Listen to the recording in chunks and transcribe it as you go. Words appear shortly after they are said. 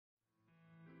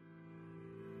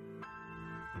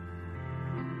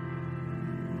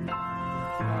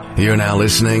You're now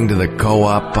listening to the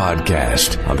Co-op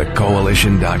Podcast on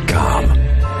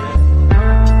thecoalition.com.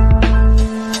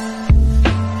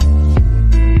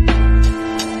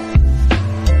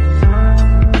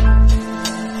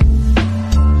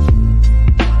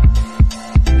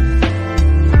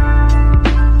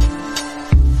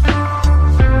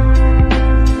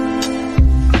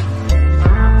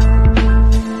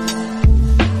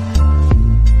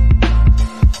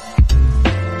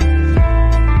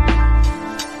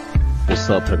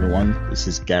 What's up, everyone? This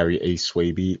is Gary A.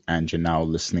 Swaby, and you're now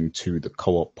listening to the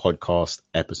Co-op Podcast,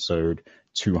 episode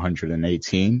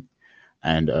 218.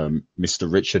 And Mr.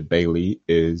 Richard Bailey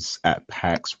is at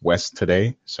PAX West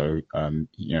today, so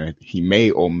he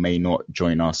may or may not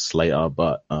join us later,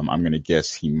 but I'm going to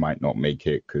guess he might not make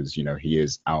it because he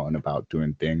is out and about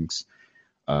doing things.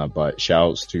 But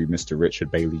shouts to Mr.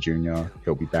 Richard Bailey Jr.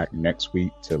 He'll be back next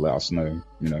week to let us know,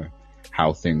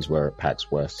 how things were at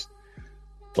PAX West.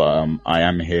 But I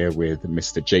am here with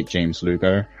Mr. Jake James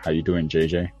Lugo. How you doing,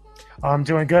 JJ? I'm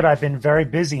doing good. I've been very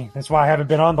busy. That's why I haven't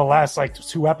been on the last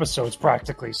 2 episodes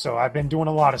practically. So I've been doing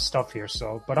a lot of stuff here.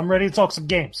 But I'm ready to talk some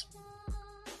games.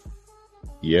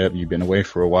 Yeah, you've been away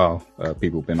for a while.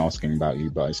 People have been asking about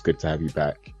you, but it's good to have you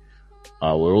back.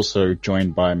 We're also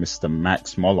joined by Mr.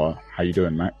 Max Moller. How you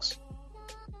doing, Max?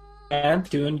 I'm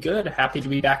doing good. Happy to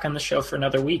be back on the show for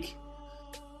another week.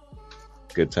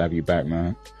 Good to have you back,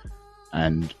 man.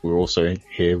 And we're also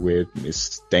here with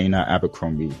Miss Dana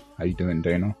Abercrombie. How you doing,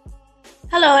 Dana?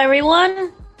 Hello,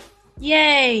 everyone.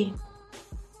 Yay.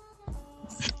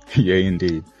 Yay,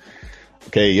 indeed.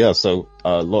 Okay, yeah, so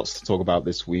lots to talk about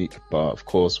this week, but of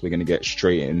course we're going to get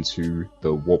straight into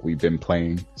the What We've Been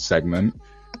Playing segment.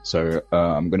 So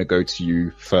I'm going to go to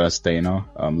you first, Dana.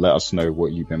 Let us know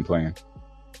what you've been playing.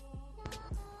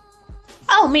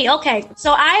 Oh, me. Okay.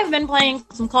 So I have been playing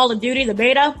some Call of Duty, the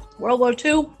beta, World War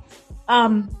II.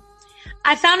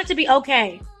 I found it to be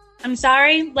okay. I'm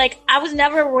sorry. I was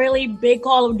never a really big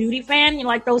Call of Duty fan.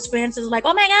 Those fans is like,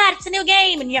 oh my God, it's a new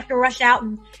game. And you have to rush out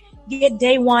and get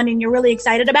day one and you're really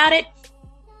excited about it.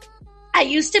 I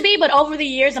used to be, but over the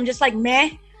years, I'm just meh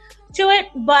to it.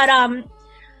 But,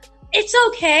 it's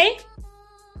okay.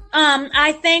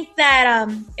 I think that,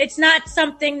 it's not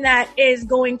something that is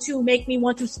going to make me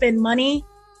want to spend money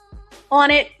on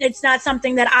it. It's not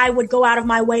something that I would go out of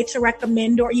my way to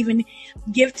recommend or even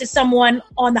give to someone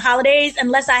on the holidays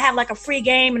unless I have a free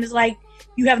game and it's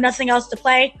you have nothing else to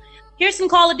play. Here's some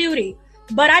Call of Duty.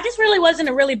 But I just really wasn't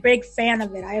a really big fan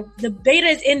of it. The beta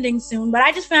is ending soon, but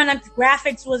I just found out the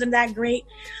graphics wasn't that great.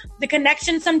 The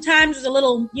connection sometimes was a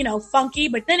little, funky.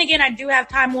 But then again, I do have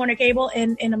Time Warner Cable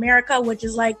in America, which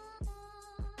is not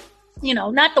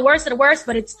the worst of the worst,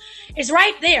 but it's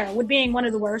right there with being one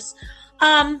of the worst.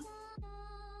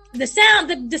 The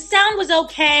sound was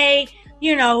okay.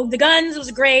 The guns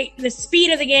was great. The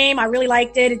speed of the game, I really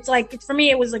liked it. It's for me,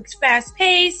 it was fast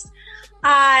paced.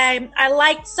 I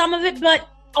liked some of it, but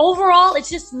overall, it's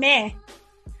just meh.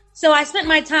 So I spent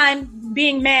my time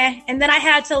being meh, and then I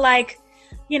had to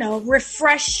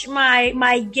refresh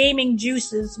my gaming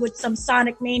juices with some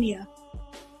Sonic Mania.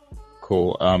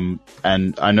 Cool.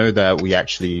 And I know that we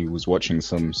actually was watching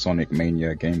some Sonic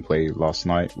Mania gameplay last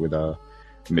night with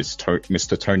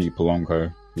Mr. Tony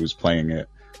Polanco, who was playing it.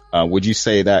 Would you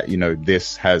say that,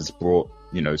 this has brought,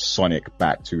 Sonic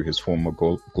back to his former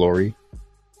glory?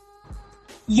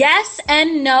 Yes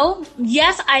and no.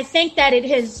 Yes, I think that it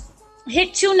has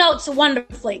hit 2 notes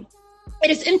wonderfully. It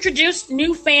has introduced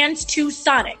new fans to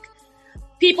Sonic.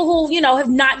 People who, have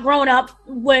not grown up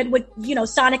with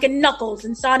Sonic and Knuckles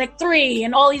and Sonic 3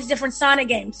 and all these different Sonic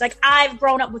games. I've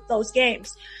grown up with those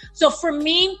games. So for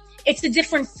me, it's a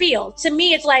different feel. To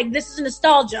me, it's this is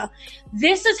nostalgia.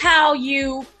 This is how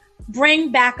you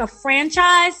bring back a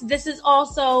franchise. This is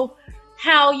also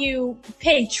how you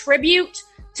pay tribute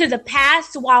to the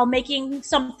past while making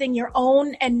something your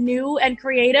own and new and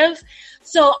creative.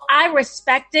 So I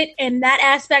respect it in that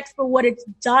aspect for what it's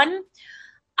done.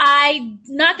 I'm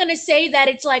not going to say that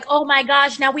it's oh my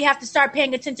gosh, now we have to start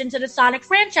paying attention to the Sonic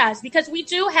franchise, because we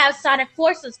do have Sonic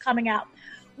Forces coming out,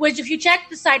 which if you check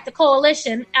the site, The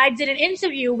Coalition, I did an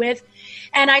interview with,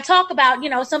 and I talk about,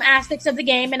 some aspects of the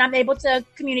game, and I'm able to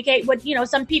communicate with,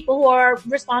 some people who are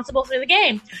responsible for the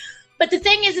game. But the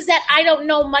thing is that I don't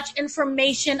know much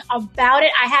information about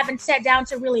it. I haven't sat down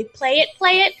to really play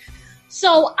it.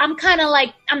 So I'm kind of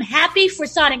I'm happy for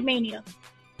Sonic Mania.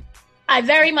 I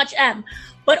very much am.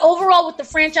 But overall with the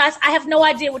franchise, I have no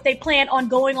idea what they plan on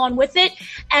going on with it.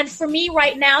 And for me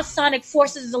right now, Sonic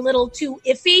Forces is a little too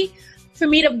iffy for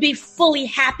me to be fully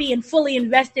happy and fully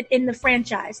invested in the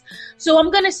franchise. So I'm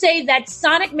going to say that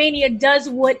Sonic Mania does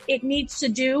what it needs to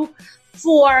do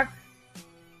for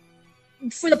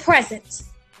for the present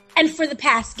and for the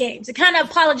past games. It kind of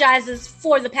apologizes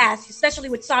for the past, especially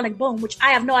with Sonic Boom, which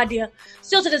I have no idea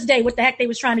still to this day what the heck they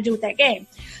was trying to do with that game.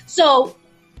 So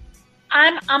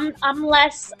I'm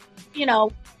less,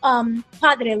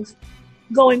 positive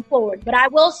going forward. But I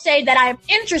will say that I am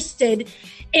interested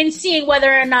in seeing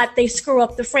whether or not they screw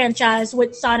up the franchise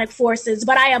with Sonic Forces.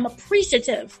 But I am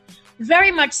appreciative,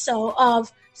 very much so,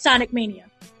 of Sonic Mania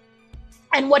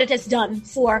and what it has done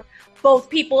for both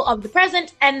people of the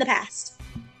present and the past.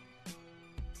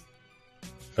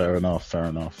 Fair enough.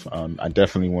 I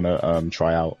definitely want to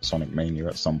try out Sonic Mania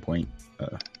at some point.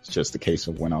 It's just a case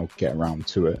of when I'll get around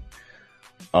to it.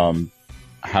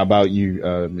 How about you,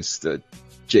 Mr.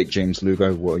 Jake James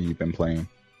Lugo? What have you been playing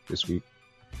this week?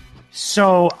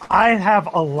 So I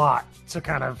have a lot to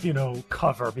kind of,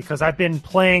 cover because I've been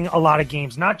playing a lot of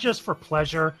games, not just for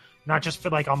pleasure, not just for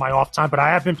like on my off time, but I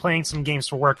have been playing some games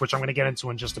for work, which I'm going to get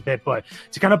into in just a bit. But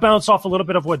to kind of bounce off a little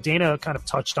bit of what Dana kind of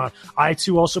touched on, I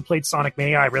too also played Sonic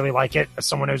Mania. I really like it. As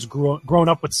someone who's grown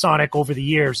up with Sonic over the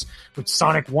years, with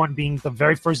Sonic 1 being the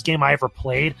very first game I ever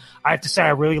played, I have to say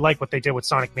I really like what they did with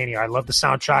Sonic Mania. I love the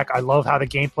soundtrack. I love how the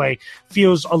gameplay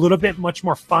feels a little bit much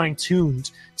more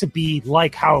fine-tuned to be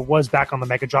like how it was back on the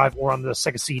Mega Drive or on the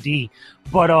Sega CD.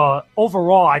 But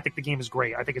overall, I think the game is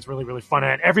great. I think it's really, really fun,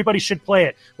 and everybody should play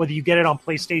it, whether you get it on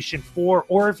PlayStation 4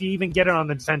 or if you even get it on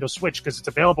the Nintendo Switch, because it's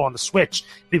available on the Switch.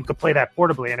 People can play that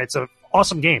portably, and it's a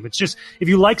awesome game. It's just, if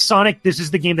you like Sonic, this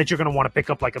is the game that you're going to want to pick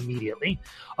up like immediately.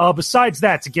 Besides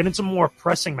that, to get into more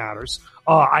pressing matters,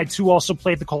 I too also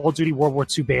played the Call of Duty World War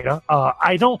II beta.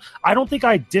 I don't think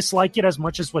I dislike it as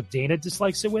much as what Dana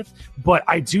dislikes it with, but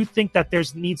I do think that there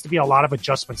needs to be a lot of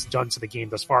adjustments done to the game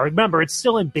thus far. Remember, it's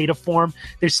still in beta form.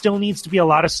 There still needs to be a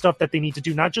lot of stuff that they need to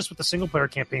do, not just with the single player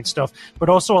campaign stuff, but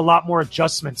also a lot more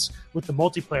adjustments with the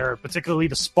multiplayer, particularly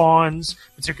the spawns,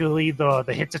 particularly the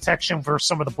hit detection for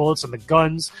some of the bullets and the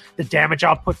guns, the damage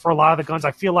output for a lot of the guns.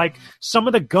 I feel like some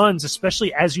of the guns,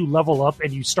 especially as you level up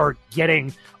and you start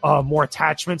getting more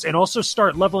attachments and also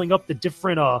start leveling up the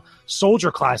different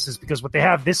soldier classes, because what they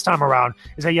have this time around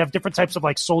is that you have different types of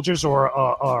like soldiers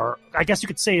or I guess you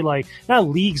could say like not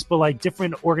leagues, but like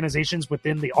different organizations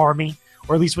within the army,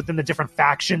 or at least within the different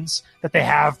factions that they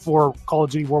have for Call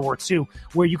of Duty World War II,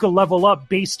 where you can level up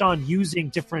based on using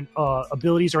different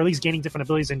abilities, or at least gaining different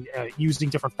abilities and using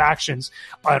different factions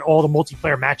at all the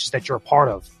multiplayer matches that you're a part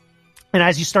of. And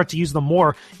as you start to use them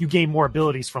more, you gain more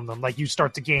abilities from them. Like you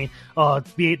start to gain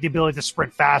the ability to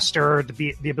sprint faster,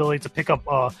 the ability to pick up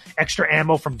extra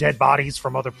ammo from dead bodies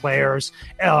from other players,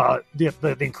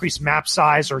 the increased map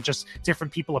size, or just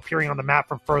different people appearing on the map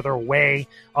from further away,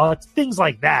 things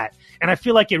like that. And I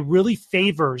feel like it really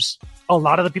favors a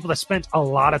lot of the people that spent a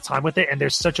lot of time with it, and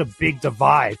there's such a big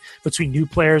divide between new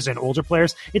players and older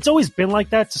players. It's always been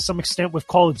like that to some extent with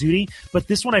Call of Duty, but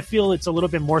this one I feel it's a little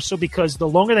bit more so, because the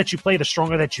longer that you play, the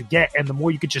stronger that you get, and the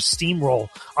more you could just steamroll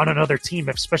on another team,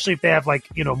 especially if they have like,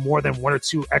 more than one or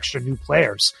two extra new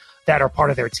players that are part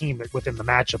of their team within the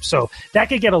matchup. So that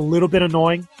could get a little bit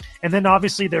annoying. And then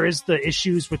obviously there is the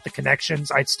issues with the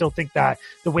connections. I'd still think that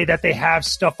the way that they have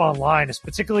stuff online is,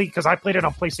 particularly because I played it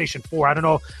on PlayStation 4. I don't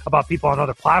know about people on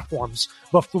other platforms,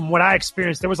 but from what I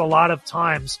experienced, there was a lot of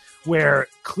times where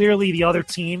clearly the other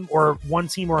team or one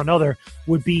team or another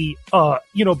would be,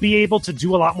 be able to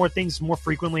do a lot more things more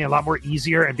frequently, a lot more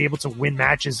easier, and be able to win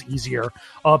matches easier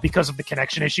because of the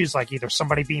connection issues, like either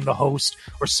somebody being the host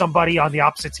or somebody on the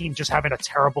opposite team just having a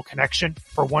terrible connection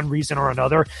for one reason or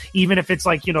another, even if it's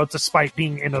like, despite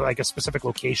being in a specific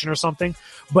location or something.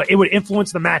 But it would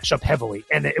influence the matchup heavily,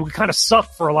 and it would kind of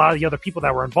suck for a lot of the other people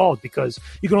that were involved, because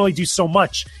you can only do so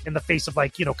much in the face of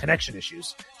connection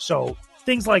issues. So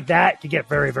things like that can get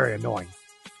very, very annoying.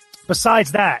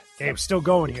 Besides that, okay, I'm still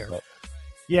going here.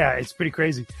 Yeah, it's pretty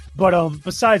crazy. But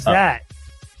besides that,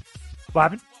 what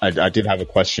happened? I did have a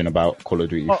question about Call of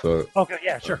Duty for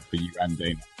you and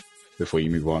Dana before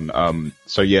you move on.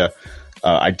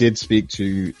 I did speak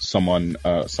to someone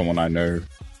I know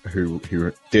who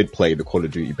did play the Call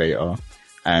of Duty beta,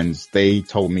 and they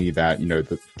told me that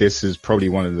that this is probably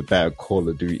one of the better Call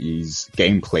of Duties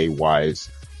gameplay wise,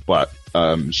 but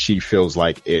she feels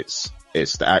like it's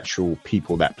the actual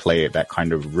people that play it that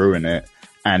kind of ruin it,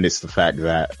 and it's the fact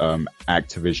that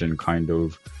Activision kind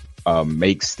of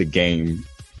makes the game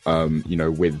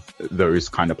with those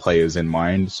kind of players in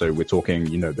mind. So we're talking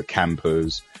the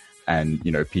campers and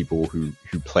people who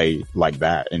play like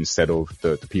that, instead of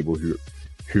the people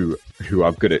who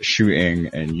are good at shooting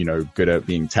and good at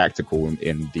being tactical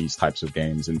in these types of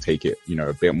games and take it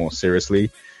a bit more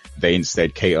seriously. They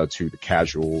instead cater to the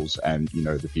casuals and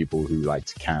the people who like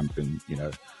to camp and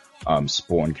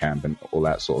spawn camp and all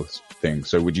that sort of thing.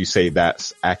 So would you say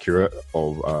that's accurate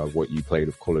of what you played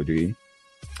of Call of Duty?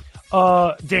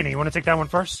 Dana, you want to take that one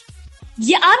first?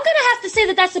 Yeah, I'm going to have to say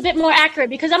that that's a bit more accurate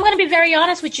because I'm going to be very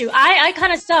honest with you. I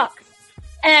kind of suck.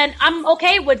 And I'm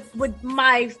okay with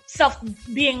myself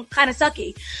being kind of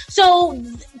sucky. So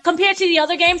compared to the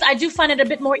other games, I do find it a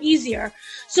bit more easier.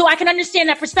 So I can understand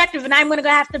that perspective, and I'm going to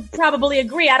have to probably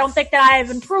agree. I don't think that I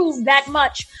have improved that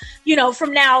much,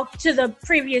 from now to the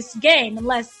previous game,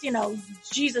 unless,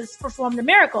 Jesus performed a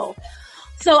miracle.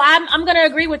 So I'm going to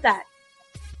agree with that.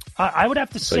 I would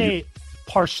have to say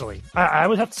partially. I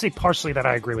would have to say partially that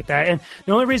I agree with that. And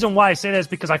the only reason why I say that is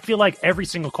because I feel like every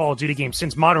single Call of Duty game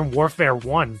since Modern Warfare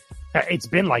 1, it's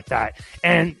been like that.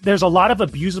 And there's a lot of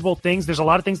abusable things. There's a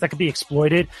lot of things that could be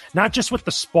exploited, not just with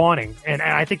the spawning. And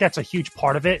I think that's a huge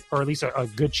part of it, or at least a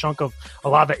good chunk of a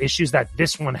lot of the issues that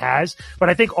this one has. But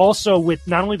I think also with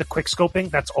not only the quick scoping,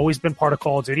 that's always been part of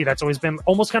Call of Duty. That's always been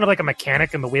almost kind of like a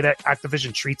mechanic in the way that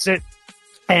Activision treats it.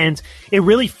 And it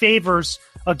really favors,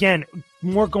 again,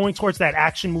 more going towards that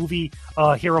action movie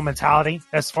hero mentality,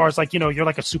 as far as you're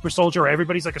like a super soldier, or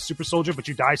everybody's like a super soldier, but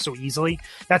you die so easily.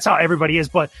 That's how everybody is.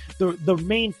 But the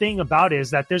main thing about it is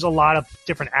that there's a lot of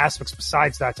different aspects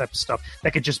besides that type of stuff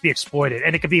that could just be exploited,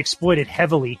 and it could be exploited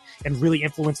heavily and really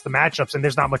influence the matchups. And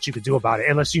there's not much you could do about it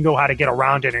unless you know how to get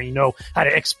around it and you know how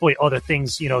to exploit other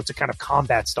things, to kind of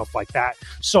combat stuff like that.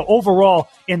 So overall,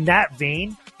 in that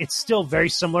vein, it's still very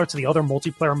similar to the other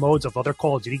multiplayer modes of other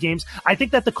Call of Duty games. I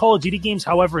think that the Call of Duty games,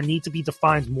 however, need to be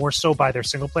defined more so by their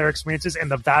single-player experiences and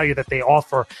the value that they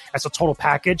offer as a total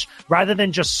package, rather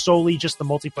than just solely just the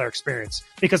multiplayer experience.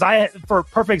 Because for a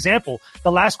perfect example,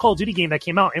 the last Call of Duty game that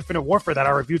came out, Infinite Warfare, that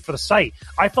I reviewed for the site,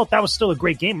 I felt that was still a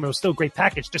great game. It was still a great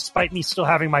package, despite me still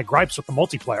having my gripes with the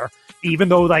multiplayer, even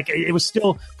though it was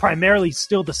still primarily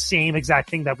still the same exact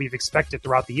thing that we've expected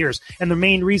throughout the years. And the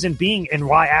main reason being, and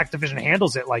why Activision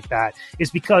handles it like that,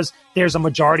 is because there's a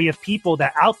majority of people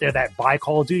that out there that buy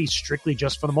Call of Duty strictly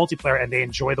just for the multiplayer, and they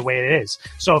enjoy the way it is.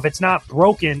 So if it's not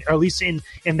broken, or at least in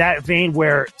that vein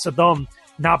where to them,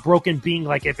 not broken being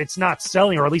like if it's not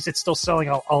selling, or at least it's still selling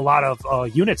a lot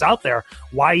of units out there,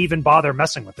 why even bother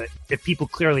messing with it if people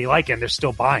clearly like it and they're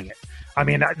still buying it? I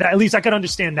mean, at least I can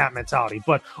understand that mentality.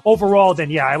 But overall,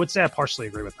 then, yeah, I would say I partially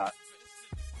agree with that.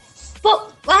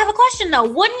 But I have a question, though.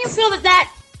 Wouldn't you feel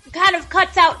that kind of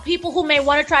cuts out people who may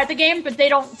want to try the game, but they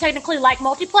don't technically like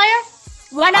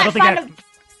multiplayer? Why not find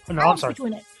a balance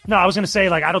between it? No, I was going to say,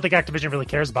 I don't think Activision really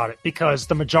cares about it, because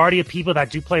the majority of people that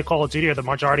do play Call of Duty, or the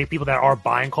majority of people that are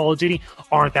buying Call of Duty,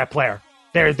 aren't that player.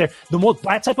 They're the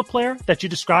that type of player that you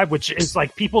describe, which is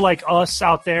like people like us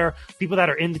out there, people that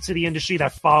are into the industry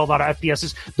that follow a lot of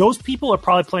FPSs. Those people are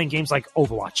probably playing games like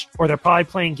Overwatch, or they're probably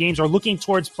playing games or looking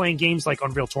towards playing games like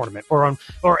Unreal Tournament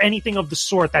or anything of the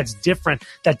sort that's different,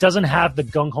 that doesn't have the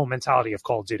gung-ho mentality of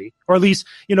Call of Duty. Or at least,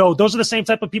 those are the same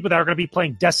type of people that are going to be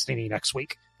playing Destiny next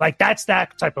week. That's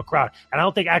that type of crowd. And I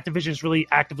don't think Activision is really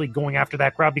actively going after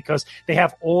that crowd, because they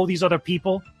have all these other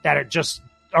people that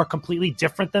are completely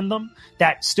different than them,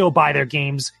 that still buy their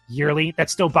games yearly, that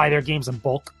still buy their games in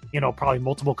bulk, probably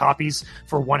multiple copies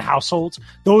for one household.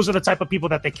 Those are the type of people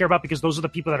that they care about, because those are the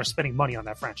people that are spending money on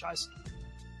that franchise.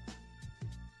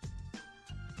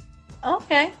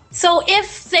 Okay. So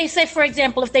if they say, for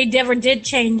example, if they ever did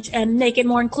change and make it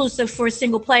more inclusive for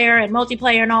single player and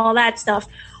multiplayer and all of that stuff,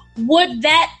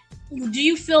 do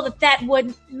you feel that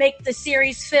would make the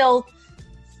series feel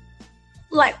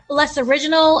like less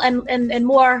original and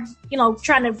more,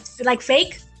 trying to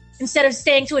fake instead of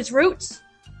staying to its roots?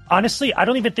 Honestly, I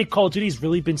don't even think Call of Duty's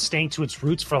really been staying to its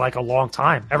roots for a long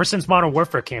time, ever since Modern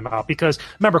Warfare came out. Because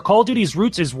remember, Call of Duty's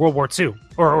roots is World War II,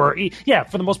 or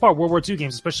for the most part, World War II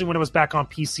games, especially when it was back on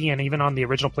PC and even on the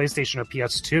original PlayStation or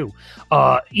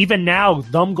PS2. Even now,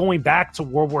 them going back to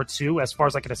World War II as far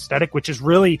as an aesthetic, which is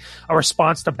really a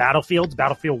response to Battlefield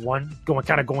 1,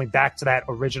 going back to that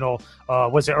original,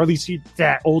 or at least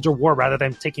that older war rather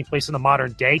than taking place in the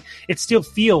modern day. It still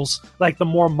feels like the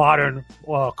more modern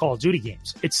Call of Duty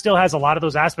games. It still has a lot of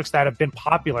those aspects that have been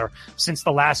popular since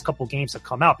the last couple games have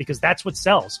come out, because that's what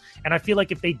sells. And I feel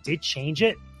like if they did change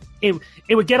it,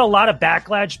 it would get a lot of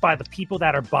backlash by the people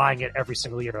that are buying it every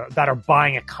single year, that are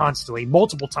buying it constantly,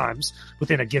 multiple times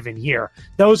within a given year.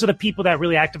 Those are the people that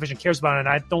really Activision cares about, and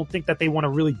I don't think that they want to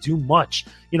really do much,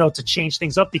 to change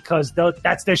things up, because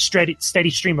that's their steady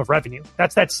stream of revenue.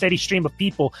 That's that steady stream of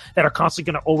people that are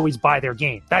constantly going to always buy their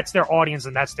game. That's their audience,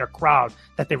 and that's their crowd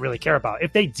that they really care about.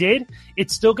 If they did,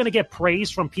 it's still going to get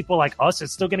praise from people like us.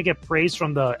 It's still going to get praise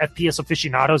from the FPS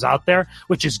aficionados out there,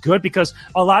 which is good, because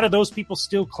a lot of those people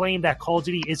still claim claim that Call of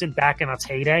Duty isn't back in its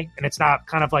heyday, and it's not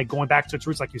kind of like going back to its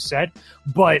roots, like you said.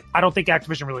 But I don't think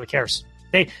Activision really cares.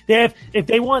 They have, if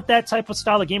they want that type of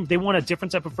style of game, if they want a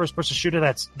different type of first person shooter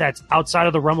that's outside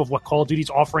of the realm of what Call of Duty's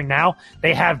offering now.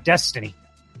 They have Destiny,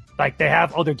 like they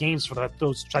have other games for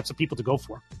those types of people to go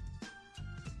for.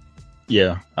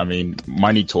 Yeah, I mean,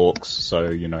 money talks.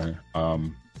 So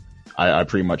I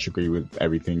pretty much agree with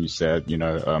everything you said.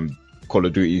 Call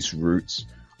of Duty's roots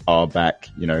are back,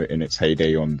 in its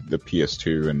heyday on the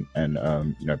PS2 and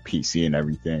PC and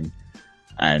everything.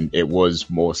 And it was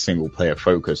more single player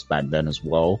focused back then as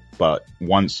well. But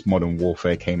once Modern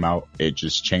Warfare came out, it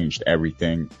just changed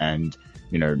everything. And,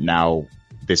 now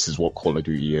this is what Call of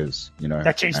Duty is,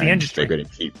 That changed the industry. They're going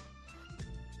to keep.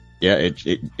 Yeah,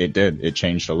 it did. It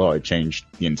changed a lot. It changed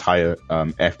the entire,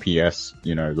 FPS,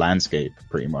 landscape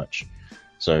pretty much.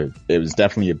 So it was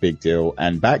definitely a big deal.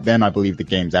 And back then, I believe the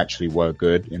games actually were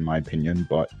good in my opinion.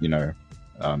 But,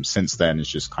 since then it's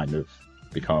just kind of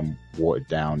become watered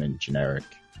down and generic,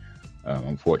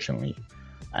 unfortunately.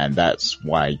 And that's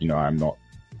why, I'm not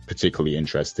particularly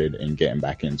interested in getting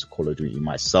back into Call of Duty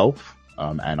myself.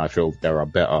 And I feel there are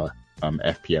better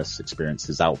FPS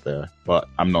experiences out there, but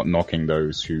I'm not knocking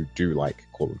those who do like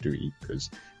Call of Duty because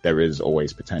there is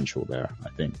always potential there, I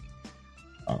think.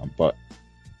 But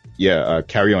yeah,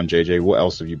 carry on, JJ. What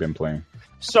else have you been playing?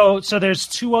 So there's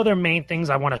two other main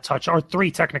things I want to touch, or three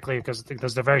technically, because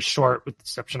they're very short with the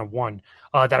exception of one,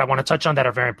 that I want to touch on that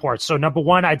are very important. So number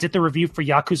one, I did the review for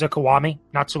Yakuza Kiwami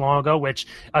not too long ago, which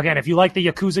again, if you like the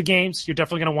Yakuza games, you're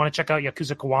definitely going to want to check out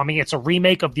Yakuza Kiwami. It's a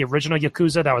remake of the original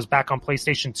Yakuza that was back on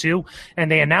PlayStation 2.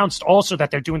 And they announced also that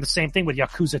they're doing the same thing with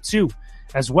Yakuza 2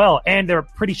 as well. And I'm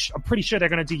pretty sure they're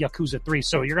going to do Yakuza 3.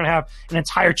 So you're going to have an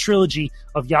entire trilogy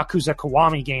of Yakuza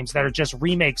Kiwami games that are just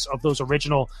remakes of those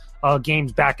original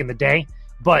games back in the day,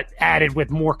 but added with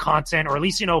more content, or at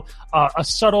least, a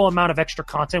subtle amount of extra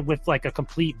content with like a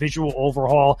complete visual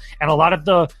overhaul and a lot of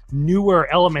the newer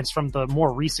elements from the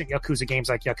more recent Yakuza games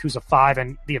like Yakuza 5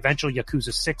 and the eventual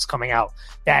Yakuza 6 coming out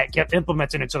that get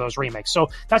implemented into those remakes. So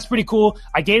that's pretty cool.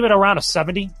 I gave it around a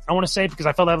 70, I want to say, because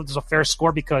I felt that was a fair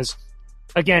score because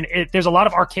again, there's a lot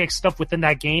of archaic stuff within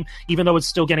that game, even though it's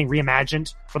still getting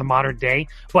reimagined for the modern day.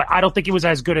 But I don't think it was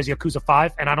as good as Yakuza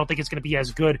 5, and I don't think it's going to be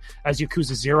as good as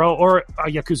Yakuza 0 or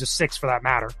Yakuza 6 for that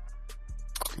matter.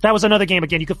 That was another game.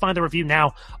 Again, you can find the review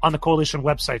now on the Coalition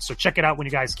website, so check it out when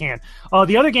you guys can.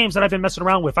 The other games that I've been messing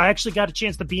around with, I actually got a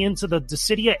chance to be into the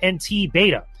Dissidia NT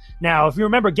beta. Now, if you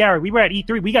remember, Gary, we were at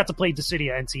E3. We got to play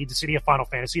Dissidia NT, Dissidia Final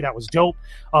Fantasy. That was dope.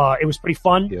 It was pretty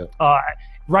fun. Yeah.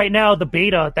 Right now, the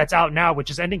beta that's out now, which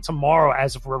is ending tomorrow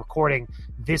as if we're recording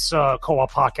this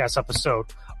co-op podcast episode,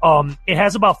 it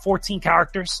has about 14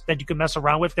 characters that you can mess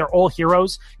around with. They're all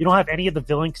heroes. You don't have any of the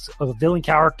villain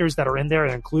characters that are in there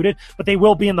included, but they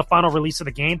will be in the final release of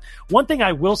the game. One thing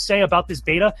I will say about this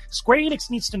beta, Square Enix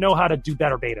needs to know how to do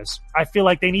better betas. I feel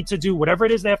like they need to do whatever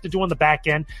it is they have to do on the back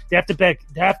end. They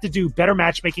have to do better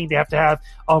matchmaking. They have to have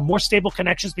more stable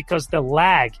connections because the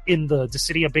lag in the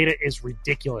Dissidia beta is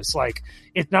ridiculous. Like,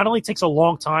 it not only takes a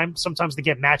long time sometimes to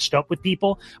get matched up with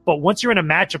people, but once you're in a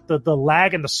matchup, the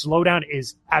lag and the slowdown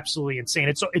is absolutely insane.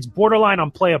 It's borderline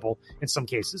unplayable in some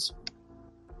cases.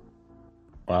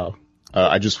 Wow.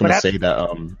 I just want to say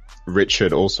that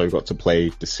Richard also got to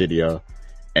play Dissidia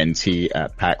NT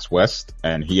at PAX West,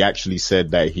 and he actually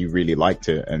said that he really liked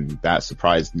it, and that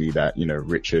surprised me that,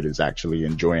 Richard is actually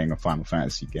enjoying a Final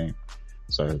Fantasy game.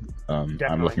 So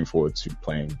I'm looking forward to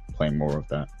playing more of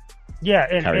that. Yeah,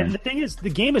 and the thing is, the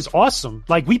game is awesome.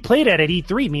 Like, we played it at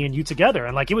E3, me and you together,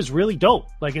 and, like, it was really dope.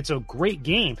 Like, it's a great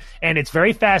game, and it's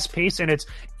very fast-paced, and it's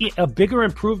a bigger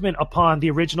improvement upon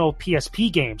the original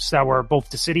PSP games that were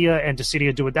both Dissidia and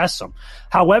Dissidia Duodecim.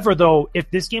 However, though, if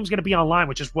this game's going to be online,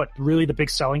 which is what really the big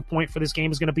selling point for this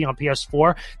game is going to be on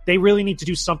PS4, they really need to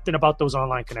do something about those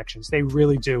online connections. They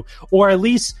really do. Or at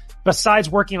least, besides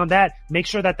working on that, make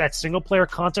sure that single-player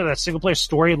content, that single-player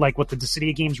story, like what the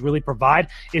Dissidia games really provide,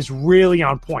 is really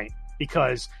on point,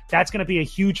 because that's going to be a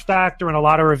huge factor in a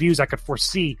lot of reviews I could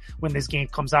foresee when this game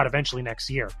comes out eventually next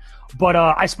year. But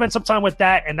I spent some time with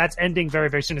that, and that's ending very,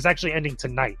 very soon. It's actually ending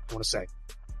tonight, I want to say.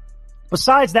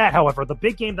 Besides that, however, the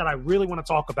big game that I really want to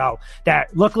talk about,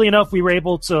 that luckily enough we were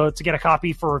able to get a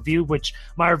copy for review, which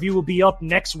my review will be up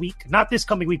next week. Not this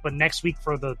coming week, but next week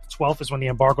for the 12th is when the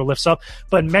embargo lifts up.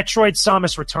 But Metroid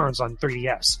Samus Returns on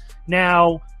 3DS.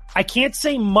 Now, I can't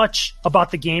say much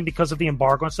about the game because of the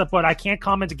embargo and stuff, but I can't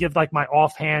comment to give like my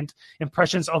offhand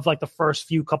impressions of like the first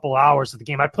few couple hours of the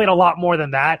game. I played a lot more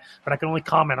than that, but I can only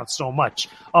comment on so much.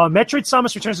 Metroid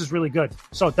Samus Returns is really good.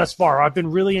 So thus far, I've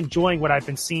been really enjoying what I've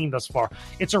been seeing thus far.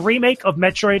 It's a remake of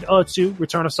Metroid 2,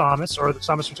 Return of Samus, or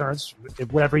Samus Returns,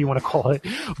 whatever you want to call it.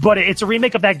 But it's a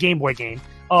remake of that Game Boy game.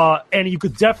 And you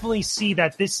could definitely see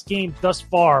that this game thus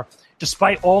far,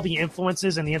 despite all the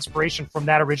influences and the inspiration from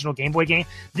that original Game Boy game,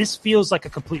 this feels like a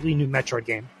completely new Metroid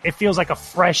game. It feels like a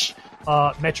fresh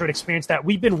Metroid experience that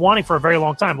we've been wanting for a very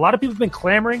long time. A lot of people have been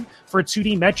clamoring for a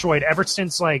 2D Metroid ever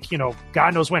since, like, you know,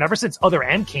 God knows when, ever since Other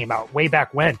M came out way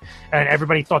back when, and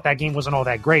everybody thought that game wasn't all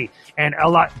that great. And a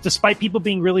lot, despite people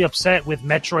being really upset with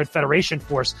Metroid Federation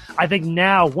Force, I think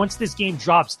now, once this game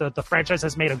drops, the franchise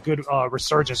has made a good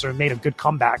resurgence, or made a good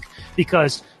comeback,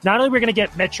 because not only we're going to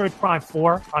get Metroid Prime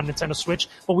 4 on Nintendo Switch,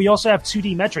 but we also have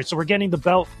 2D Metroid, so we're getting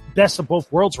the best of both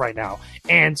worlds right now.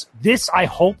 And this, I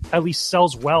hope, at least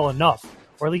sells well enough,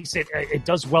 or at least it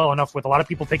does well enough with a lot of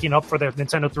people picking up for their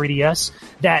Nintendo 3DS,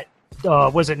 that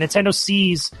Nintendo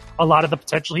sees a lot of the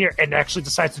potential here and actually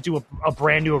decides to do a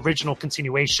brand new original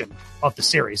continuation of the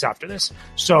series after this.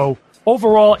 So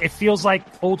overall, it feels like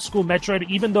old school Metroid,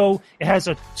 even though it has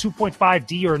a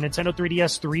 2.5D or a Nintendo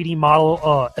 3DS 3D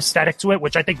model aesthetic to it,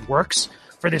 which I think works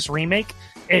for this remake.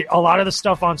 A lot of the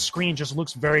stuff on screen just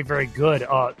looks very, very good.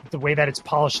 The way that it's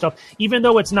polished up, even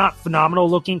though it's not phenomenal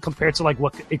looking compared to like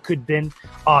what it could have been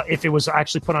if it was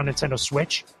actually put on Nintendo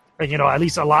Switch. You know, at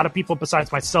least a lot of people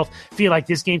besides myself feel like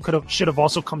this game should have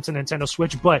also come to Nintendo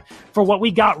Switch. But for what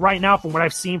we got right now, from what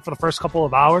I've seen for the first couple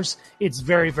of hours, it's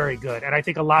very, very good. And I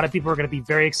think a lot of people are going to be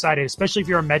very excited, especially if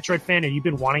you're a Metroid fan and you've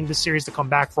been wanting this series to come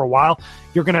back for a while.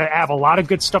 You're going to have a lot of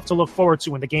good stuff to look forward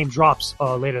to when the game drops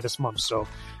later this month. So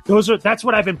that's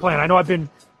what I've been playing. I know I've been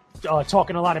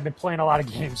talking a lot. I've been playing a lot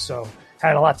of games, so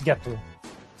had a lot to get through.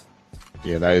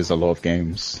 Yeah, that is a lot of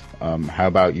games. How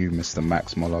about you, Mr.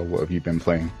 Max Muller? What have you been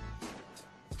playing?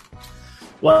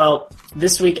 Well,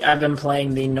 this week I've been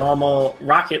playing the normal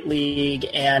Rocket League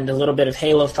and a little bit of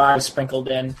Halo 5 sprinkled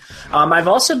in. I've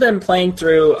also been playing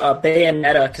through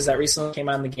Bayonetta, because that recently came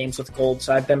out in the Games with Gold,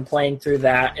 so I've been playing through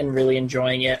that and really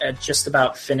enjoying it. I just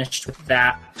about finished with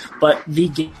that. But the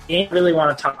game I really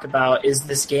want to talk about is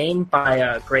this game by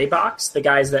Greybox, the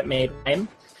guys that made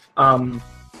Rime.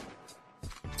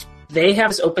 They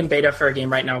have this open beta for a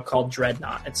game right now called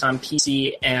Dreadnought. It's on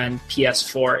PC and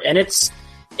PS4, and it's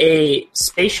a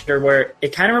space shooter where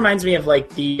it kind of reminds me of like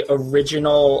the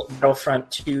original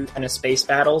Battlefront 2 kind of space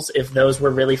battles, if those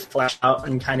were really fleshed out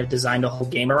and kind of designed a whole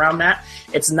game around that.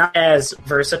 It's not as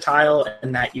versatile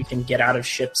in that you can get out of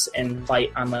ships and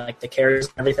fight on like the carriers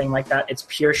and everything like that. It's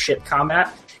pure ship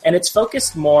combat, and it's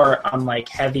focused more on like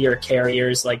heavier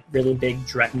carriers, like really big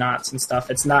dreadnoughts and stuff.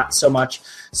 It's not so much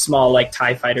small like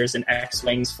TIE fighters and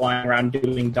X-Wings flying around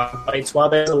doing dogfights. While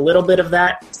there's a little bit of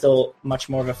that, still much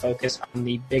more of a focus on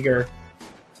the bigger.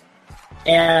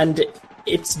 And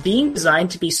it's being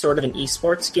designed to be sort of an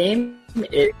eSports game.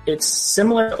 It's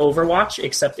similar to Overwatch,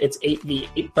 except it's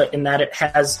 8v8, but in that it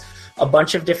has a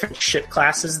bunch of different ship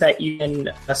classes that you can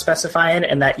specify in,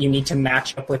 and that you need to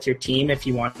match up with your team if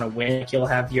you want to win. You'll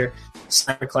have your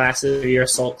sniper classes, or your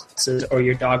assault classes, or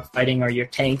your dogfighting, or your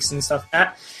tanks and stuff like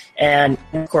that. And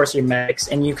of course your medics,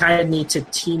 and you kind of need to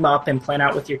team up and plan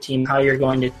out with your team how you're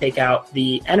going to take out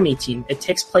the enemy team. It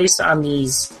takes place on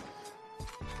these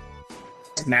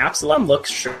maps. A lot of them look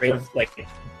straight of like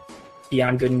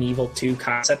Beyond Good and Evil 2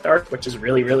 concept art, which is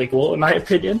really, really cool in my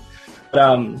opinion.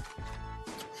 But,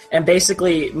 and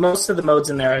basically most of the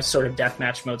modes in there are sort of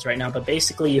deathmatch modes right now, but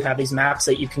basically you have these maps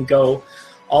that you can go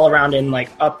all around in like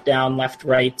up, down, left,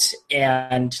 right,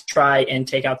 and try and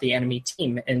take out the enemy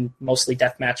team in mostly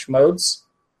deathmatch modes.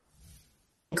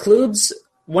 Includes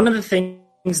one of the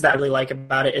things that I really like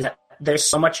about it is that there's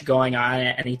so much going on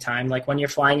at any time. Like when you're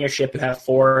flying your ship, you have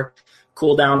 4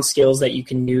 cooldown skills that you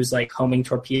can use, like homing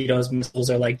torpedoes, missiles,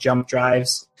 or like jump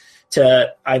drives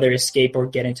to either escape or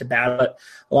get into battle. But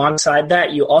alongside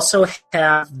that, you also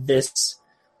have this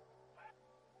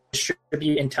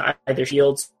distribute into either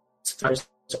shields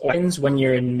when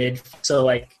you're in mid. So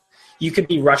like you could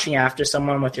be rushing after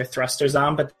someone with your thrusters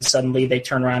on, but suddenly they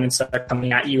turn around and start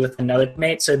coming at you with another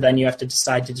mate. So then you have to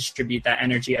decide to distribute that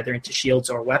energy either into shields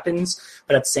or weapons.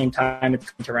 But at the same time,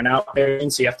 it's going to run out there,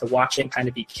 and so you have to watch it and kind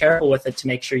of be careful with it to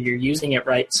make sure you're using it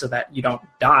right so that you don't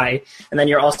die. And then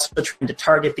you're also trying to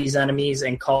target these enemies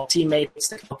and call teammates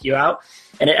to help you out.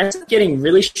 And it ends up getting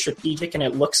really strategic, and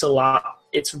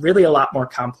it's really a lot more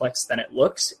complex than it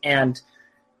looks. And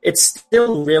it's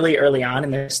still really early on,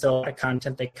 and there's still a lot of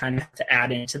content they kind of have to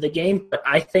add into the game. But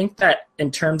I think that in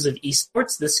terms of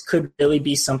esports, this could really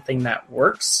be something that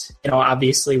works.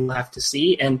 Obviously we'll have to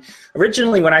see. And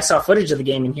originally when I saw footage of the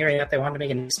game and hearing that they wanted to make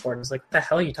an esport, I was like, what the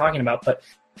hell are you talking about? But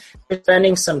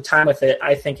spending some time with it,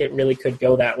 I think it really could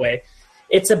go that way.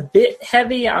 It's a bit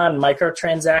heavy on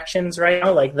microtransactions right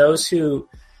now. Like those who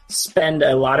spend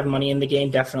a lot of money in the game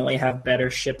definitely have better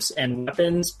ships and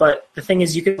weapons, but the thing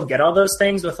is you can get all those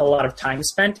things with a lot of time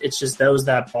spent. It's just those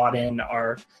that bought in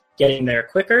are getting there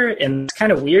quicker, and it's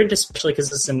kind of weird, especially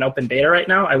because it's an open beta right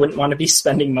now. I wouldn't want to be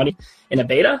spending money in a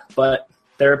beta, but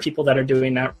there are people that are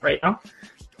doing that right now.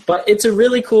 But it's a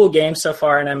really cool game so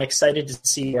far, and I'm excited to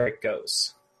see where it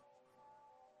goes.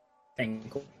 I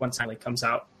think once it comes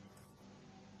out.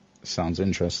 Sounds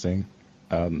interesting.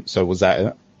 So was that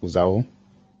it? Was that all?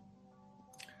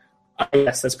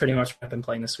 Yes, that's pretty much what I've been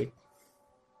playing this week.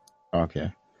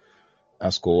 Okay,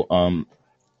 that's cool.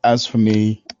 As for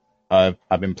me, I've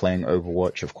been playing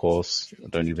Overwatch, of course. I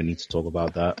don't even need to talk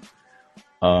about that.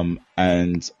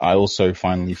 And I also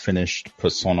finally finished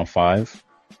Persona 5.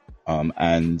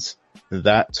 And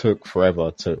that took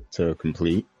forever to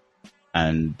complete.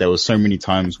 And there were so many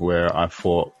times where I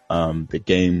thought the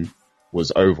game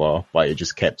was over, but it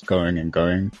just kept going and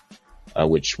going,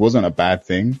 which wasn't a bad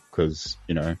thing because,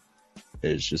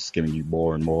 it's just giving you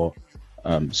more and more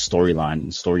storyline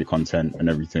and story content and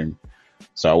everything.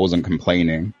 So I wasn't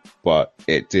complaining, but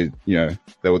it did,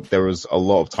 there was a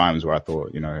lot of times where I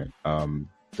thought,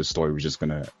 the story was just going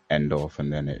to end off,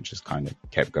 and then it just kind of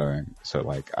kept going. So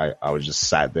I was just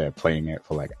sat there playing it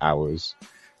for hours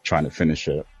trying to finish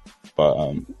it.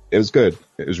 But it was good.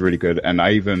 It was really good. And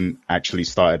I even actually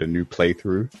started a new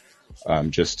playthrough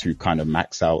just to kind of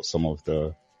max out some of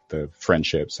the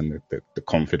friendships and the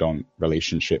confidant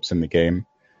relationships in the game.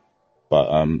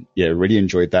 But really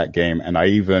enjoyed that game. And I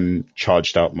even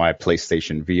charged out my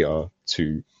PlayStation Vita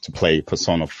to play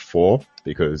Persona 4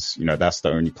 because, that's the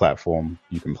only platform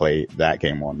you can play that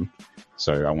game on.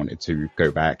 So I wanted to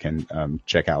go back and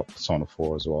check out Persona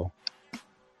 4 as well.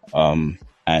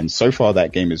 And so far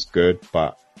that game is good,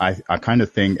 but I kind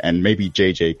of think, and maybe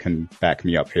JJ can back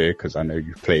me up here because I know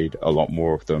you've played a lot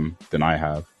more of them than I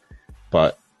have,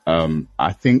 but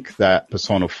I think that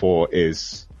Persona 5,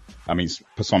 is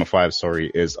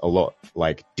a lot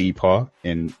deeper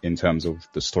in terms of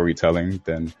the storytelling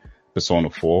than Persona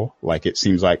 4. It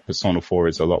seems like Persona 4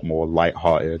 is a lot more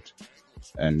lighthearted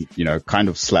and, kind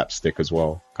of slapstick as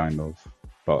well, kind of.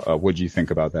 But what do you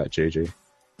think about that, JJ?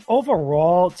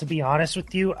 Overall, to be honest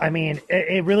with you,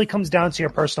 it really comes down to your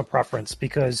personal preference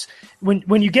because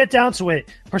when you get down to it,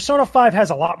 Persona 5 has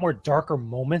a lot more darker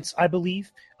moments, I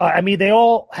believe. They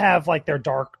all have their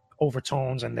dark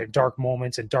overtones and their dark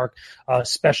moments and dark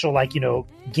special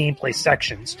gameplay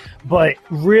sections, but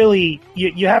really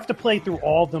you have to play through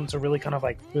all of them to really kind of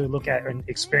really look at and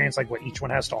experience what each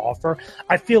one has to offer.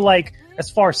 I feel like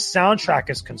as far as soundtrack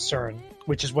is concerned,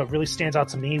 which is what really stands out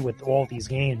to me with all these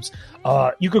games,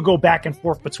 you could go back and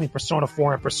forth between Persona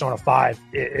 4 and Persona 5.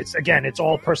 It's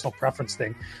all a personal preference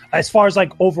thing. As far as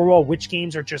overall which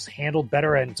games are just handled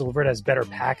better and delivered as better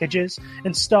packages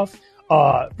and stuff,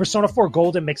 Persona 4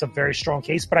 Golden makes a very strong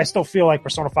case, but I still feel like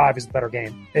Persona 5 is the better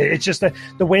game. It's just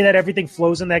the way that everything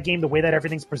flows in that game, the way that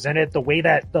everything's presented, the way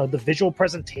that the visual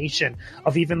presentation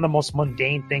of even the most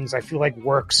mundane things, I feel like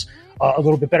works a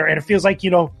little bit better. And it feels like,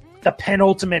 the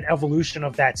penultimate evolution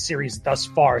of that series thus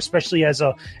far, especially as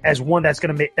one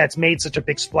that's made such a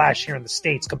big splash here in the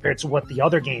States compared to what the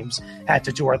other games had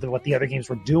to do or what the other games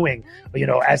were doing,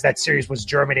 as that series was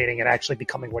germinating and actually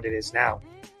becoming what it is now.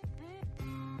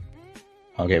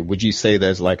 Okay, would you say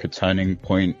there's a turning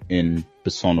point in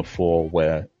Persona 4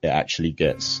 where it actually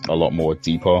gets a lot more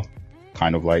deeper,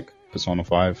 kind of like Persona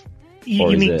 5?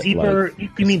 You mean deeper?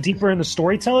 You mean deeper in the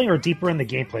storytelling or deeper in the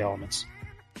gameplay elements?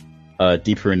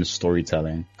 Deeper in the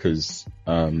storytelling, because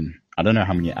I don't know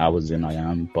how many hours in I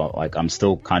am, but I'm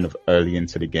still kind of early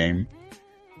into the game,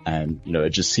 and it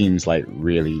just seems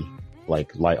really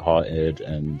lighthearted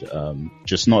and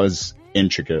just not as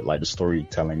intricate. The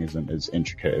storytelling isn't as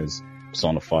intricate as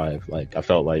Persona 5. I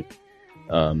felt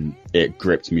it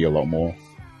gripped me a lot more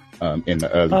in the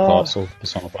early parts of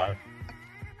Persona 5.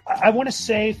 I want to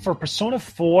say for Persona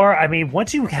 4,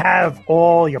 once you have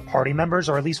all your party members,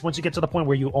 or at least once you get to the point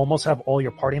where you almost have all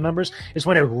your party members, is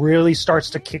when it really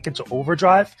starts to kick into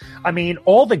overdrive.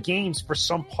 All the games, for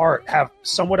some part, have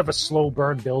somewhat of a slow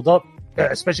burn buildup,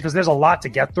 especially because there's a lot to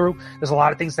get through. There's a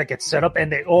lot of things that get set up,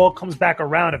 and it all comes back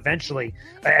around eventually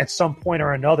at some point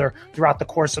or another throughout the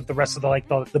course of the rest of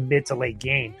the mid to late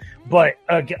game. But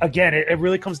again, it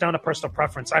really comes down to personal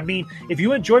preference. I mean, if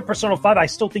you enjoy Persona 5, I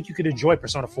still think you could enjoy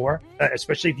Persona 4,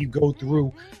 especially if you go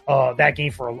through that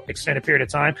game for an extended period of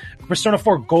time. Persona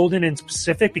 4 Golden in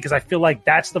specific, because I feel like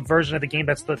that's the version of the game,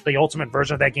 that's the ultimate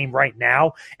version of that game right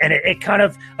now. And it kind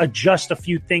of adjusts a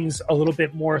few things a little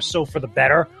bit more so for the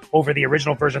better over the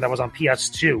original version that was on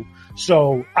PS2.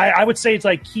 So I would say it's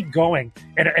like keep going.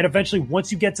 And eventually,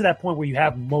 once you get to that point where you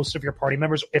have most of your party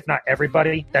members, if not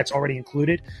everybody, that's already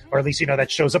included, or at least,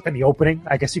 that shows up in the opening,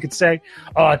 I guess you could say,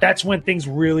 that's when things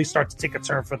really start to take a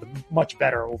turn for the much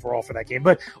better overall for that game.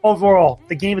 But overall,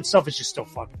 the game itself is just still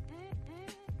fun.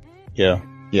 Yeah.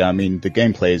 I mean, the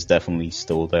gameplay is definitely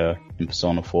still there in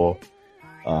Persona 4.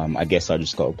 I guess I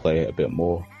just got to play it a bit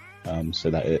more so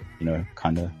that it,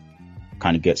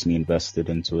 kind of gets me invested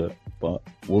into it. But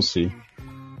we'll see.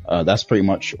 That's pretty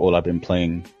much all I've been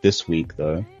playing this week,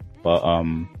 though. But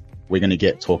we're going to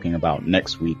get talking about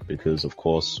next week because, of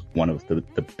course, one of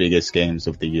the biggest games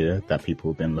of the year that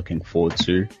people have been looking forward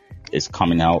to is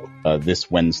coming out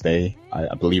this Wednesday.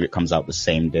 I believe it comes out the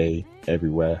same day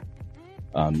everywhere,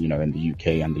 in the UK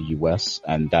and the US,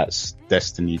 and that's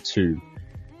Destiny 2.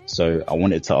 So I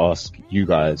wanted to ask you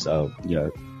guys,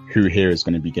 who here is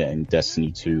going to be getting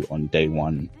Destiny 2 on day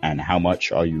one, and how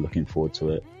much are you looking forward to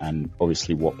it? And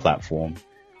obviously, what platform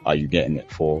are you getting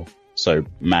it for? So,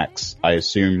 Max, I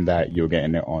assume that you're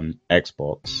getting it on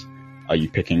Xbox. Are you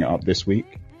picking it up this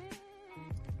week?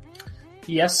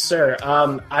 Yes, sir.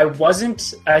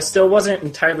 I still wasn't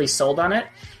entirely sold on it.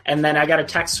 And then I got a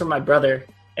text from my brother,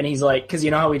 and he's like, because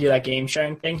you know how we do that game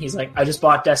sharing thing? He's like, I just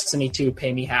bought Destiny 2,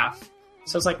 pay me half.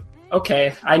 So I was like,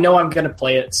 okay, I know I'm going to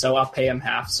play it, so I'll pay him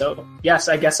half. So, yes,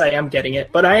 I guess I am getting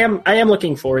it. But I am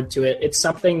looking forward to it. It's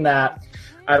something that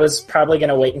I was probably going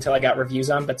to wait until I got reviews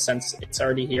on, but since it's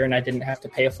already here and I didn't have to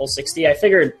pay a full $60, I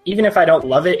figured even if I don't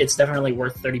love it, it's definitely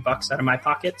worth $30 out of my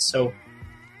pocket. So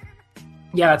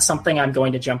yeah, it's something I'm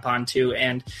going to jump onto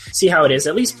and see how it is.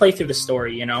 At least play through the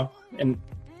story, and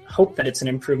hope that it's an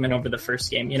improvement over the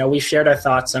first game. We shared our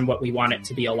thoughts on what we want it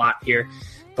to be a lot here,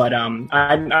 but I'm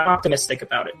optimistic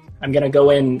about it. I'm going to go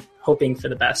in hoping for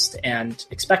the best and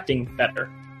expecting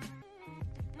better.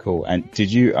 Cool. And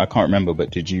I can't remember, but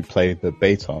did you play the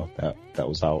beta that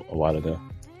was out a while ago?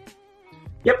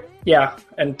 Yep. Yeah.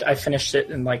 And I finished it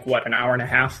in an hour and a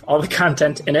half, all the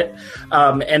content in it.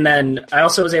 And then I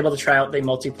also was able to try out the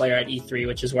multiplayer at E3,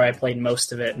 which is where I played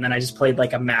most of it. And then I just played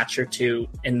a match or two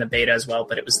in the beta as well,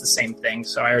 but it was the same thing.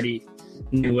 So I already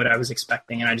knew what I was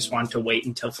expecting and I just wanted to wait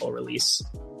until full release.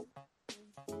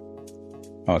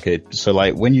 Okay, so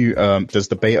when you does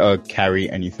the beta carry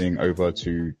anything over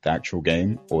to the actual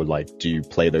game, or do you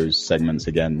play those segments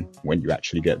again when you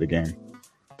actually get the game?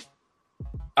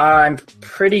 I'm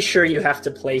pretty sure you have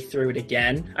to play through it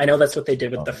again. I know that's what they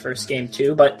did with the first game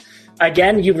too, but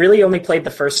again, you really only played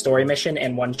the first story mission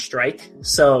and one strike,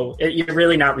 so you're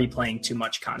really not replaying too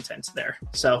much content there.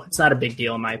 So it's not a big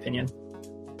deal in my opinion.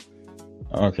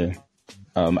 Okay,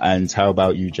 and how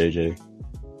about you, JJ?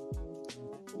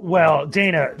 Well,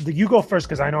 Dana, you go first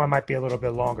because I know I might be a little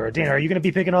bit longer. Dana, are you going to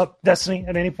be picking up Destiny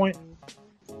at any point?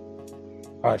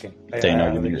 Okay.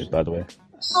 Dana, you're muted, by the way.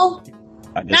 Oh,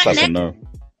 I guess that's a no.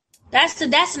 That's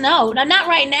no. Not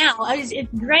right now. It's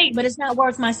great, but it's not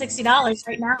worth my $60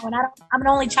 right now. And I'm an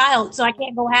only child, so I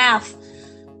can't go half.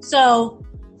 So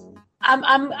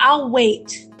I'll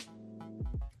wait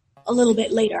a little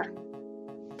bit later.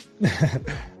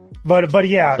 but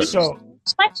yeah, so.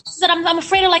 That I'm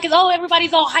afraid of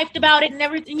everybody's all hyped about it and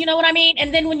everything, you know what I mean?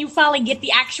 And then when you finally get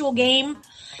the actual game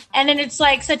and then it's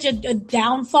such a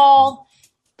downfall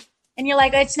and you're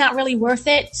like, it's not really worth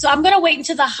it. So I'm going to wait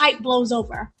until the hype blows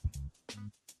over.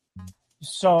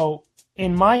 So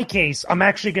in my case, I'm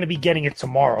actually going to be getting it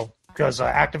tomorrow because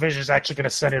Activision is actually going to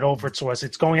send it over to us.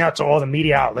 It's going out to all the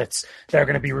media outlets that are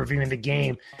going to be reviewing the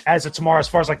game as of tomorrow, as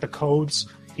far as the codes,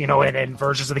 and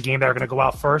versions of the game that are going to go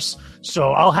out first.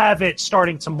 So I'll have it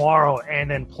starting tomorrow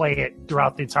and then play it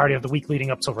throughout the entirety of the week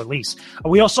leading up to release.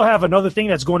 We also have another thing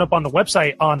that's going up on the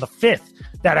website on the 5th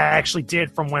that I actually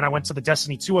did from when I went to the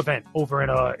Destiny 2 event over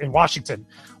in Washington.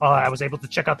 I was able to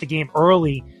check out the game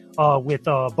early with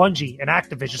Bungie and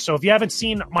Activision. So if you haven't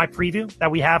seen my preview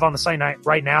that we have on the site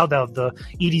right now, the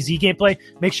EDZ gameplay,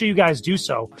 make sure you guys do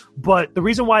so. But the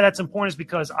reason why that's important is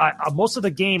because most of the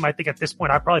game, I think at this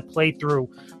point, I probably played through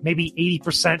maybe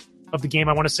 80% of the game,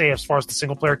 I want to say, as far as the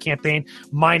single player campaign,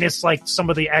 minus some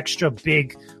of the extra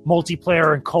big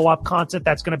multiplayer and co-op content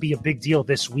that's going to be a big deal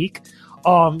this week.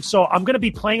 So I'm going to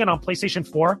be playing it on PlayStation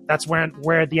 4. That's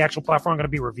where the actual platform I'm going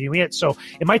to be reviewing it. So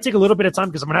it might take a little bit of time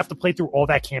because I'm going to have to play through all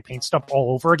that campaign stuff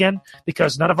all over again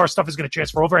because none of our stuff is going to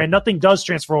transfer over, and nothing does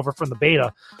transfer over from the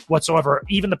beta whatsoever.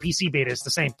 Even the PC beta is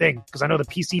the same thing because I know the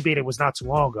PC beta was not too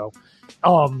long ago.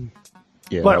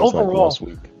 Yeah, but that was overall, like last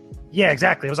week. Yeah,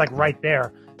 exactly. It was like right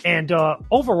there. And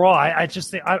overall, I just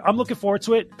think I'm looking forward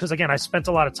to it because, again, I spent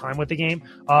a lot of time with the game.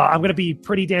 I'm going to be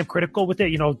pretty damn critical with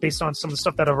it, based on some of the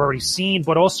stuff that I've already seen,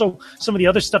 but also some of the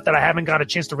other stuff that I haven't got a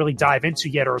chance to really dive into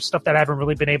yet, or stuff that I haven't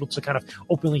really been able to kind of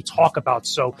openly talk about.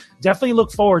 So definitely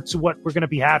look forward to what we're going to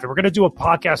be having. We're going to do a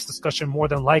podcast discussion more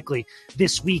than likely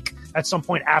this week at some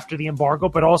point after the embargo,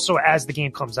 but also as the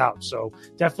game comes out. So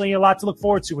definitely a lot to look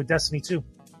forward to with Destiny 2.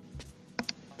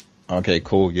 Okay,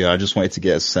 cool. Yeah, I just wanted to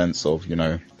get a sense of,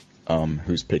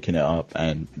 who's picking it up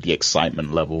and the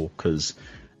excitement level, because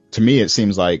to me it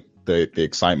seems like the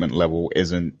excitement level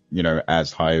isn't,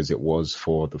 as high as it was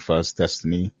for the first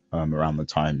Destiny around the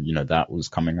time, that was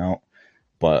coming out.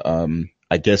 But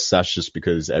I guess that's just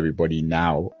because everybody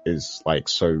now is like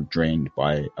so drained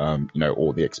by,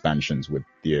 all the expansions with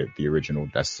the original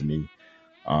Destiny.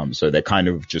 So they're kind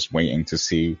of just waiting to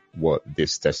see what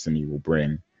this Destiny will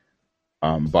bring.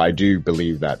 But I do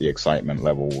believe that the excitement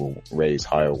level will raise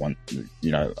higher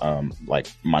like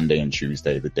Monday and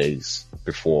Tuesday, the days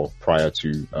prior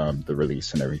to the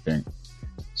release and everything.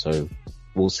 So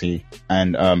we'll see.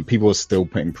 And people are still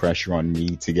putting pressure on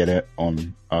me to get it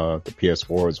on the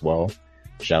PS4 as well.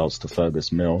 Shouts to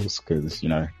Fergus Mills because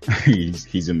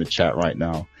he's in the chat right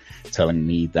now telling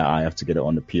me that I have to get it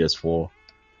on the PS4.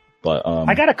 But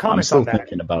I got a comment I'm still on that.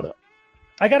 thinking about it.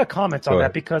 I got a comment on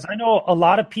that because I know a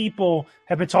lot of people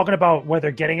have been talking about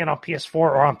whether getting it on PS4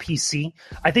 or on PC.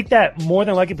 I think that more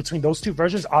than likely between those two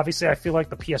versions, obviously I feel like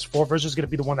the PS4 version is going to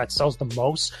be the one that sells the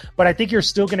most, but I think you're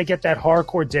still going to get that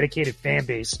hardcore dedicated fan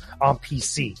base on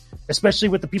PC, especially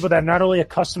with the people that are not only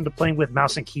accustomed to playing with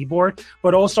mouse and keyboard,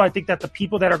 but also I think that the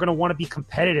people that are going to want to be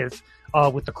competitive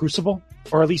with the Crucible,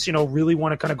 or at least, really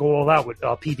want to kind of go all out with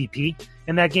PvP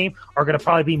in that game, are going to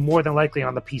probably be more than likely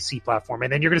on the PC platform.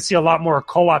 And then you're going to see a lot more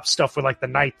co-op stuff with like the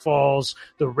Nightfalls,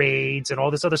 the raids, and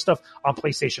all this other stuff on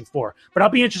PlayStation 4. But I'll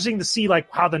be interesting to see like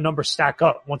how the numbers stack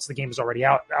up once the game is already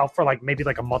out for like maybe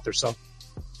like a month or so.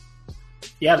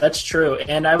 Yeah, that's true.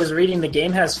 And I was reading the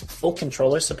game has full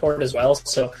controller support as well.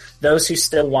 So those who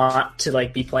still want to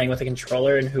like be playing with a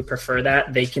controller and who prefer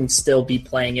that, they can still be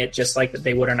playing it just like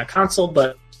they would on a console,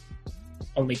 but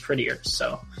only prettier.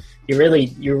 So you're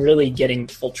really getting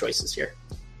full choices here.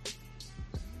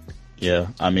 Yeah,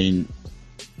 I mean,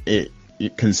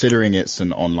 considering it's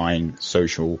an online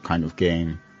social kind of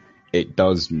game, it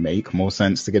does make more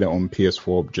sense to get it on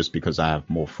PS4 just because I have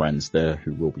more friends there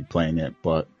who will be playing it.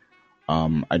 But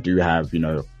I do have,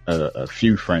 a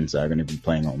few friends that are going to be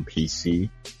playing on PC.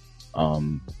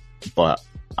 But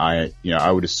I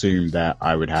would assume that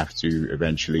I would have to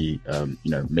eventually,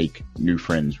 make new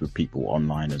friends with people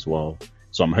online as well.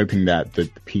 So I'm hoping that the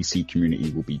PC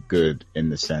community will be good in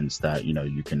the sense that,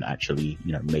 you can actually,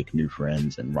 make new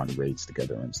friends and run raids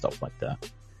together and stuff like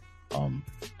that.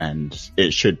 And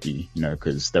it should be,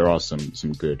 cause there are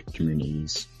some good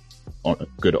communities,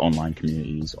 good online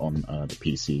communities on the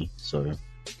PC. So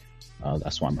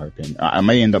that's what I'm hoping. I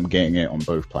may end up getting it on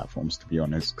both platforms, to be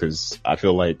honest, because I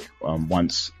feel like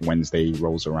once Wednesday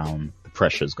rolls around, the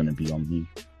pressure is going to be on me,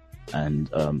 and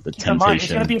the temptation.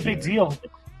 It's going to be a big deal.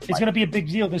 It's going to be a big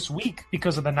deal this week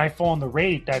because of the Nightfall and the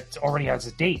raid that already has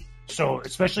a date. So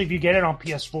especially if you get it on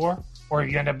PS4 or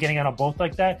if you end up getting it on both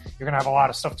like that, you're going to have a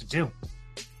lot of stuff to do.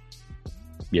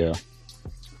 Yeah.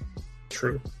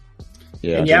 True.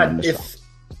 Yeah. And yeah,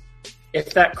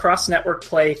 if that cross-network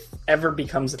play ever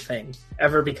becomes a thing,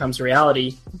 ever becomes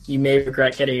reality, you may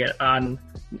regret getting it on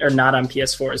or not on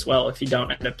PS4 as well if you don't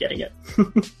end up getting it.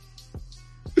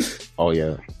 Oh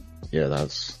yeah. Yeah,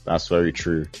 that's very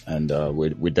true. And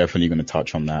we're definitely going to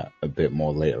touch on that a bit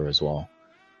more later as well.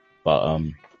 But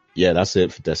yeah, that's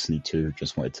it for Destiny 2.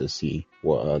 Just wanted to see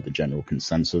what the general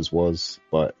consensus was.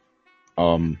 But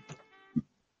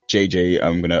JJ,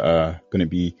 I'm gonna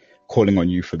be calling on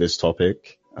you for this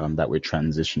topic that we're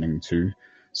transitioning to.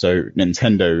 So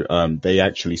Nintendo, they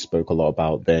actually spoke a lot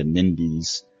about their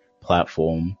Nindies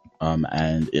platform,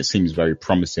 and it seems very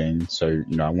promising. So,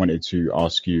 I wanted to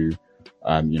ask you,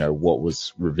 what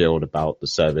was revealed about the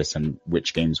service and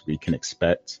which games we can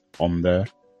expect on there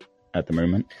at the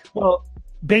moment. Well,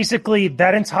 basically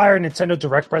that entire Nintendo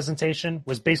Direct presentation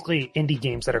was basically indie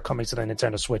games that are coming to the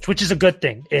Nintendo Switch, which is a good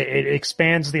thing. It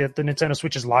expands the Nintendo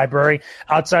Switch's library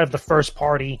outside of the first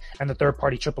party and the third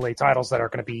party AAA titles that are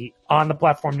going to be on the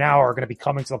platform now or are going to be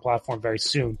coming to the platform very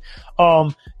soon.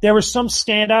 There were some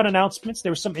standout announcements.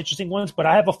 There were some interesting ones, but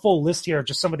I have a full list here of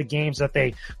just some of the games that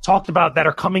they talked about that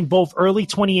are coming both early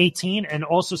 2018 and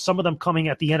also some of them coming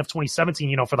at the end of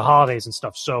 2017, for the holidays and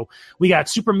stuff. So we got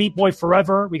Super Meat Boy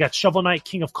Forever. We got Shovel Knight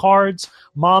King of Cards,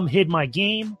 Mom Hid My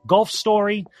Game, Golf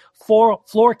Story,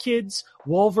 Floor Kids,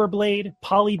 Wolverblade,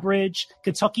 Polybridge,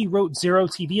 Kentucky Road Zero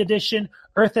TV Edition,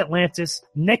 Earth Atlantis,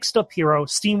 Next Up Hero,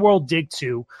 SteamWorld Dig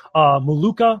 2,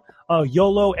 Muluka,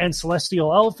 YOLO and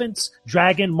Celestial Elephants,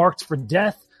 Dragon Marked for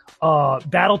Death,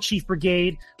 Battle Chief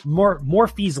Brigade,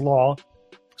 Morphe's Law,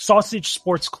 Sausage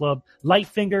Sports Club, Light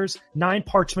Fingers, 9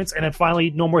 Parchments, and then finally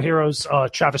No More Heroes,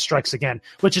 Travis Strikes Again,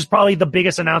 which is probably the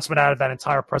biggest announcement out of that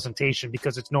entire presentation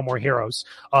because it's No More Heroes.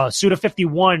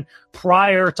 Suda51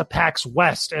 prior to PAX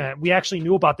West, and we actually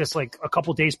knew about this like a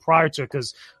couple days prior to it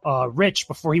because Rich,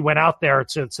 before he went out there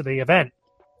to the event,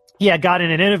 he had gotten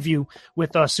an interview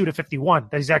with Suda51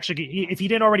 that he's actually, if he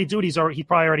didn't already do it, he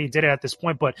probably already did it at this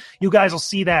point, but you guys will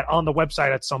see that on the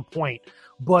website at some point.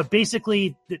 But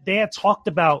basically, they had talked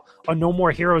about a No More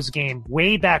Heroes game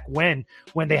way back when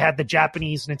they had the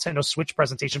Japanese Nintendo Switch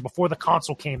presentation before the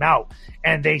console came out.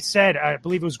 And they said, I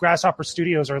believe it was Grasshopper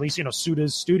Studios, or at least,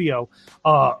 Suda's studio,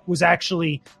 was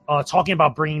actually talking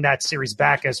about bringing that series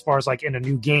back as far as like in a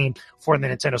new game for the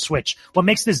Nintendo Switch. What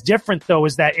makes this different, though,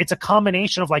 is that it's a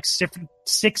combination of like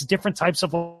 6 different types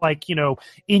of like,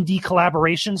 indie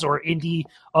collaborations or indie,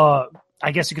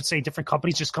 I guess you could say different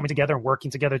companies just coming together and working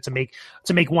together to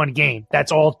make one game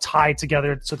that's all tied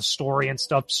together to the story and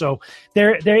stuff. So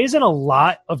there isn't a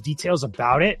lot of details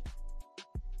about it.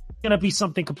 It's going to be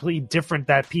something completely different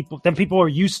than people are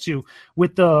used to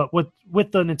with the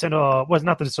Nintendo,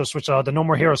 not the Nintendo Switch, the No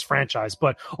More Heroes franchise.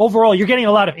 But overall, you're getting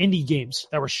a lot of indie games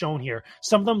that were shown here.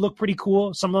 Some of them look pretty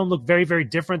cool. Some of them look very, very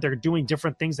different. They're doing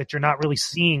different things that you're not really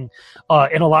seeing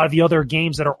in a lot of the other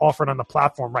games that are offered on the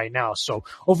platform right now. So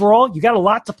overall, you got a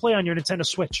lot to play on your Nintendo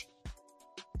Switch.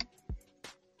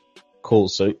 Cool.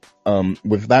 So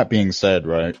with that being said,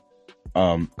 right,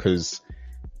 because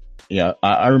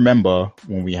I remember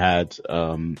when we had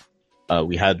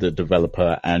the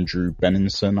developer Andrew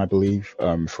Benenson, I believe,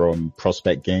 from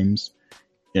Prospect Games.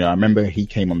 I remember he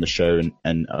came on the show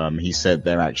and he said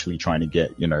they're actually trying to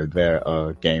get,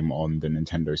 their game on the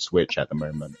Nintendo Switch at the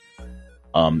moment.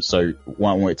 So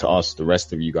what I wanted to ask the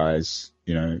rest of you guys,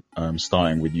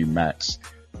 starting with you, Max,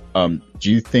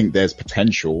 do you think there's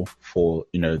potential for,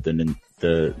 the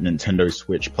Nintendo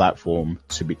Switch platform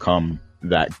to become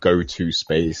that go-to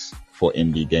space for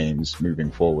indie games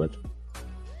moving forward?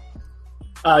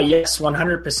 Yes,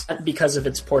 100% because of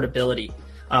its portability.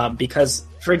 Because,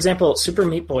 for example, Super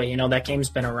Meat Boy, that game's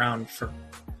been around for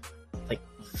like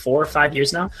 4 or 5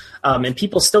 years now, and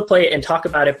people still play it and talk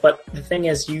about it. But the thing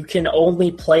is, you can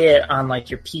only play it on like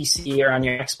your PC or on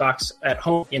your Xbox at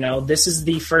home. This is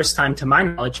the first time, to my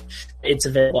knowledge, it's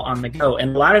available on the go,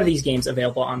 and a lot of these games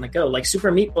available on the go. Like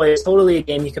Super Meat Boy is totally a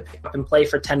game you could pick up and play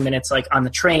for 10 minutes, like on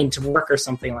the train to work or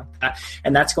something like that.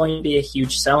 And that's going to be a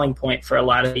huge selling point for a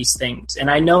lot of these things. And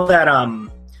I know that,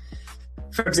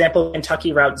 for example,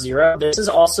 Kentucky Route Zero,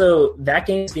 that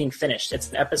game is being finished. It's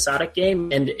an episodic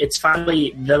game, and it's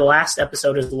finally, the last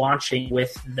episode is launching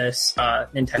with this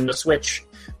Nintendo Switch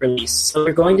release. So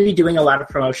they're going to be doing a lot of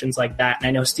promotions like that. And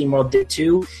I know SteamWorld Dig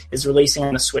 2 is releasing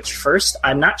on the Switch first.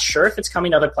 I'm not sure if it's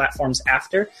coming to other platforms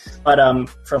after, but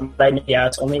from what I know,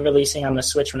 it's only releasing on the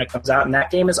Switch when it comes out. And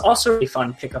that game is also really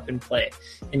fun to pick up and play.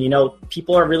 And,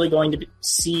 people are really going to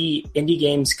see indie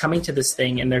games coming to this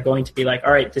thing, and they're going to be like,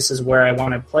 all right, this is where I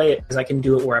want to play it because I can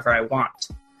do it wherever I want.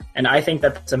 And I think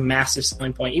that's a massive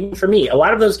selling point, even for me. A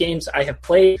lot of those games I have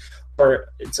played, or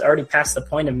it's already past the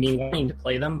point of me wanting to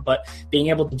play them, but being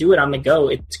able to do it on the go,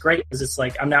 it's great because it's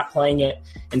like I'm not playing it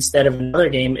instead of another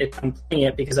game. I'm playing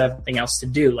it because I have nothing else to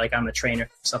do, like on the train or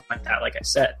stuff like that, like I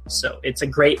said. So it's a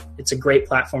great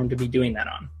platform to be doing that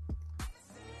on.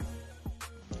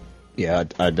 Yeah,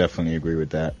 I definitely agree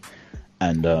with that.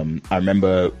 And I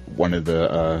remember one of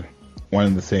the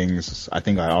things I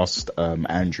think I asked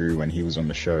Andrew when he was on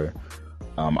the show.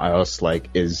 I asked, like,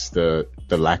 is the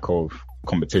lack of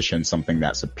competition something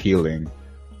that's appealing,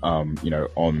 on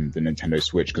the Nintendo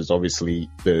Switch? Because obviously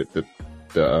the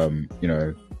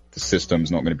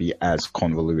system's not going to be as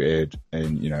convoluted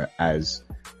and as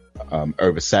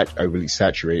overly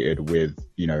saturated with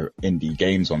indie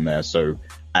games on there. So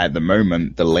at the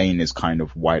moment, the lane is kind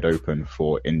of wide open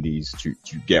for indies to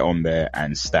get on there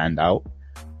and stand out.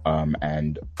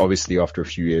 And obviously after a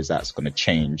few years, that's going to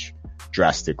change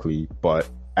drastically. But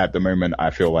at the moment,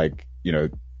 I feel like, you know,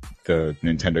 the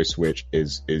Nintendo Switch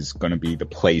is going to be the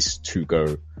place to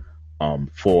go,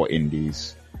 for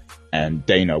indies. And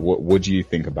Dana, what do you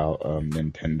think about,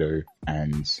 Nintendo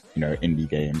and, you know, indie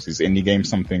games? Is indie games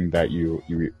something that you're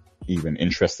even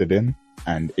interested in?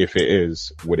 And if it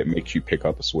is, would it make you pick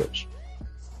up a Switch?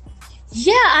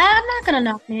 Yeah, I'm not going to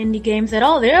knock the indie games at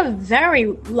all. There are very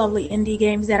lovely indie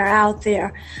games that are out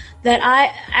there that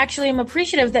I actually am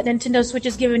appreciative that Nintendo Switch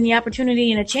is given the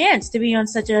opportunity and a chance to be on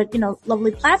such a, you know,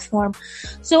 lovely platform.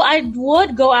 So I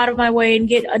would go out of my way and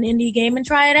get an indie game and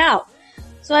try it out.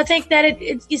 So I think that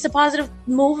it's a positive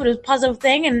move, it's a positive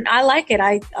thing, and I like it.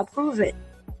 I approve it.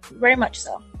 Very much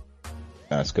so.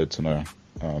 That's good to know.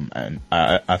 And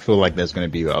I feel like there's going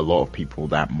to be a lot of people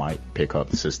that might pick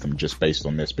up the system just based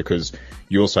on this, because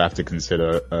you also have to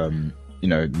consider, you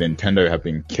know, Nintendo have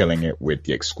been killing it with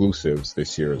the exclusives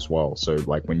this year as well. So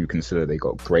like when you consider they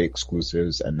got great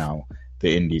exclusives and now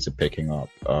the indies are picking up,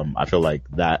 I feel like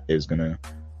that is going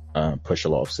to push a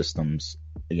lot of systems,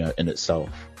 you know, in itself.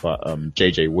 But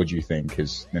JJ, what do you think?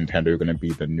 Is Nintendo going to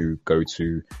be the new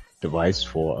go-to device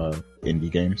for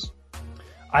indie games?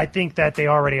 I think that they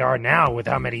already are now with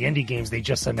how many indie games they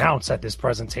just announced at this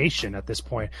presentation at this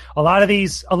point. A lot of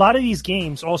these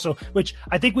games also, which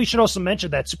I think we should also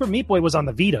mention that Super Meat Boy was on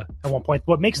the Vita at one point.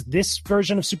 What makes this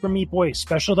version of Super Meat Boy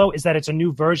special though is that it's a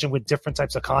new version with different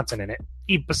types of content in it,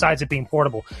 besides it being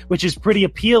portable, which is pretty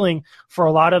appealing for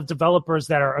a lot of developers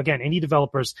that are, again, indie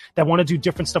developers that want to do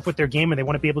different stuff with their game and they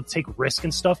want to be able to take risk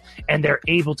and stuff, and they're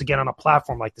able to get on a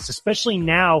platform like this, especially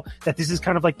now that this is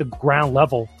kind of like the ground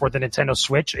level for the Nintendo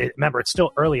Switch. Remember, it's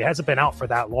still early. It hasn't been out for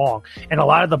that long. And a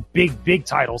lot of the big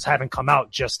titles haven't come out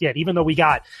just yet. Even though we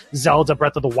got Zelda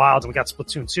Breath of the Wild and we got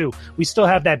Splatoon 2, we still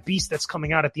have that beast that's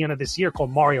coming out at the end of this year called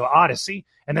Mario Odyssey.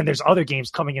 And then there's other games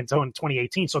coming in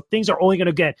 2018. So things are only going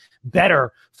to get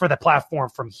better for the platform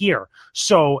from here.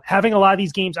 So having a lot of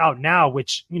these games out now,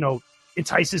 which, you know,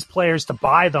 entices players to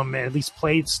buy them and at least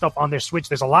play stuff on their Switch.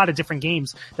 There's a lot of different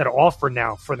games that are offered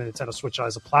now for the Nintendo Switch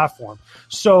as a platform.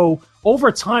 So over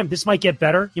time, this might get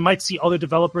better. You might see other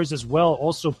developers as well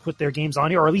also put their games on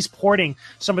here, or at least porting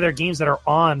some of their games that are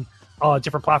on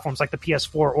different platforms like the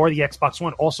PS4 or the Xbox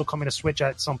One also coming to Switch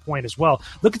at some point as well.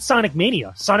 Look at Sonic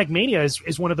Mania. Sonic Mania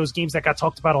is one of those games that got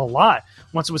talked about a lot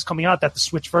once it was coming out, that the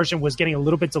Switch version was getting a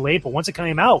little bit delayed, but once it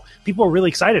came out, people were really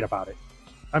excited about it.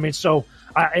 I mean, so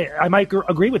I might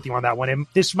agree with you on that one. And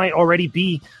this might already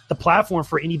be the platform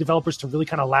for indie developers to really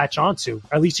kind of latch onto,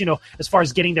 at least, you know, as far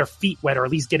as getting their feet wet or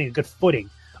at least getting a good footing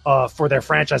for their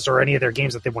franchise or any of their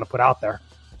games that they want to put out there.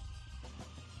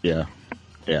 Yeah,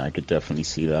 I could definitely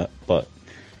see that. But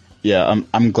yeah,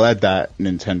 I'm glad that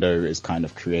Nintendo is kind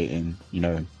of creating, you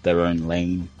know, their own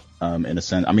lane in a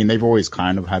sense. I mean, they've always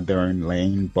kind of had their own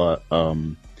lane, but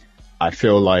I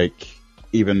feel like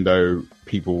even though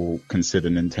people consider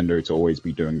Nintendo to always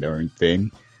be doing their own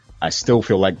thing, I still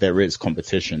feel like there is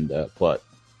competition there. But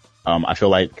I feel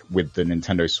like with the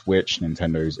Nintendo Switch,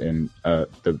 Nintendo's in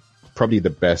probably the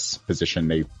best position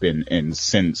they've been in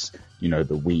since, you know,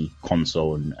 the Wii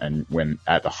console and when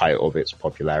at the height of its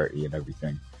popularity and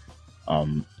everything.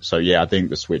 So yeah, I think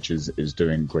the Switch is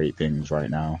doing great things right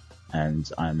now, and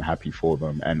I'm happy for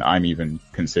them. And I'm even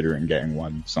considering getting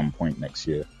one some point next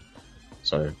year.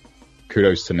 So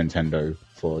kudos to Nintendo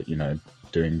for, you know,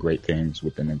 doing great things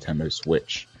with the Nintendo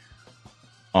Switch.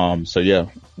 So yeah,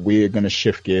 we're going to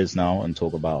shift gears now and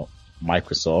talk about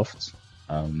Microsoft.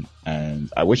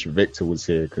 And I wish Victor was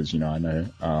here because, you know, I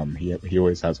know, he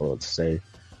always has a lot to say,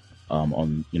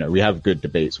 on, you know, we have good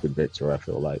debates with Victor, I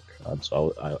feel like.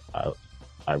 So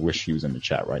I wish he was in the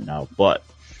chat right now. But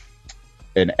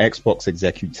an Xbox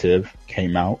executive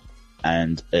came out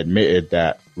and admitted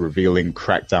that revealing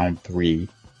Crackdown 3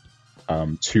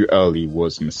 too early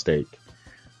was a mistake.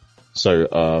 So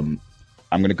I'm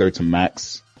going to go to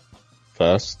Max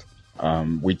first.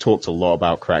 We talked a lot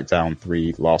about Crackdown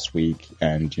 3 last week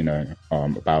and, you know,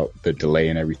 about the delay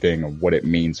and everything and what it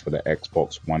means for the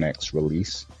Xbox One X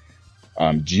release.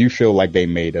 Do you feel like they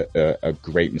made a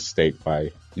great mistake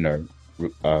by, you know,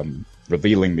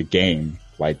 revealing the game?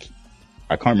 Like,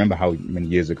 I can't remember how many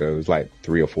years ago. It was like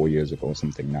 3 or 4 years ago or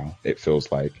something now, it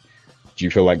feels like. Do you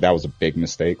feel like that was a big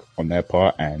mistake on their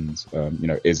part? And, you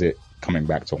know, is it coming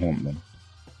back to haunt them?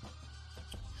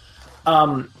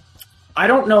 I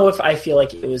don't know if I feel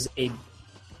like it was a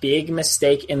big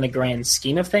mistake in the grand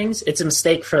scheme of things. It's a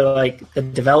mistake for, like, the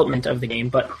development of the game.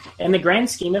 But in the grand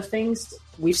scheme of things,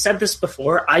 we've said this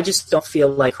before, I just don't feel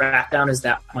like Crackdown is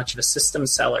that much of a system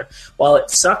seller. While it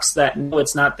sucks that, no,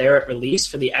 it's not there at release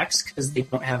for the X because they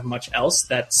don't have much else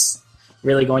that's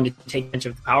really going to take advantage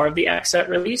of the power of the exec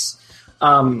release.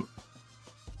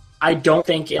 I don't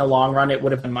think in the long run it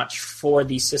would have been much for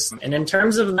the system. And in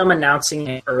terms of them announcing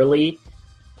it early,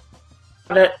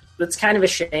 that's kind of a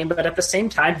shame. But at the same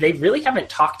time, they really haven't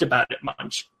talked about it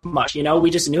much. You know,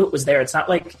 we just knew it was there. It's not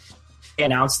like they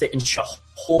announced it and showed a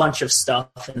whole bunch of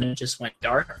stuff and it just went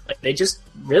dark. Like, they just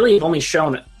really have only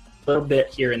shown a little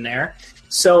bit here and there.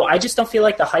 So I just don't feel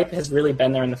like the hype has really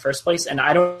been there in the first place. And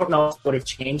I don't know if it would have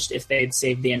changed if they had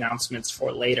saved the announcements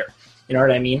for later. You know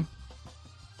what I mean?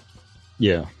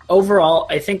 Yeah. Overall,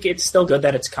 I think it's still good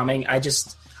that it's coming. I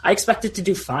expect it to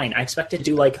do fine. I expect it to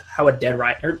do like how a Dead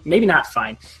Rising, or maybe not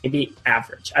fine, maybe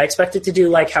average. I expect it to do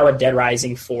like how a Dead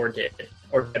Rising 4 did,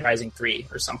 or Dead Rising 3,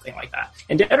 or something like that.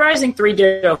 And Dead Rising 3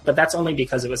 did, but that's only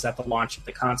because it was at the launch of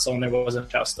the console and there wasn't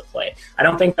much else to play. I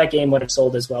don't think that game would have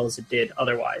sold as well as it did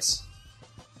otherwise.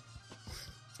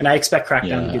 And I expect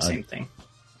Crackdown to do the same thing.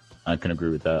 I can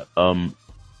agree with that.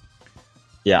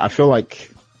 I feel like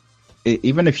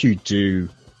even if you do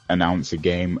announce a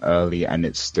game early and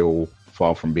it's still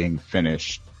far from being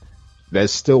finished,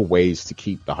 there's still ways to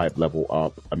keep the hype level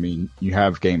up. I mean, you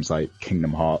have games like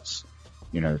Kingdom Hearts,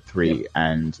 3,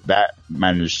 and that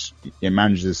manages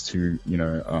to,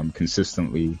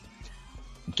 consistently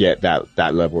get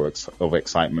that level of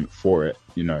excitement for it,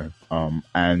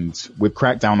 and with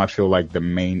Crackdown, I feel like the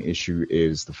main issue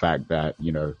is the fact that,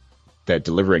 they're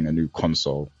delivering a new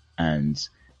console and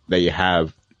they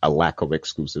have a lack of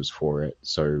exclusives for it.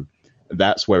 So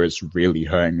that's where it's really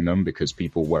hurting them, because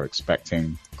people were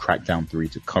expecting Crackdown 3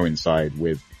 to coincide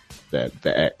with the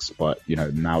X, but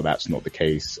now that's not the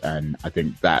case, and I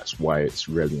think that's why it's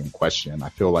really in question. I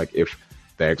feel like if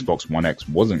the Xbox One X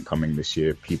wasn't coming this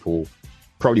year, people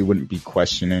probably wouldn't be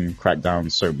questioning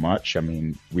Crackdown so much. I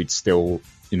mean, we'd still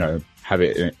have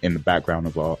it in the background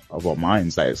of our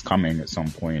minds that it's coming at some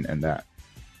point and that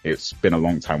it's been a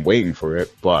long time waiting for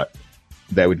it, but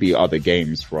there would be other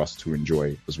games for us to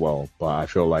enjoy as well. But I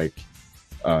feel like,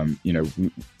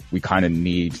 we kind of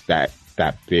need that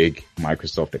big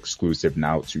Microsoft exclusive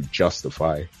now to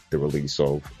justify the release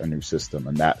of a new system.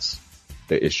 And that's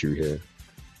the issue here.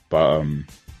 But,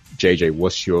 JJ,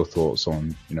 what's your thoughts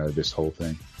on, this whole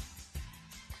thing?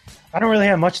 I don't really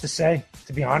have much to say,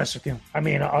 to be honest with you. I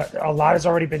mean, a lot has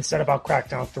already been said about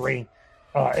Crackdown 3.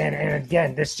 And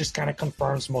again, this just kind of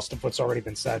confirms most of what's already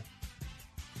been said.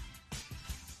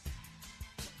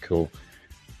 Cool.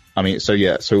 I mean, so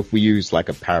if we use like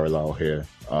a parallel here,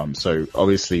 so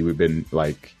obviously we've been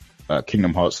like,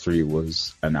 Kingdom Hearts 3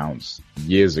 was announced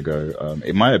years ago.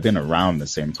 It might have been around the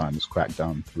same time as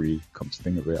Crackdown 3, come to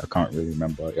think of it. I can't really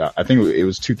remember. Yeah, I think it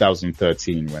was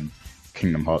 2013 when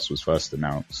Kingdom Hearts was first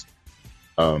announced.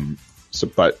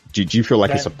 But do you feel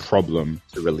like it's a problem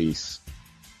to release?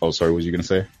 Oh, sorry, what was you going to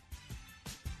say?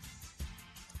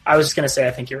 I was just going to say,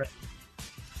 I think you're right.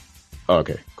 Oh,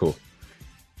 okay, cool.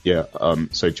 Yeah,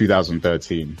 so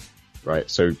 2013, right?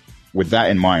 So with that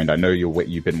in mind, I know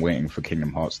you've been waiting for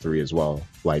Kingdom Hearts 3 as well.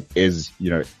 Like, is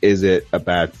it a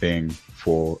bad thing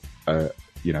for a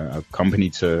company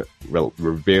to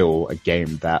reveal a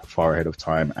game that far ahead of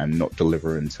time and not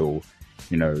deliver until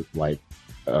 4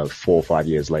 or 5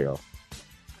 years later?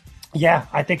 Yeah,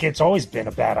 I think it's always been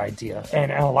a bad idea.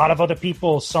 And a lot of other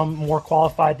people, some more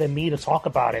qualified than me to talk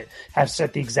about it, have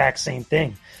said the exact same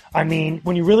thing. I mean,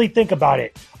 when you really think about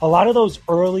it, a lot of those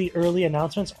early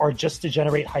announcements are just to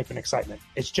generate hype and excitement.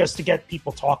 It's just to get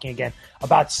people talking again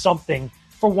about something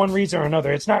for one reason or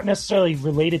another. It's not necessarily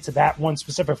related to that one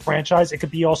specific franchise. It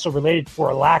could be also related for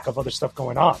a lack of other stuff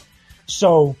going on.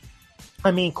 So,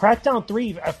 I mean, Crackdown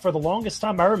 3, for the longest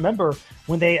time, I remember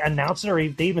when they announced it, or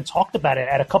they even talked about it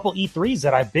at a couple E3s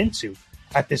that I've been to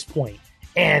at this point.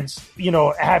 And,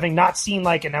 having not seen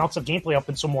like an ounce of gameplay up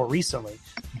until more recently.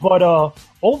 But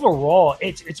overall,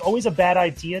 it's always a bad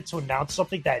idea to announce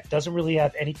something that doesn't really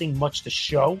have anything much to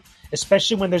show,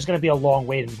 especially when there's going to be a long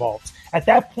wait involved. At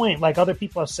that point, like other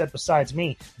people have said besides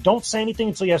me, don't say anything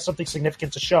until you have something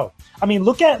significant to show. I mean,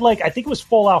 look at, I think it was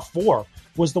Fallout 4.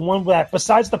 Was the one that,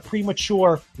 besides the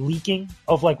premature leaking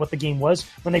of what the game was,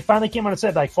 when they finally came out and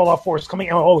said Fallout 4 is coming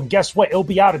out, and guess what? It'll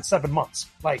be out in 7 months.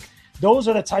 Those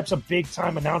are the types of big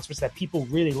time announcements that people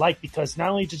really like, because not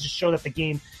only does it show that the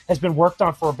game has been worked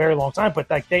on for a very long time, but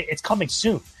it's coming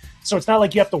soon. So it's not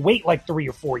like you have to wait 3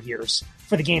 or 4 years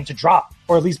for the game to drop,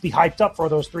 or at least be hyped up for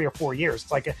those 3 or 4 years.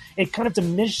 It's it kind of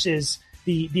diminishes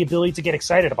the ability to get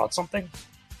excited about something.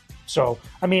 So,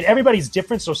 I mean, everybody's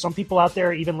different. So some people out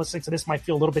there, even listening to this, might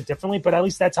feel a little bit differently, but at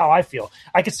least that's how I feel.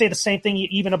 I could say the same thing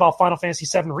even about Final Fantasy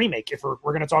VII Remake, if we're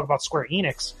going to talk about Square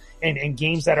Enix and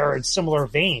games that are in similar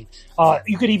vein.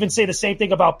 You could even say the same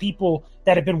thing about people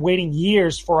that have been waiting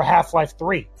years for a Half-Life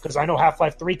 3, because I know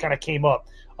Half-Life 3 kind of came up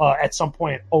at some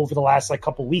point over the last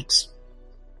couple weeks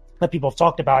that people have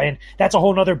talked about, and that's a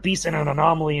whole nother beast and an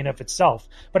anomaly in of itself.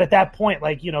 But at that point,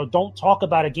 don't talk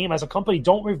about a game as a company.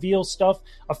 Don't reveal stuff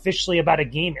officially about a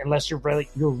game unless you're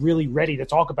really ready to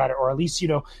talk about it, or at least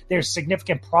there's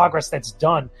significant progress that's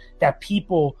done that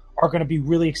people are going to be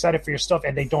really excited for your stuff,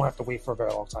 and they don't have to wait for a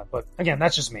very long time. But again,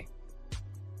 that's just me.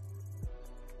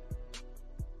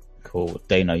 Cool.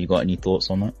 Dana, you got any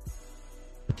thoughts on that?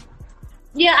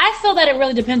 Yeah, I feel that it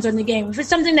really depends on the game. If it's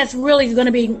something that's really going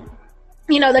to be,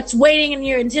 that's waiting and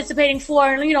you're anticipating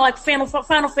for, like Final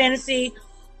Fantasy,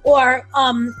 or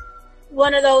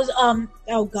one of those,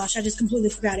 oh gosh, I just completely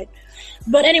forgot it.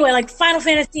 But anyway, like Final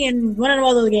Fantasy and one of the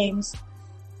other games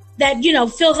that,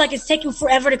 feels like it's taking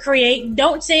forever to create,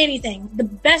 don't say anything. The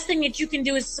best thing that you can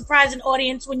do is surprise an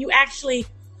audience when you actually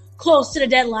close to the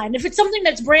deadline. If it's something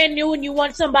that's brand new and you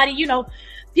want somebody,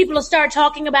 people to start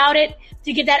talking about it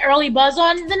to get that early buzz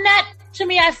on, then that, to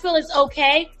me, I feel is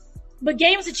okay. But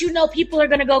games that people are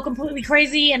going to go completely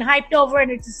crazy and hyped over and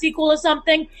it's a sequel or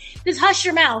something, just hush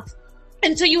your mouth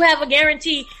until you have a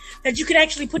guarantee that you can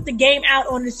actually put the game out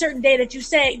on a certain day that you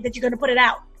say that you're going to put it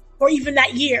out, or even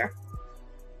that year.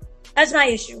 That's my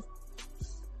issue.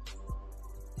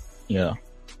 Yeah.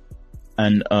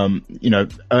 And,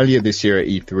 earlier this year at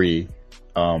E3,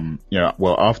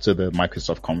 after the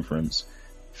Microsoft conference,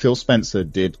 Phil Spencer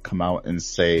did come out and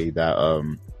say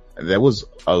that, there was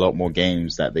a lot more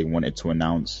games that they wanted to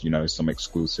announce, some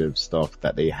exclusive stuff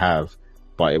that they have,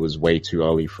 but it was way too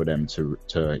early for them to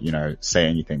say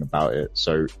anything about it.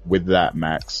 So with that,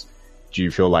 Max, do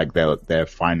you feel like they're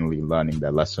finally learning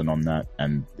their lesson on that,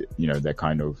 and, they're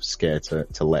kind of scared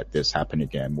to let this happen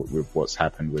again with what's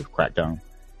happened with Crackdown?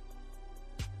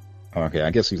 Okay,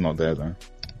 I guess he's not there though.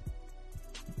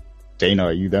 Dana,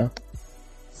 are you there?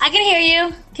 I can hear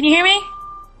you. Can you hear me?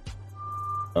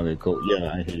 Okay, cool.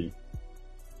 Yeah, I hear you.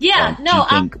 Yeah, do you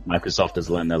think Microsoft has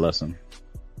learned their lesson?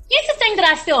 Here's the thing that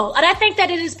I feel, and I think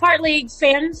that it is partly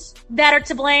fans that are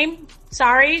to blame.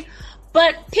 Sorry.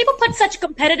 But people put such a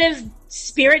competitive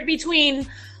spirit between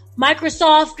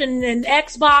Microsoft and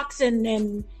Xbox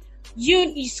and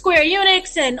Square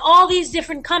Enix and all these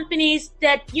different companies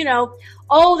that,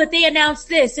 that they announced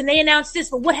this and they announced this,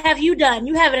 but what have you done?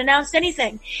 You haven't announced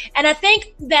anything. And I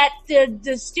think that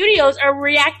the studios are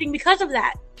reacting because of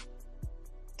that.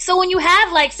 So when you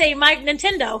have, say,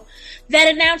 Nintendo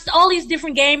that announced all these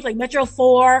different games like Metro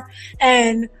 4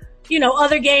 and,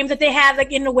 other games that they have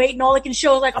in the wait, and all they can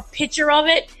show is a picture of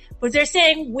it, but they're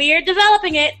saying we're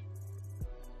developing it.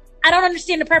 I don't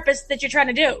understand the purpose that you're trying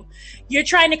to do. You're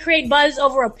trying to create buzz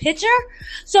over a picture?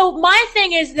 So my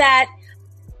thing is that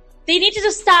they need to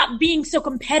just stop being so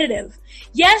competitive.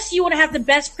 Yes, you want to have the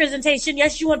best presentation.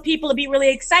 Yes, you want people to be really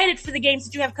excited for the games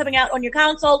that you have coming out on your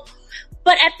console.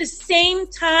 But at the same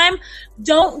time,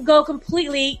 don't go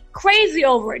completely crazy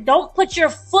over it. Don't put your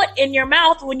foot in your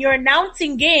mouth when you're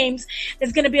announcing games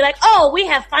that's going to be like, oh, we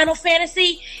have Final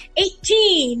Fantasy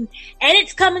 18 and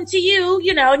it's coming to you,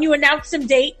 and you announce some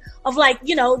date of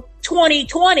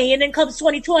 2020, and then comes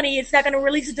 2020, it's not going to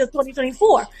release it until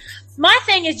 2024. My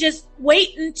thing is just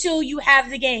wait until you have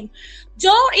the game.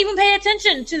 Don't even pay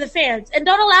attention to the fans, and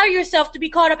don't allow yourself to be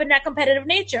caught up in that competitive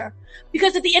nature,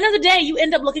 because at the end of the day, you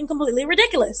end up looking completely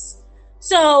ridiculous.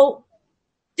 So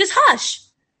just hush.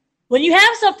 When you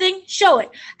have something, show it.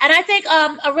 And I think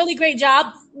a really great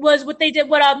job was what they did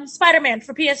with Spider-Man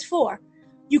for PS4.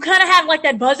 You kind of have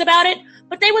that buzz about it,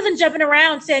 but they wasn't jumping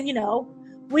around saying,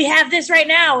 we have this right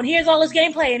now, and here's all this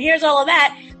gameplay, and here's all of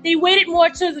that. They waited more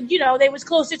to, they was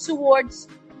closer towards,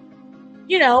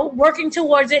 working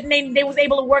towards it, and they was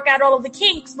able to work out all of the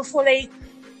kinks before they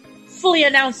fully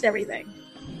announced everything.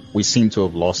 We seem to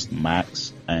have lost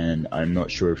Max, and I'm not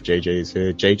sure if JJ is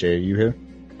here. JJ, are you here?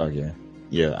 Oh, yeah.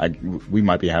 Yeah, we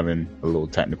might be having a little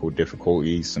technical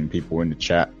difficulties. Some people in the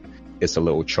chat, it's a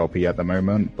little choppy at the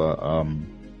moment, but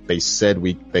they said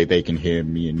they can hear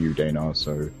me and you, Dana,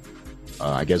 so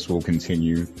I guess we'll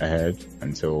continue ahead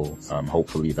until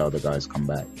hopefully the other guys come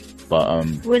back. But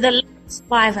we're the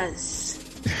survivors.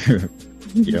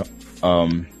 Yeah.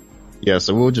 Yeah,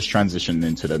 so we'll just transition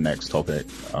into the next topic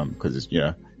because it's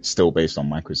still based on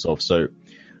Microsoft. So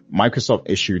Microsoft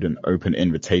issued an open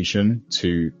invitation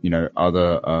to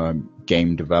other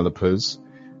game developers,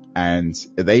 and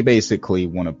they basically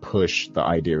want to push the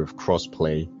idea of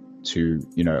crossplay to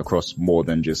across more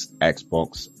than just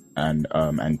Xbox and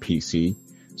PC.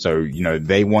 So, you know,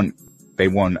 they want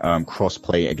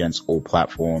cross-play against all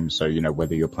platforms. So, you know,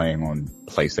 whether you're playing on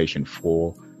PlayStation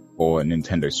 4 or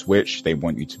Nintendo Switch, they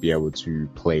want you to be able to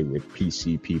play with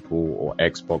PC people or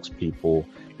Xbox people,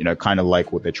 you know, kind of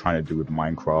like what they're trying to do with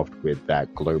Minecraft with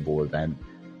that global event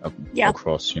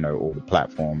across, you know, all the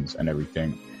platforms and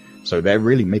everything. So they're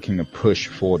really making a push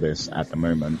for this at the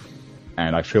moment.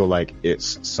 And I feel like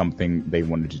it's something they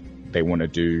want to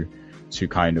do to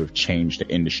kind of change the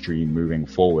industry moving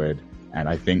forward. And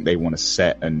I think they want to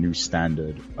set a new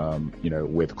standard, you know,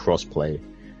 with crossplay.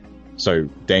 So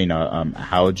Dana,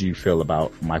 how do you feel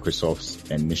about Microsoft's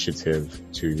initiative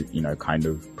to, you know, kind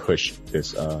of push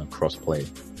this crossplay?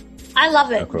 I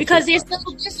love it because there's no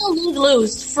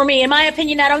lose-lose for me. In my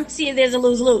opinion, I don't see there's a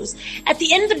lose-lose. At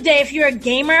the end of the day, if you're a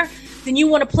gamer, then you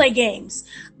want to play games.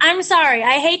 I'm sorry.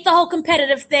 I hate the whole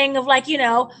competitive thing of like, you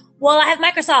know, well, I have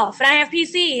Microsoft and I have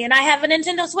PC and I have a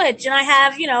Nintendo Switch and I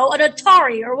have, you know, an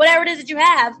Atari or whatever it is that you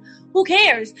have. Who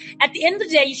cares? At the end of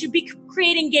the day, you should be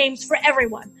creating games for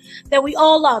everyone that we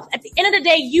all love. At the end of the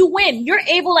day, you win. You're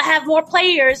able to have more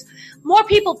players, more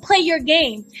people play your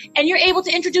game, and you're able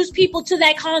to introduce people to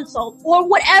that console or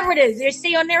whatever it is. They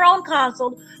stay on their own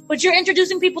console, but you're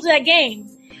introducing people to that game.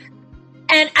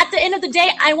 And at the end of the day,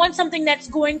 I want something that's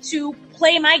going to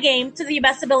play my game to the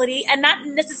best ability and not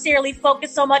necessarily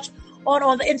focus so much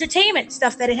on the entertainment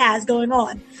stuff that it has going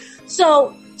on.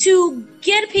 So to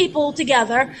get people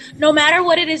together, no matter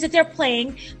what it is that they're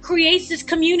playing, creates this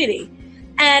community.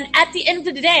 And at the end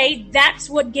of the day, that's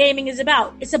what gaming is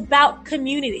about. It's about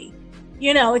community.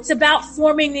 You know, it's about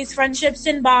forming these friendships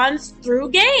and bonds through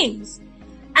games.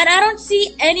 And I don't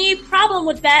see any problem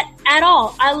with that at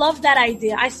all. I love that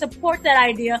idea. I support that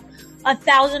idea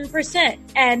 1,000%.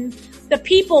 And the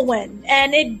people win.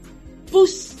 And it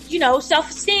boosts, you know,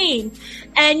 self-esteem.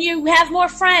 And you have more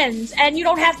friends. And you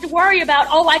don't have to worry about,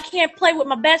 oh, I can't play with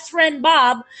my best friend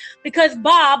Bob because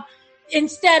Bob,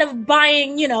 instead of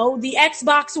buying, you know, the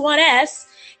Xbox One S,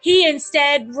 he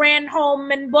instead ran home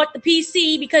and bought the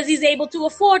PC because he's able to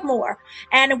afford more.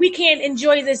 And we can't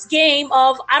enjoy this game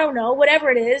of, I don't know, whatever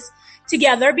it is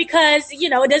together because, you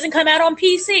know, it doesn't come out on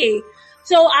PC.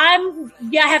 So I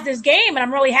have this game and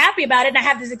I'm really happy about it. And I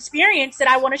have this experience that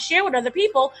I want to share with other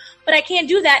people, but I can't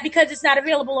do that because it's not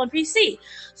available on PC.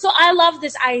 So I love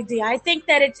this idea. I think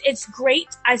that it's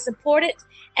great. I support it.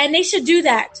 And they should do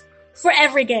that for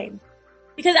every game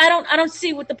because I don't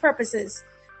see what the purpose is.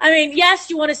 I mean,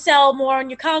 yes, you want to sell more on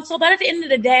your console, but at the end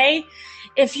of the day,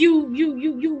 if you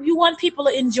want people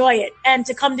to enjoy it and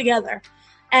to come together.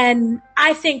 And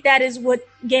I think that is what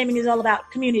gaming is all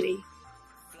about, community.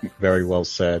 Very well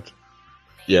said.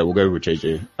 Yeah, we'll go with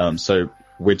JJ. So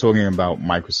we're talking about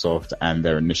Microsoft and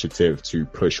their initiative to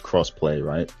push crossplay,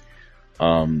 right?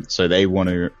 So they want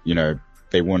to, you know,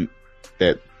 they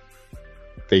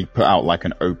put out like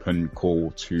an open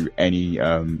call to any,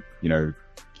 you know,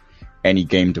 any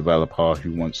game developer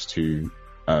who wants to,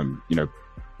 you know,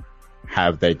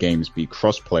 have their games be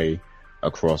crossplay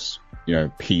across, you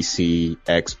know, PC,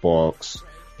 Xbox,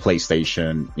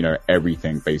 PlayStation, you know,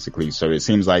 everything basically. So it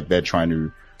seems like they're trying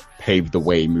to pave the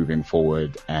way moving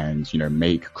forward and, you know,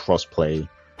 make crossplay,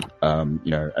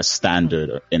 you know, a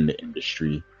standard in the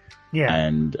industry. Yeah.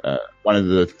 And, one of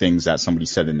the things that somebody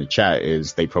said in the chat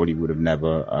is they probably would have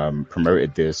never,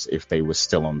 promoted this if they were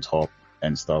still on top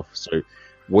and stuff. So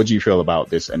what do you feel about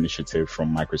this initiative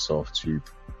from Microsoft to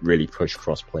really push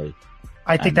crossplay?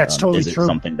 I think that's totally true.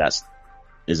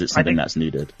 Is it something that's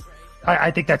needed?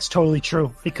 I think that's totally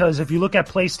true because if you look at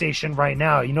PlayStation right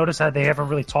now, you notice how they haven't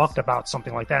really talked about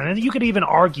something like that. And you could even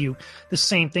argue the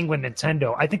same thing with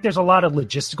Nintendo. I think there's a lot of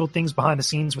logistical things behind the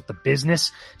scenes with the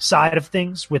business side of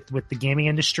things with the gaming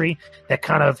industry that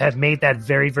kind of have made that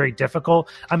very, very difficult.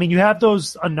 I mean, you have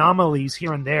those anomalies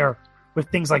here and there with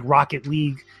things like Rocket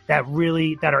League that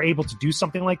are able to do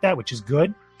something like that, which is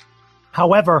good.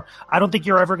 However, I don't think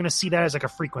you're ever going to see that as like a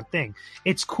frequent thing.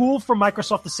 It's cool for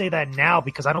Microsoft to say that now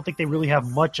because I don't think they really have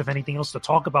much of anything else to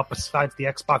talk about besides the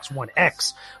Xbox One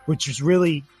X, which is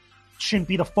really shouldn't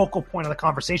be the focal point of the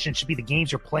conversation. It should be the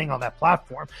games you're playing on that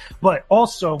platform. But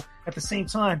also, at the same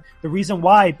time, the reason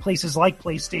why places like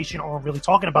PlayStation aren't really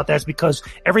talking about that is because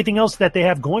everything else that they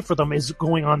have going for them is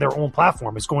going on their own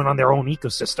platform, is going on their own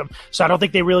ecosystem. So I don't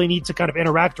think they really need to kind of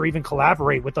interact or even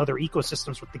collaborate with other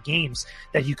ecosystems with the games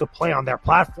that you could play on their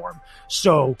platform.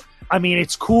 So, I mean,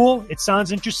 it's cool. It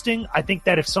sounds interesting. I think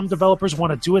that if some developers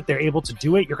want to do it, they're able to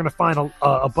do it. You're going to find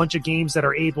a bunch of games that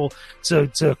are able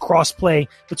to cross-play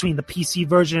between the PC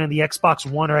version and the Xbox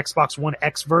One or Xbox One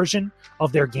X version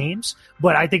of their games.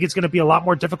 But I think it's it's going to be a lot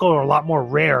more difficult or a lot more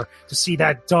rare to see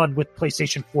that done with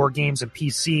PlayStation 4 games and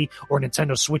PC or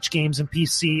Nintendo Switch games and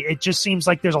PC. It just seems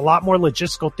like there's a lot more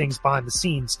logistical things behind the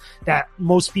scenes that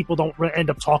most people don't end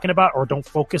up talking about or don't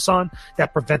focus on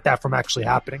that prevent that from actually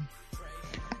happening.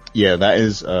 Yeah, that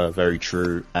is very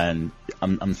true, and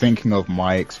I'm thinking of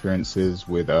my experiences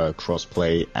with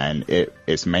crossplay, and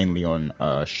it's mainly on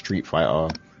Street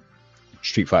Fighter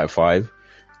 5,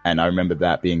 and I remember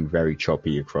that being very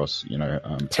choppy across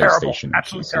terrible, PlayStation,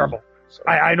 absolutely PC. terrible. So.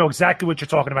 I know exactly what you're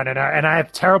talking about, and I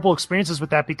have terrible experiences with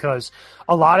that because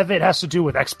a lot of it has to do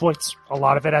with exploits. A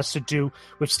lot of it has to do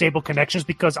with stable connections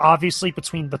because obviously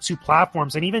between the two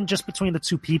platforms and even just between the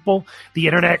two people, the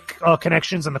internet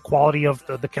connections and the quality of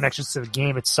the connections to the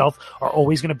game itself are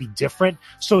always going to be different.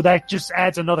 So that just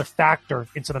adds another factor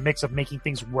into the mix of making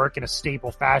things work in a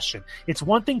stable fashion. It's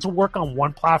one thing to work on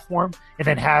one platform and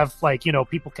then have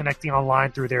people connecting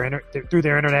online through their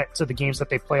internet to the games that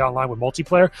they play online with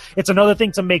multiplayer. It's another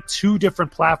thing to make two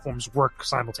different platforms work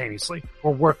simultaneously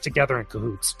or work together in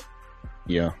cahoots.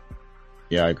 Yeah,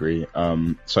 I agree.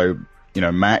 So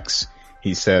Max,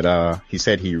 he said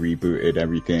he rebooted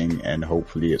everything and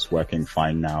hopefully it's working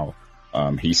fine now.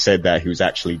 He said that he was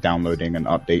actually downloading an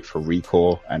update for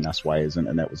Recore and that's why his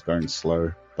internet was going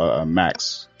slow. But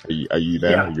Max, are you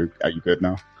there? Yeah. Are you good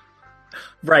now?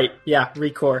 Right. Yeah.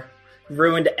 Recore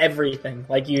ruined everything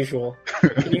like usual.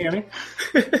 Can you hear me?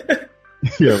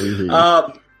 Yeah, we hear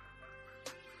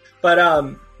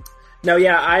you. No,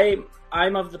 yeah,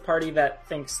 I'm of the party that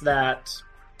thinks that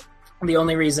the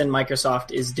only reason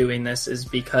Microsoft is doing this is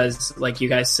because, like you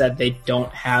guys said, they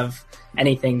don't have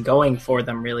anything going for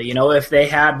them, really. If they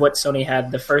had what Sony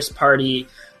had, the first party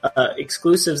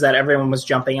exclusives that everyone was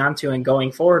jumping onto and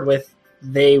going forward with,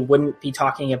 they wouldn't be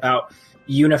talking about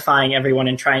unifying everyone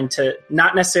and trying to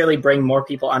not necessarily bring more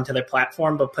people onto their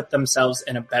platform, but put themselves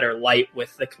in a better light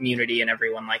with the community and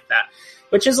everyone like that.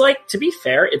 Which is to be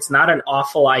fair, it's not an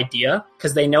awful idea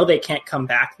because they know they can't come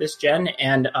back this gen.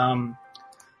 And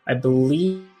I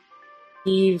believe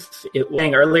it was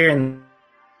saying earlier in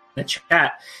the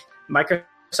chat,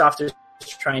 Microsoft is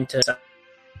trying to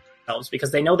themselves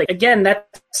because they know again,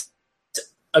 that's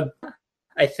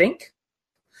I think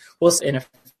we'll see in a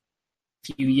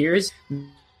few years,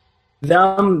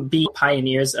 them be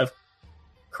pioneers of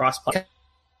crossplay.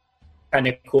 Kind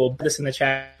of cool. This in the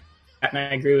chat, and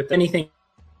I agree with anything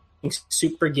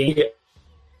super game.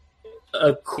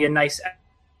 A nice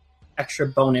extra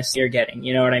bonus you're getting.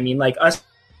 You know what I mean? Like us,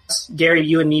 Gary,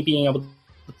 you and me being able to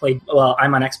play. Well,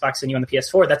 I'm on Xbox and you on the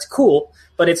PS4. That's cool,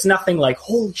 but it's nothing like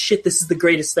holy shit. This is the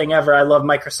greatest thing ever. I love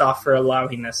Microsoft for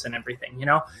allowing this and everything.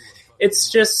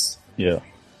 It's just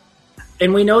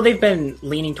And we know they've been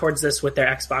leaning towards this with their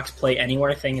Xbox Play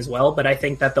Anywhere thing as well, but I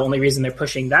think that the only reason they're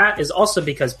pushing that is also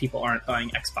because people aren't buying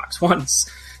Xbox Ones.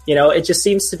 It just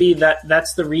seems to be that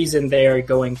that's the reason they're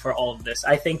going for all of this.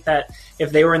 I think that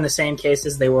if they were in the same case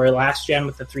as they were last gen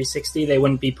with the 360, they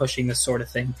wouldn't be pushing this sort of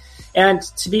thing. And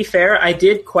to be fair, I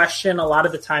did question a lot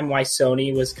of the time why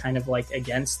Sony was kind of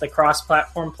against the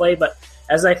cross-platform play, but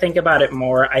as I think about it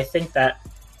more, I think that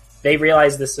they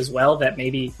realize this as well, that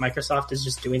maybe Microsoft is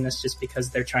just doing this just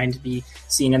because they're trying to be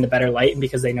seen in the better light and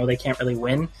because they know they can't really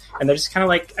win. And they're just kind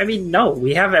of no,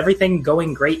 we have everything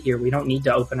going great here. We don't need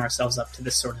to open ourselves up to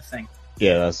this sort of thing.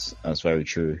 Yeah, that's very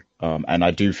true. And I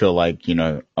do feel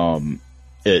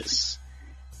it's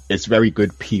very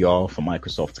good PR for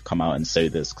Microsoft to come out and say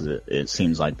this because it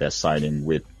seems like they're siding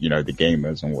with, the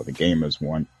gamers and what the gamers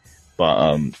want.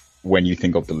 But when you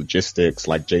think of the logistics,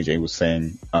 like JJ was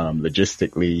saying,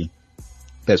 logistically,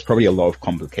 there's probably a lot of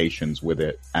complications with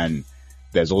it. And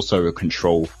there's also a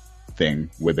control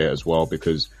thing with it as well,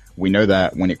 because we know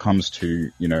that when it comes to,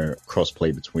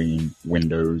 crossplay between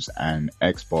Windows and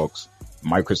Xbox,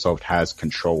 Microsoft has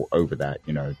control over that.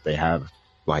 They have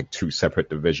two separate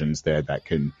divisions there that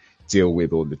can deal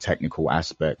with all the technical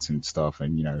aspects and stuff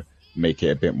and, make it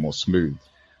a bit more smooth.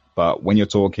 But when you're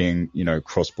talking,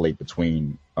 crossplay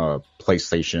between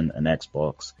PlayStation and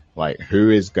Xbox, who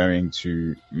is going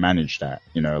to manage that?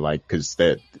 Because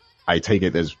I take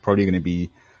it there's probably going to be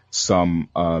some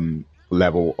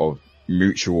level of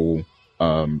mutual,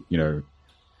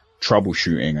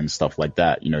 troubleshooting and stuff like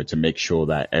that, to make sure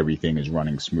that everything is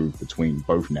running smooth between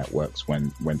both networks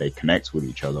when they connect with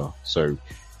each other. So,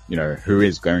 who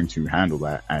is going to handle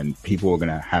that? And people are going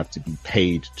to have to be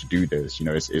paid to do this.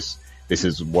 This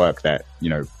is work that,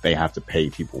 they have to pay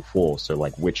people for. So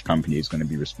which company is going to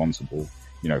be responsible,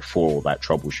 for that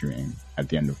troubleshooting at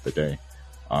the end of the day?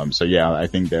 So yeah, I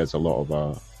think there's a lot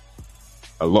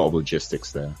of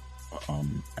logistics there.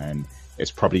 And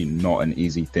it's probably not an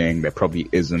easy thing. There probably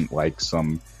isn't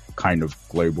some kind of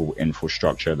global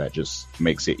infrastructure that just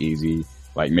makes it easy.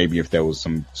 Like maybe if there was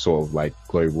some sort of like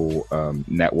global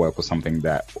network or something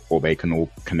or they can all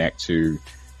connect to,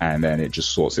 and then it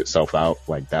just sorts itself out,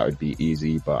 like that would be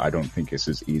easy, but I don't think it's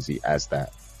as easy as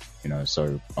that,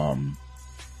 so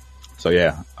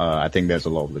yeah, I think there's a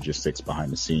lot of logistics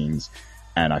behind the scenes,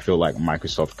 and I feel like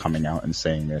Microsoft coming out and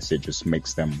saying this, it just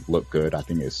makes them look good. I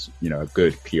think it's, a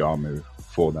good PR move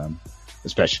for them,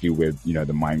 especially with,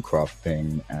 the Minecraft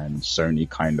thing and Sony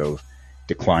kind of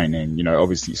declining.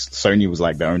 Obviously Sony was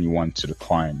like the only one to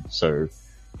decline. So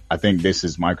I think this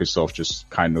is Microsoft just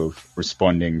kind of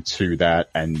responding to that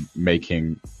and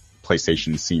making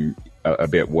PlayStation seem a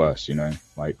bit worse,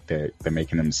 like they're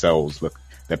making themselves look,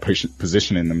 they're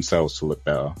positioning themselves to look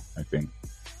better, I think.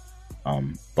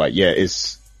 But yeah,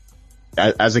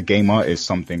 as a gamer, it's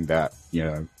something that,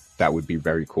 that would be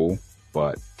very cool,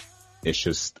 but it's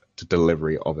just the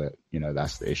delivery of it,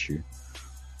 that's the issue.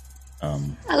 I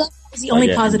love it's the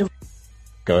only positive.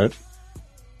 Go ahead.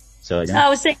 Say that again. I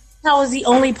was saying that was the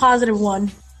only positive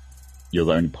one. You're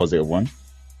the only positive one?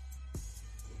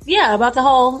 Yeah, about the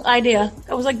whole idea.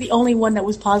 That was like the only one that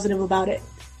was positive about it.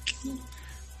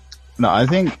 No, I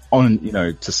think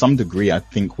to some degree, I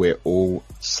think we're all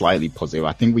slightly positive.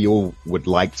 I think we all would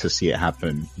like to see it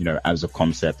happen, as a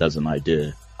concept, as an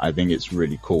idea. I think it's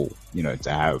really cool,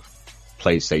 to have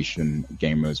PlayStation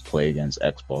gamers play against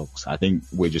Xbox. I think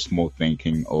we're just more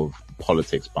thinking of the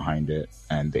politics behind it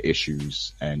and the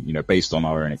issues. And, based on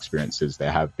our own experiences,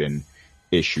 there have been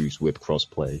issues with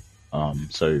crossplay.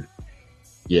 So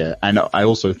yeah. And I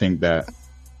also think that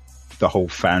the whole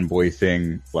fanboy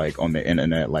thing, like on the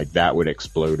internet, like that would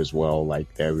explode as well. Like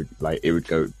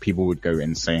people would go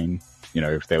insane.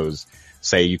 If there was,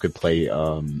 say you could play,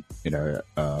 Overwatch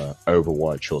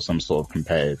or some sort of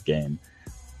competitive game,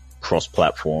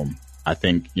 cross-platform, I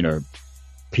think,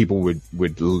 people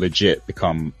would legit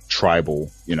become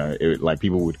tribal,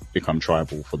 people would become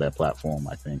tribal for their platform,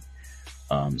 I think.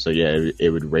 So yeah, it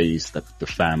would raise the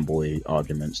fanboy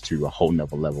arguments to a whole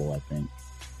nother level, I think.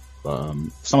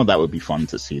 Some of that would be fun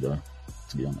to see though,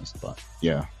 to be honest, but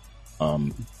yeah,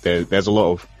 there's a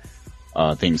lot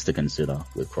of, things to consider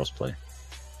with crossplay.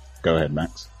 Go ahead,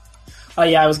 Max. Oh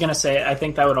yeah, I was gonna say, I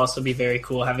think that would also be very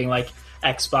cool, having like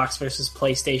Xbox versus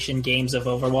PlayStation games of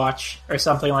Overwatch or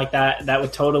something like that. That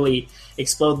would totally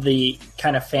explode the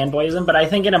kind of fanboyism, but I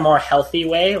think in a more healthy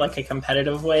way, like a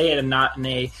competitive way, and not in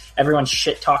a everyone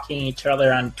shit talking each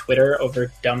other on Twitter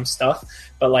over dumb stuff,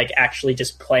 but like actually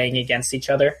just playing against each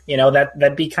other.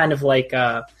 That'd be kind of like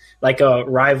a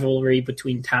rivalry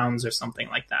between towns or something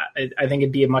like that. I think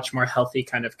it'd be a much more healthy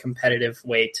kind of competitive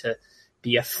way to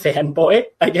be a fanboy,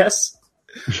 I guess.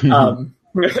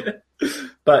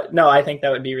 But no, I think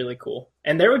that would be really cool.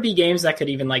 And there would be games that could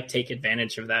even like take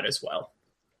advantage of that as well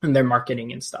in their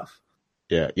marketing and stuff.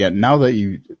 Yeah. Now that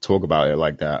you talk about it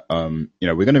like that, we're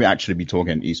going to actually be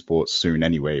talking esports soon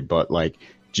anyway, but like,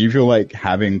 do you feel like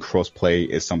having crossplay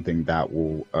is something that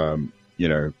will,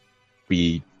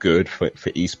 be good for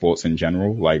esports in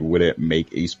general? Like, would it make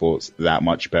esports that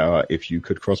much better if you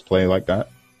could crossplay like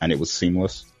that and it was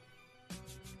seamless?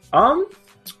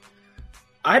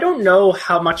 I don't know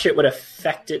how much it would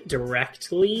affect it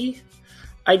directly,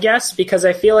 I guess, because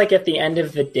I feel like at the end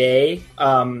of the day,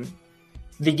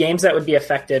 the games that would be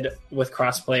affected with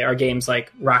crossplay are games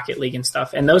like Rocket League and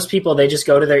stuff. And those people, they just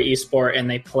go to their esport and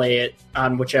they play it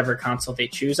on whichever console they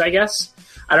choose, I guess.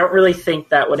 I don't really think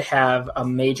that would have a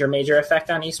major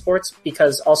effect on esports,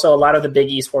 because also a lot of the big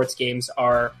esports games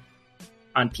are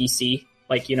on PC.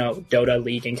 Like, Dota,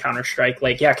 League, and Counter-Strike.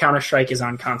 Like, yeah, Counter-Strike is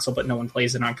on console, but no one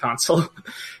plays it on console.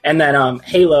 And then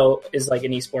Halo is like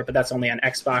an esport, but that's only on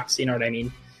Xbox, you know what I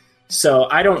mean? So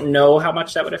I don't know how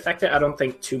much that would affect it. I don't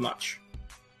think too much.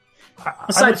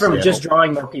 Aside from just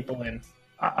drawing more people in.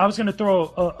 I was going to throw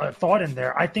a thought in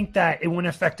there. I think that it wouldn't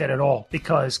affect it at all,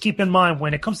 because keep in mind,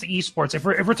 when it comes to esports, if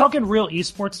we're talking real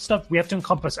esports stuff, we have to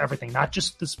encompass everything, not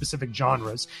just the specific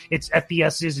genres. It's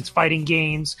FPSs, it's fighting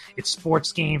games, it's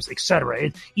sports games,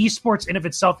 etc. Esports in of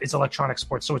itself is electronic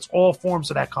sports, so it's all forms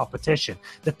of that competition.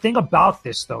 The thing about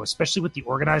this, though, especially with the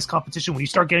organized competition, when you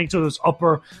start getting to those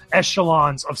upper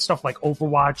echelons of stuff like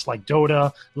Overwatch, like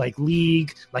Dota, like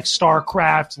League, like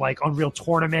StarCraft, like Unreal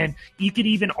Tournament, you could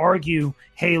even argue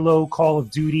Halo, Call of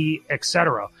Duty,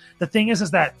 etc. the thing is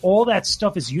that all that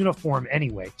stuff is uniform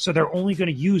anyway. So they're only going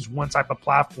to use one type of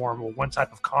platform or one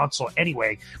type of console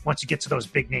anyway once you get to those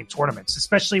big name tournaments,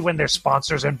 especially when there's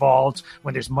sponsors involved,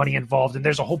 when there's money involved, and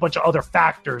there's a whole bunch of other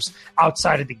factors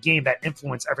outside of the game that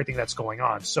influence everything that's going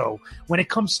on. So when it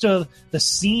comes to the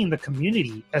scene, the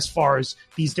community, as far as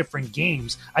these different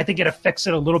games, I think it affects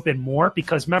it a little bit more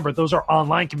because remember, those are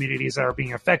online communities that are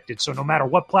being affected. So no matter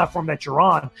what platform that you're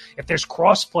on, if there's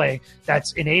crossplay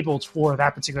that's enabled for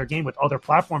that particular game with other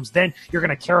platforms, then you're going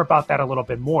to care about that a little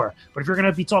bit more. But if you're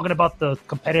going to be talking about the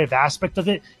competitive aspect of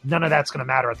it, none of that's going to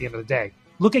matter at the end of the day.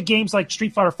 Look at games like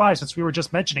Street Fighter V, since we were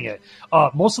just mentioning it.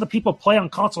 Most of the people play on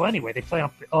console anyway. They play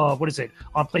on, on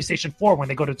PlayStation 4 when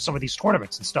they go to some of these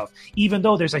tournaments and stuff. Even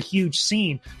though there's a huge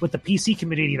scene with the PC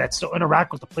community that still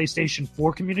interact with the PlayStation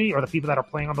 4 community or the people that are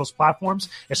playing on those platforms,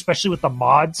 especially with the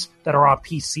mods that are on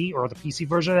PC or the PC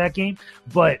version of that game.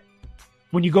 But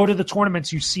when you go to the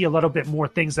tournaments, you see a little bit more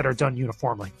things that are done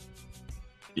uniformly.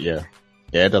 Yeah,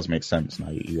 it does make sense now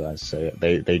you guys say it.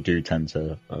 They do tend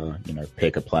to,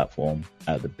 pick a platform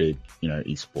at the big,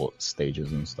 esports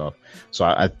stages and stuff. So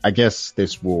I guess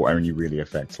this will only really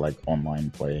affect like online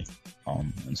play,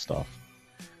 and stuff.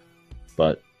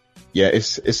 But yeah,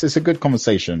 it's a good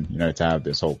conversation, to have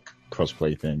this whole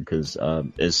crossplay thing because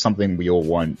it's something we all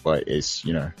want, but it's,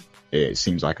 it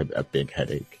seems like a big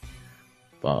headache.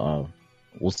 But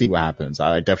we'll see what happens.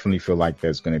 I definitely feel like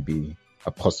there's going to be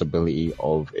a possibility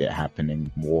of it happening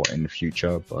more in the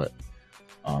future, but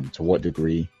to what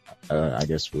degree, I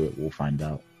guess we'll find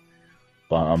out.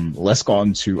 But let's go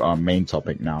on to our main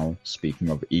topic now, speaking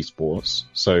of esports.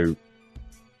 So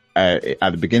at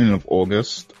the beginning of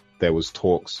August, there was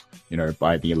talks,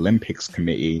 by the Olympics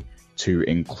committee to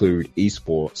include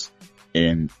esports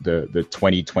in the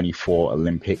 2024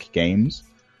 Olympic Games.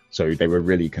 So they were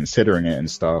really considering it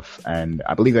and stuff. And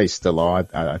I believe they still are.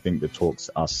 I think the talks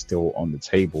are still on the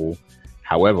table.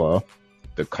 However,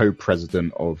 the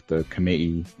co-president of the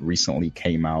committee recently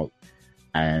came out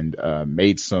and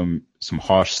made some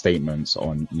harsh statements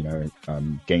on,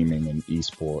 gaming and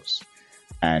esports.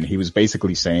 And he was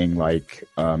basically saying like,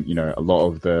 a lot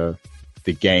of the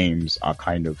games are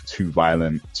kind of too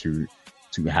violent to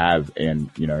have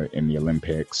in the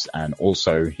Olympics. And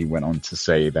also he went on to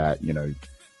say that,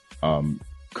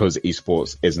 because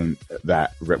esports isn't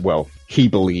that, he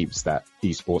believes that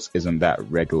esports isn't that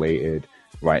regulated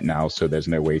right now. So there's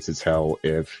no way to tell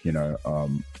if,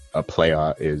 a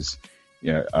player is,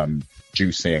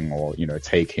 juicing or,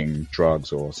 taking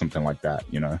drugs or something like that,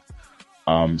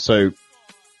 so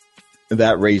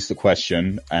that raised the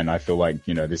question. And I feel like,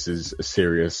 this is a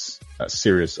serious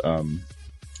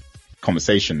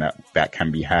conversation that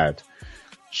can be had.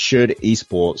 Should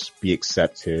esports be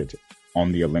accepted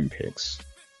on the Olympics?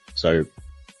 So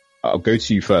I'll go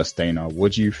to you first, Dana.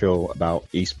 What do you feel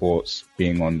about esports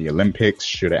being on the Olympics?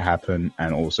 Should it happen?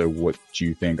 And also, what do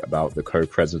you think about the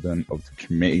co-president of the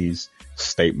committee's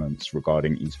statements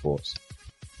regarding esports?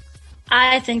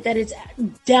 I think that it's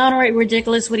downright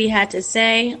ridiculous what he had to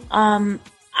say.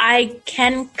 I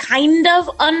can kind of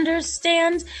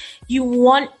understand you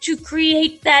want to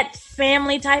create that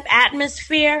family type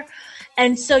atmosphere.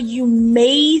 And so you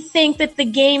may think that the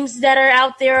games that are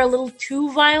out there are a little too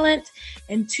violent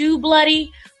and too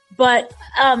bloody. But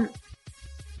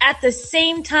at the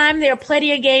same time, there are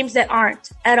plenty of games that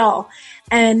aren't at all.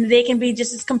 And they can be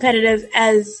just as competitive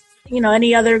as,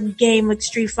 any other game like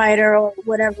Street Fighter or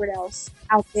whatever else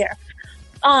out there.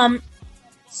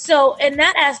 So in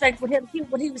that aspect, what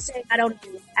he was saying, I don't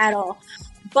agree with at all.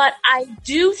 But I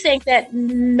do think that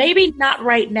maybe not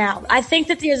right now. I think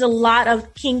that there's a lot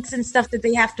of kinks and stuff that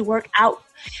they have to work out.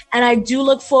 And I do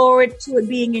look forward to it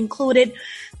being included.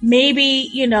 Maybe,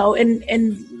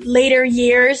 in later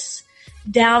years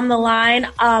down the line.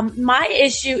 My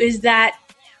issue is that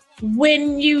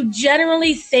when you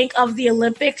generally think of the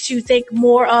Olympics, you think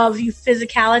more of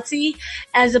physicality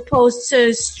as opposed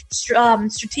to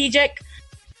strategic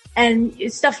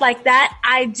and stuff like that.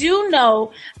 I do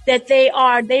know that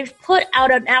they've put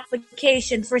out an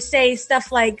application for, say,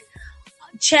 stuff like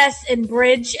chess and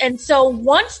bridge. And so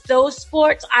once those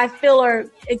sports I feel are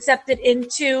accepted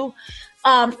into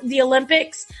the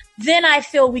Olympics, then I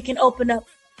feel we can open up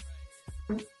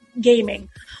gaming.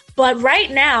 But right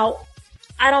now,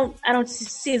 I don't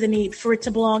see the need for it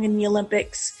to belong in the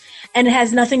Olympics. And it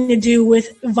has nothing to do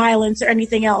with violence or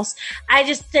anything else. I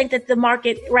just think that the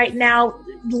market right now,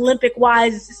 Olympic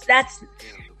wise,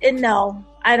 no,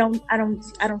 I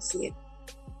don't see it.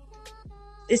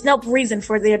 There's no reason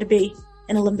for there to be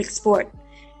an Olympic sport.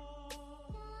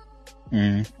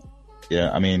 Yeah,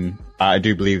 I mean, I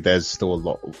do believe there's still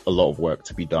a lot of work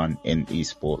to be done in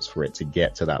esports for it to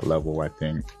get to that level, I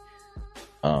think.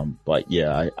 But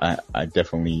yeah, I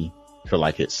definitely feel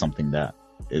like it's something that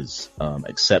is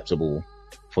acceptable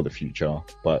for the future.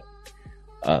 But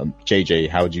JJ,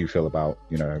 how do you feel about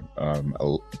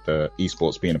the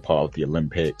esports being a part of the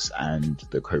Olympics and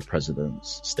the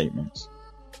co-president's statements?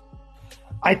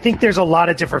 I think there's a lot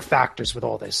of different factors with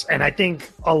all this. And I think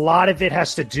a lot of it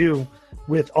has to do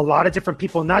with a lot of different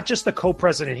people, not just the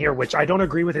co-president here, which I don't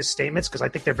agree with his statements because I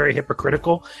think they're very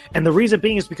hypocritical. And the reason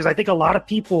being is because I think a lot of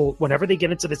people, whenever they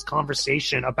get into this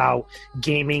conversation about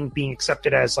gaming being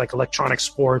accepted as like electronic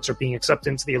sports or being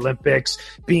accepted into the Olympics,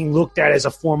 being looked at as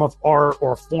a form of art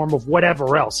or a form of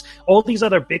whatever else, all these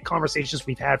other big conversations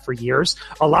we've had for years,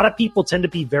 a lot of people tend to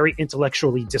be very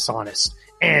intellectually dishonest.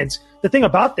 And the thing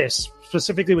about this,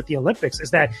 specifically with the Olympics, is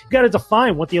that you got to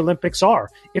define what the Olympics are.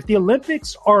 If the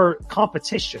Olympics are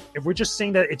competition, if we're just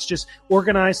saying that it's just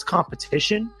organized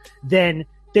competition, then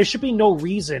there should be no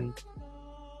reason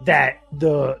that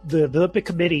the Olympic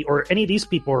Committee or any of these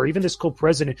people or even this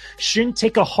co-president shouldn't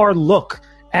take a hard look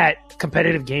at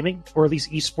competitive gaming, or at least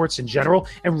esports in general,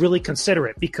 and really consider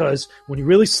it. Because when you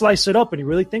really slice it up and you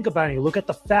really think about it and you look at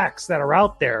the facts that are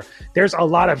out there, there's a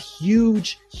lot of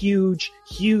huge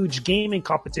gaming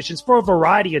competitions for a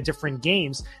variety of different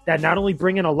games that not only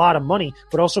bring in a lot of money,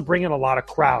 but also bring in a lot of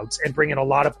crowds and bring in a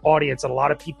lot of audience and a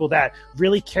lot of people that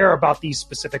really care about these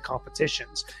specific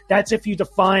competitions. That's if you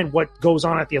define what goes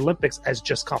on at the Olympics as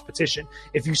just competition.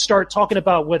 If you start talking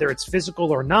about whether it's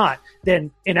physical or not,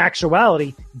 then in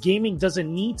actuality, gaming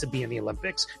doesn't need to be in the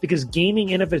Olympics, because gaming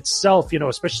in of itself,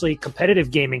 especially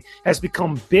competitive gaming, has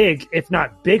become big, if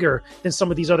not bigger, than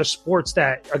some of these other sports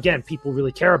that, again, people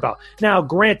really care about. Now,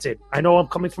 granted, I know I'm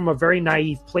coming from a very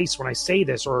naive place when I say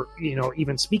this, or,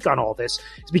 even speak on all this.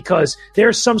 It's because there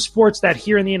are some sports that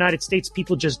here in the United States,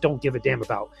 people just don't give a damn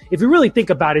about. If you really think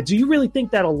about it, do you really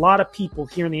think that a lot of people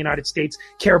here in the United States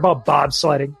care about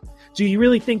bobsledding? Do you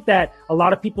really think that a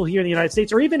lot of people here in the United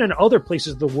States, or even in other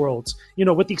places of the world,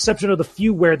 with the exception of the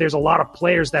few where there's a lot of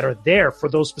players that are there for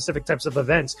those specific types of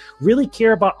events, really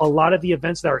care about a lot of the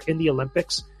events that are in the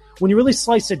Olympics? When you really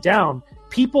slice it down,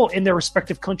 people in their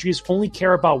respective countries only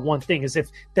care about one thing, is if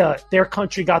their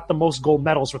country got the most gold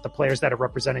medals with the players that are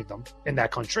representing them in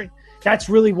that country. That's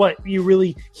really what you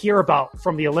really hear about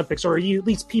from the Olympics, or at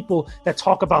least people that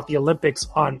talk about the Olympics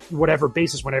on whatever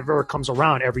basis whenever it comes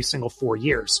around every single 4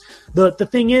 years. The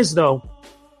thing is, though,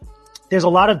 there's a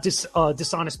lot of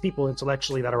dishonest people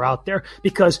intellectually that are out there,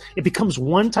 because it becomes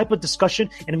one type of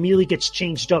discussion and immediately gets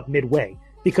changed up midway,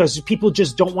 because people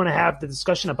just don't want to have the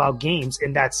discussion about games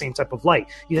in that same type of light.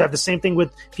 You have the same thing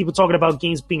with people talking about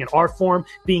games being an art form,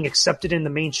 being accepted in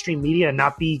the mainstream media, and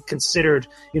not be considered,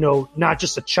 not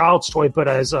just a child's toy, but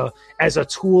as a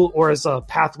tool or as a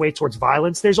pathway towards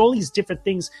violence. There's all these different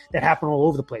things that happen all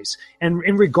over the place. And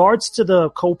in regards to the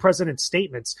co-president's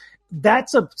statements,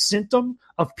 that's a symptom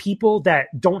of people that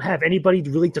don't have anybody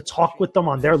really to talk with them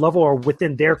on their level or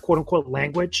within their quote-unquote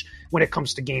language when it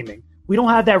comes to gaming. We don't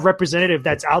have that representative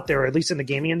that's out there, at least in the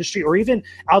gaming industry, or even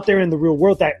out there in the real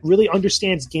world, that really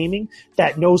understands gaming,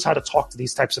 that knows how to talk to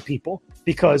these types of people.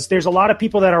 Because there's a lot of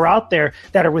people that are out there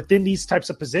that are within these types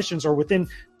of positions, or within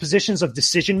positions of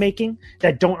decision making,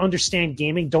 that don't understand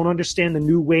gaming, don't understand the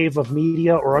new wave of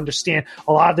media, or understand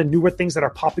a lot of the newer things that are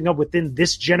popping up within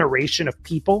this generation of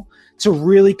people, to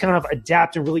really kind of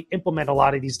adapt and really implement a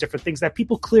lot of these different things that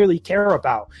people clearly care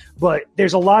about. But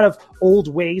there's a lot of old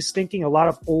ways thinking, a lot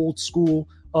of old school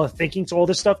thinking to all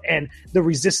this stuff, and the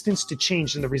resistance to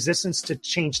change and the resistance to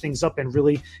change things up and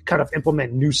really kind of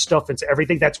implement new stuff into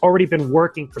everything that's already been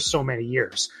working for so many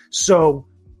years. So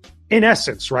in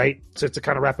essence, right, to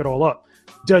kind of wrap it all up,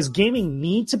 does gaming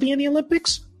need to be in the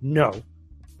Olympics? No.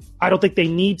 I don't think they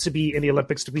need to be in the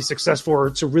Olympics to be successful, or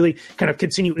to really kind of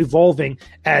continue evolving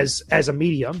as a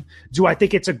medium. Do I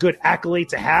think it's a good accolade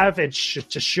to have and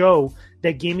to show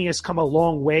that gaming has come a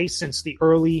long way since the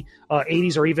early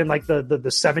 80s, or even like the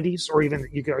 70s, or even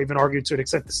you could even argue to an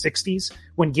extent the 60s,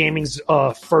 when gaming's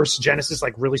first genesis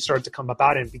like really started to come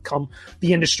about and become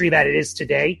the industry that it is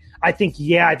today? I think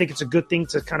it's a good thing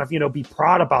to kind of, be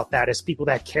proud about that as people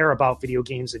that care about video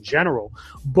games in general.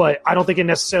 But I don't think it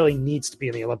necessarily needs to be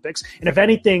in the Olympics. And if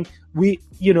anything,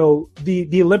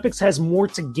 the Olympics has more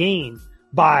to gain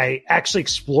by actually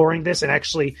exploring this and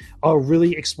actually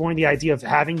really exploring the idea of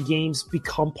having games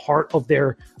become part of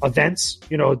their events,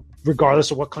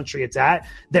 regardless of what country it's at,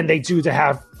 than they do to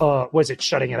have,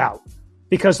 shutting it out.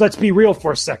 Because let's be real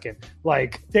for a second.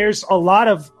 Like, there's a lot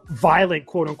of violent,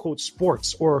 quote unquote,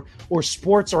 sports or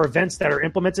sports or events that are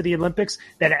implemented in the Olympics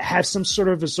that have some sort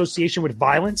of association with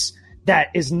violence that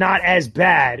is not as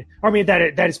bad. I mean,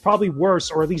 that is probably worse,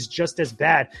 or at least just as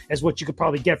bad as what you could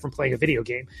probably get from playing a video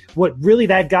game. What really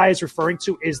that guy is referring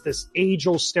to is this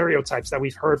age-old stereotypes that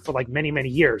we've heard for like many, many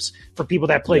years for people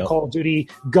that play Call of Duty,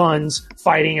 guns,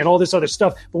 fighting, and all this other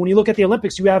stuff. But when you look at the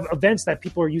Olympics, you have events that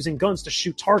people are using guns to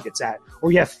shoot targets at,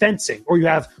 or you have fencing, or you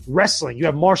have wrestling, you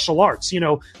have martial arts. You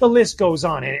know, the list goes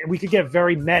on, and we could get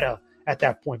very meta at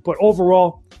that point. But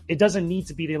overall, it doesn't need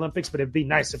to be the Olympics, but it'd be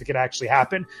nice if it could actually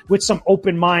happen with some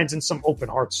open minds and some open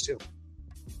hearts too.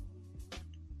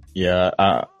 Yeah,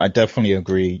 I definitely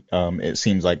agree. It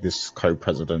seems like this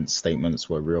co-president's statements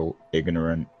were real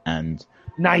ignorant and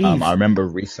naive. I remember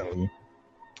recently,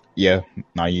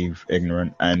 naive,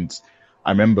 ignorant. And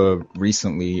I remember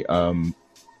recently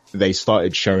they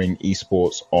started showing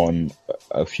eSports on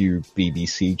a few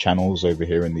BBC channels over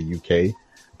here in the UK.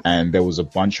 And there was a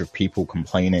bunch of people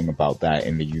complaining about that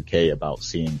in the UK, about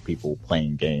seeing people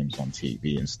playing games on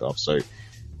TV and stuff. So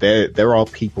there are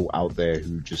people out there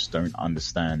who just don't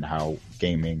understand how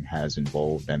gaming has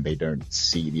evolved, and they don't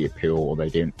see the appeal, or they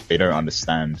don't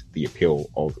understand the appeal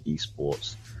of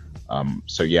esports.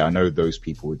 So yeah, I know those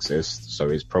people exist. So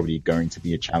it's probably going to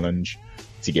be a challenge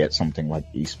to get something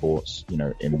like esports, you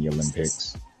know, in the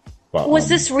Olympics. But was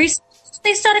this recent?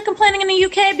 They started complaining in the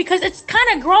UK, because it's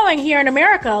kind of growing here in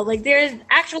America. Like, there's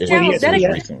actual channels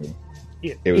dedicated.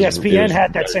 ESPN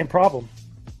had that same problem.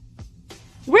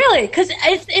 Really? Because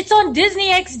it's on Disney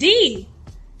XD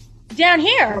down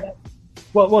here.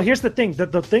 Well, here's the thing.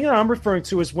 The thing that I'm referring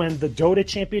to is when the Dota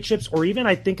championships, or even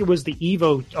I think it was the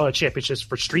Evo championships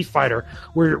for Street Fighter,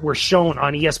 were shown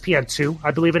on ESPN2,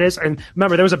 I believe it is. And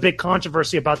remember, there was a big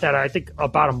controversy about that, I think,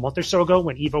 about a month or so ago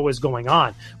when Evo was going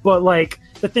on. But like,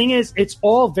 the thing is, it's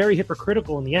all very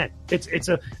hypocritical in the end. It's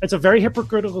a very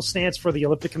hypocritical stance for the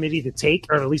Olympic Committee to take,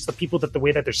 or at least the people the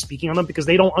way that they're speaking on them, because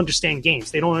they don't understand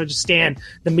games. They don't understand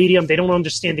the medium. They don't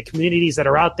understand the communities that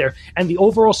are out there and the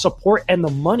overall support and the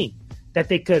money that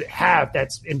they could have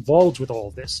that's involved with all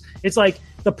of this. It's like,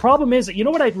 the problem is, you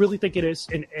know what I really think it is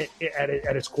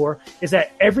at its core, is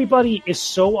that everybody is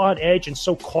so on edge and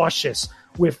so cautious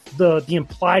with the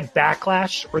implied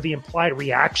backlash or the implied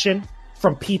reaction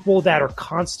from people that are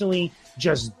constantly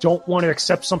just don't want to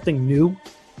accept something new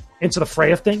into the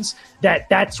fray of things,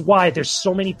 that's why there's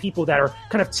so many people that are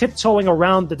kind of tiptoeing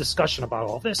around the discussion about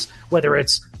all this, whether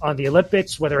it's on the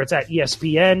Olympics, whether it's at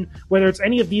ESPN, whether it's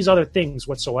any of these other things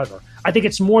whatsoever. I think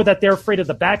it's more that they're afraid of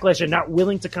the backlash and not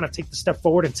willing to kind of take the step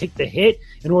forward and take the hit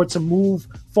in order to move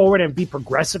forward and be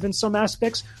progressive in some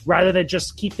aspects, rather than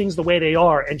just keep things the way they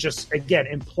are and just, again,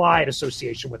 implied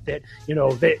association with it. You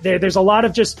know, there's a lot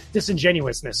of just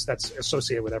disingenuousness that's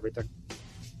associated with everything.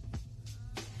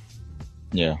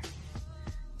 Yeah,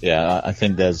 I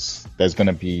think there's going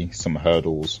to be some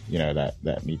hurdles, you know,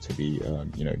 that need to be,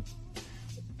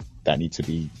 that need to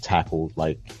be tackled,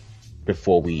 like,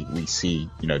 before we see,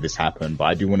 you know, this happen. But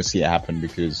I do want to see it happen,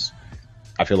 because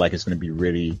I feel like it's going to be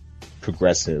really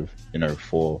progressive, you know,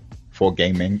 for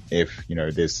gaming if, you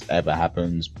know, this ever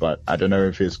happens. But I don't know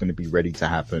if it's going to be ready to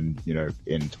happen, you know,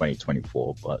 in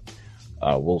 2024, but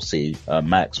we'll see.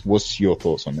 Max, what's your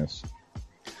thoughts on this?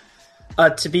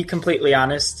 To be completely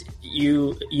honest,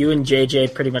 you and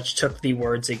JJ pretty much took the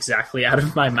words exactly out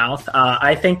of my mouth.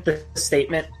 I think the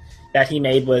statement that he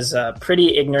made was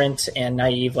pretty ignorant and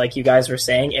naive, like you guys were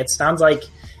saying. It sounds like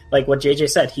what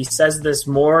JJ said. He says this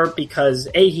more because,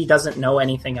 A, he doesn't know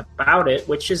anything about it,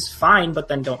 which is fine, but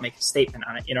then don't make a statement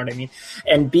on it, you know what I mean?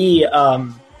 And B,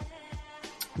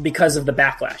 because of the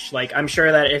backlash. Like, I'm sure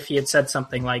that if he had said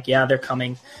something like, yeah, they're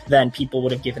coming, then people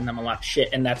would have given them a lot of shit.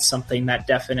 And that's something that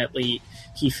definitely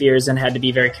he fears and had to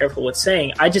be very careful with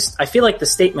saying. I feel like the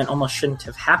statement almost shouldn't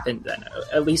have happened then,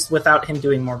 at least without him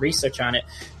doing more research on it.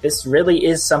 This really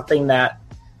is something that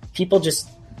people just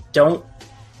don't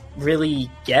really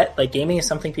get. Like, gaming is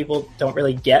something people don't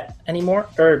really get anymore,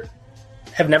 or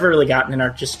have never really gotten and are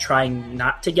just trying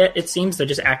not to get, it seems. They're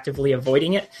just actively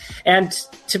avoiding it. And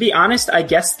to be honest, I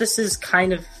guess this is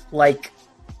kind of like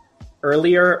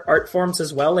earlier art forms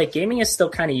as well. Like, gaming is still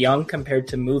kind of young compared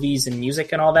to movies and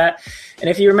music and all that. And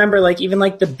if you remember, like, even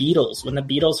like the Beatles, when the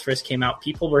Beatles first came out,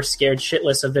 people were scared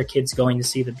shitless of their kids going to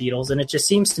see the Beatles. And it just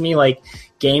seems to me like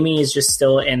gaming is just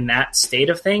still in that state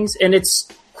of things. And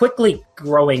it's quickly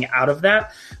growing out of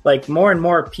that. Like, more and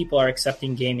more people are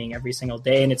accepting gaming every single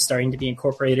day, and it's starting to be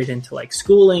incorporated into like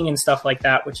schooling and stuff like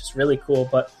that, which is really cool.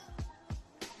 But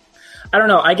I don't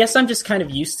know. I guess I'm just kind of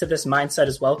used to this mindset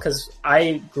as well, because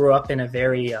I grew up in a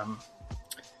very, I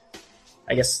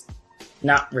guess,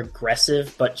 not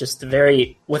regressive, but just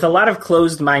with a lot of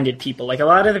closed-minded people. Like, a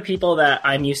lot of the people that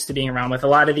I'm used to being around with, a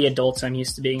lot of the adults I'm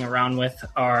used to being around with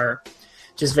are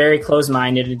just very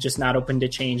closed-minded and just not open to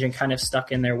change and kind of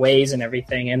stuck in their ways and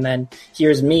everything. And then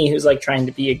here's me who's like trying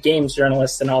to be a games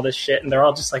journalist and all this shit, and they're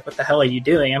all just like, what the hell are you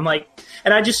doing? I'm like,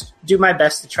 and I just do my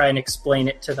best to try and explain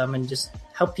it to them and just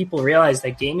help people realize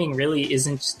that gaming really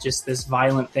isn't just this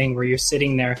violent thing where you're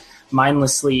sitting there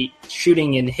mindlessly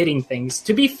shooting and hitting things.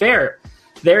 To be fair,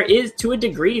 there is, to a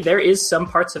degree, there is some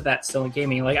parts of that still in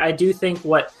gaming. Like, I do think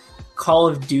what Call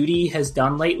of Duty has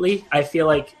done lately, I feel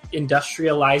like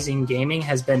industrializing gaming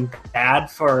has been bad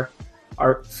for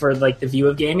like the view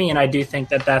of gaming, and I do think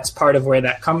that that's part of where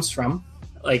that comes from.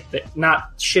 Like,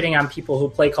 not shitting on people who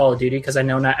play Call of Duty, because I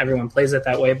know not everyone plays it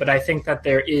that way, but I think that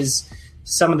there is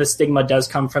some of the stigma does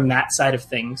come from that side of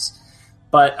things.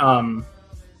 But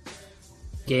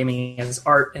gaming as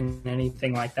art and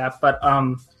anything like that. But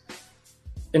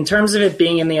in terms of it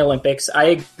being in the Olympics, I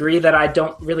agree that I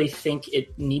don't really think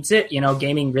it needs it. You know,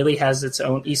 gaming really has its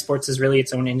own, esports is really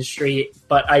its own industry,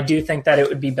 but I do think that it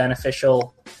would be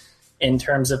beneficial in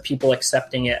terms of people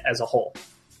accepting it as a whole.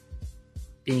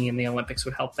 Being in the Olympics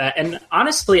would help that. And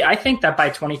honestly, I think that by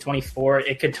 2024,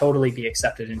 it could totally be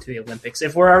accepted into the Olympics.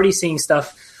 If we're already seeing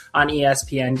stuff on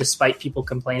ESPN, despite people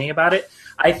complaining about it,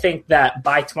 I think that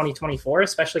by 2024,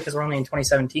 especially because we're only in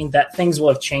 2017, that things will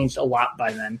have changed a lot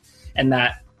by then. And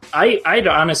that I'd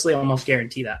honestly almost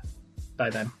guarantee that by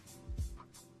then.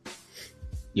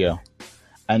 Yeah.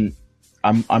 And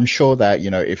I'm sure that,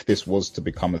 you know, if this was to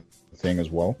become a thing as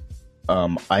well,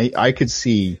 I could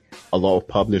see a lot of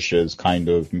publishers kind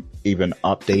of even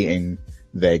updating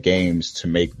their games to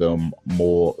make them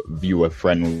more viewer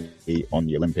friendly on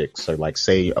the Olympics. So like,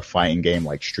 say a fighting game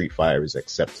like Street Fighter is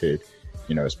accepted,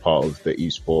 you know, as part of the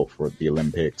esport for the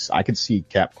Olympics. I could see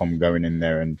Capcom going in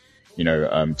there and, you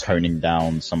know, toning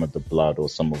down some of the blood or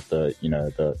some of the, you know,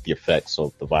 the effects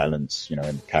of the violence, you know,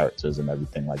 and the characters and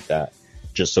everything like that,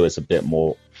 just so it's a bit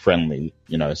more friendly,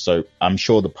 you know. So I'm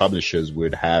sure the publishers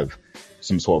would have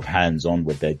some sort of hands-on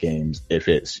with their games if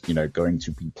it's, you know, going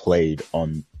to be played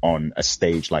on a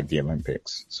stage like the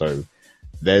Olympics. So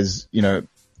there's a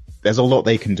lot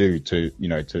they can do to, you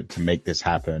know, to make this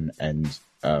happen and,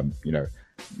 you know,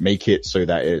 make it so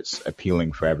that it's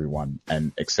appealing for everyone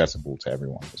and accessible to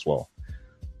everyone as well.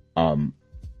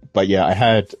 But yeah, I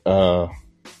had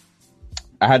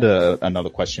another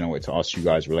question I wanted to ask you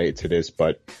guys related to this,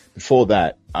 but before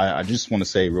that, I just want to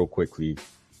say real quickly,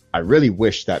 I really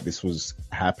wish that this was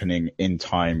happening in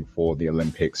time for the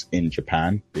Olympics in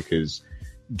Japan, because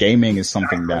gaming is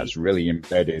something that's really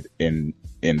embedded in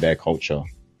their culture.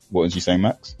 What was you saying,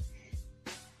 Max?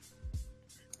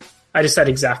 I just said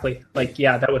exactly. Like,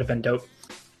 yeah, that would have been dope.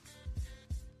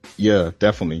 Yeah,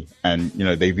 definitely. And, you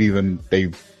know,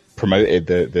 they've promoted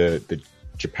the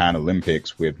Japan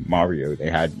Olympics with Mario. They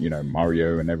had, you know,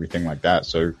 Mario and everything like that.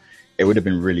 So it would have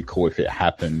been really cool if it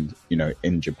happened, you know,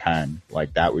 in Japan.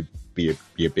 Like, that would be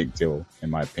a big deal, in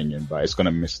my opinion. But it's going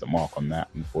to miss the mark on that,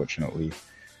 unfortunately.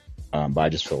 But I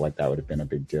just feel like that would have been a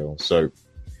big deal. So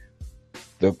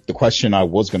the question I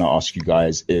was going to ask you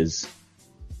guys is,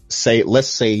 let's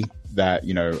say that,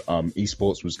 you know,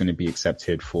 esports was going to be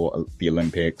accepted for the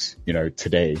Olympics, you know,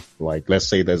 today. Like, let's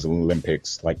say there's an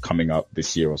Olympics like coming up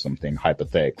this year or something,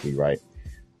 hypothetically, right?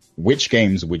 Which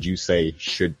games would you say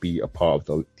should be a part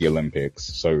of the Olympics?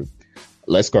 So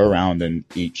let's go around and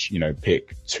each, you know,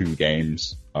 pick 2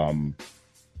 games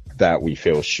that we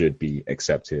feel should be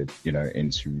accepted, you know,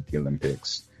 into the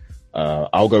Olympics.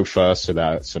 I'll go first so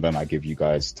then I give you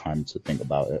guys time to think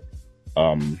about it.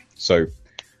 So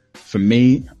for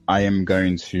me, I am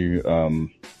going to,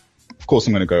 of course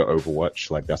I'm going to go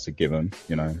Overwatch, like that's a given,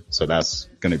 you know, so that's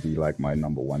going to be like my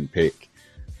number 1 pick.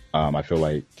 I feel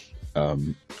like,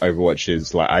 Overwatch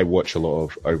is like, I watch a lot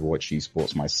of Overwatch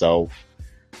esports myself,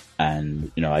 and,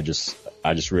 you know, I just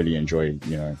really enjoy,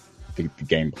 you know, the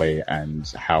gameplay and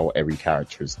how every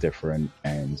character is different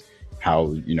and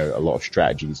how, you know, a lot of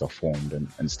strategies are formed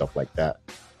and stuff like that.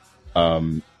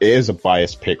 It is a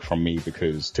biased pick from me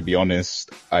because, to be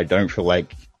honest, I don't feel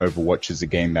like Overwatch is a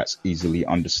game that's easily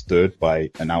understood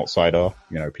by an outsider,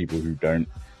 you know, people who don't,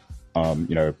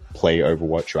 you know, play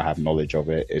Overwatch or have knowledge of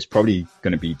it. It's probably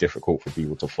going to be difficult for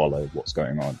people to follow what's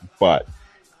going on, but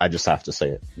I just have to say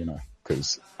it, you know,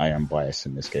 because I am biased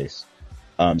in this case.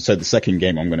 So the second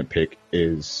game I'm going to pick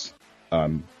is,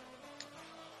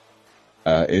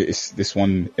 this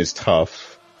one is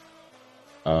tough.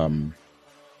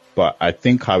 But I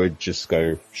think I would just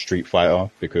go Street Fighter,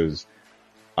 because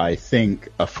I think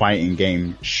a fighting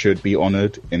game should be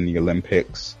honored in the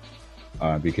Olympics,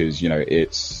 because, you know,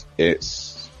 it's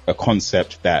a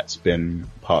concept that's been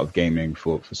part of gaming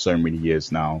for so many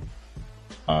years now.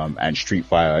 And Street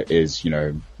Fighter is, you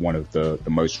know, one of the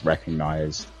most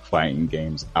recognized fighting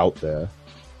games out there.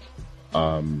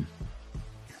 And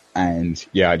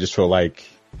yeah, I just feel like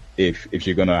if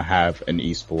you're gonna have an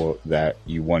esport that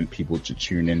you want people to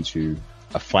tune into,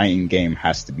 a fighting game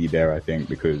has to be there, I think,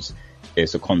 because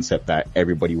it's a concept that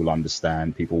everybody will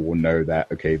understand. People will know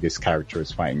that, okay, this character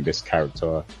is fighting this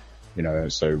character, you know,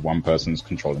 so one person's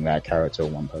controlling that character,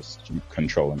 one person's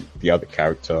controlling the other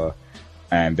character,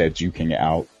 and they're duking it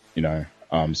out, you know.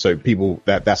 So people,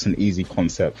 that's an easy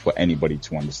concept for anybody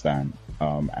to understand.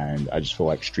 And I just feel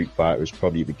like Street Fighter is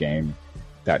probably the game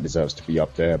that deserves to be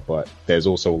up there, but there's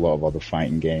also a lot of other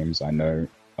fighting games. I know,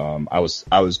 I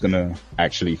was gonna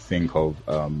actually think of,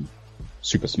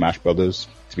 Super Smash Brothers,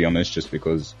 to be honest, just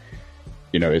because,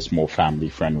 you know, it's more family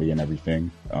friendly and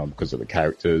everything, because of the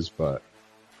characters, but,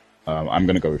 I'm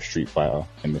gonna go with Street Fighter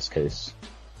in this case.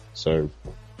 So,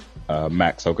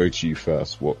 Max, I'll go to you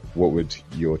first. What would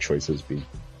your choices be?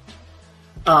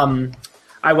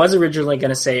 I was originally going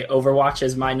to say Overwatch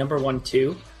is my number one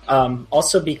too.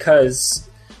 Also because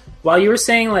while you were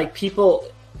saying like people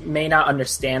may not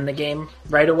understand the game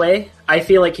right away, I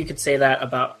feel like you could say that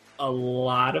about a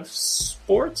lot of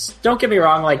sports. Don't get me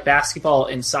wrong, like basketball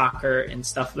and soccer and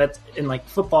stuff, that's in like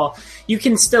football, you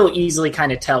can still easily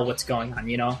kind of tell what's going on,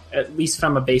 you know, at least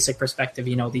from a basic perspective,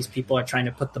 you know, these people are trying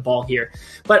to put the ball here.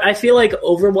 But I feel like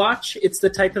Overwatch, it's the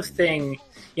type of thing,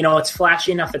 you know, it's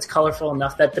flashy enough, it's colorful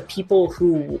enough that the people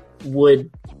who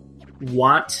would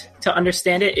want to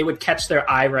understand it, it would catch their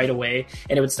eye right away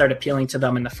and it would start appealing to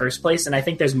them in the first place. And I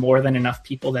think there's more than enough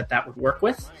people that would work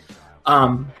with.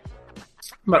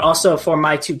 But also for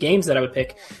my two games that I would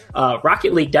pick,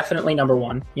 Rocket League, definitely number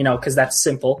one, you know, because that's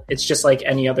simple. It's just like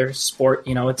any other sport,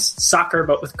 you know, it's soccer,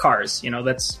 but with cars, you know,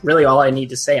 that's really all I need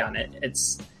to say on it.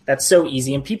 That's so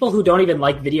easy. And people who don't even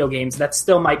like video games, that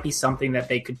still might be something that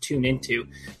they could tune into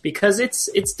because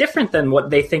it's different than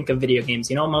what they think of video games.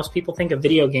 You know, most people think of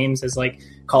video games as like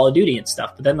Call of Duty and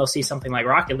stuff, but then they'll see something like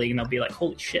Rocket League and they'll be like,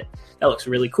 holy shit, that looks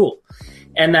really cool.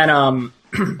 And then,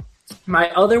 my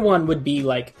other one would be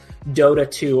like Dota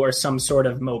 2 or some sort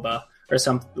of MOBA or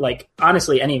some, like,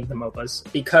 honestly, any of the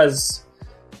MOBAs,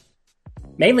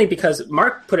 mainly because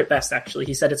Mark put it best, actually.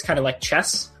 He said it's kind of like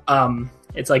chess.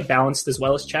 It's like balanced as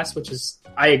well as chess, which is,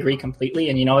 I agree completely.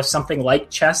 And, you know, if something like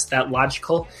chess, that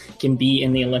logical can be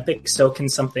in the Olympics, so can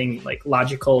something like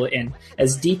logical and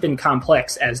as deep and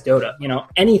complex as Dota. You know,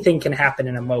 anything can happen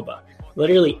in a MOBA.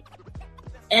 Literally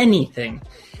anything.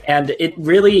 And it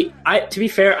really, to be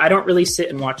fair, I don't really sit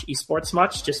and watch eSports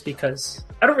much just because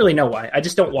I don't really know why. I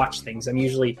just don't watch things. I'm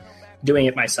usually doing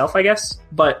it myself, I guess.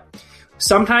 But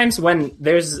sometimes when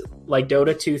there's like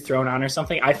Dota 2 thrown on or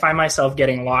something, I find myself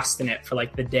getting lost in it for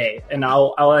like the day, and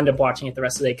I'll end up watching it the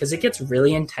rest of the day because it gets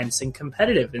really intense and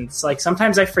competitive. And it's like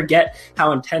sometimes I forget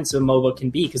how intense a MOBA can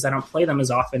be because I don't play them as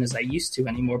often as I used to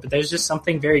anymore. But there's just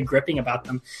something very gripping about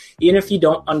them, even if you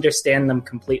don't understand them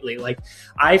completely. Like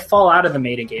I fall out of the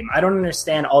meta game. I don't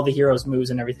understand all the heroes' moves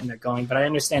and everything they're going, but I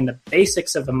understand the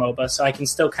basics of a MOBA, so I can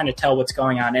still kind of tell what's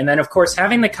going on. And then, of course,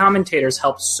 having the commentators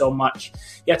helps so much.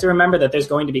 You have to remember that there's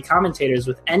going to be commentators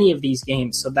with any of these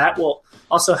games, so that will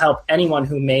also help anyone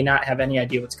who may not have any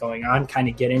idea what's going on kind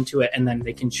of get into it, and then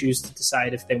they can choose to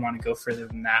decide if they want to go further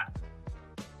than that.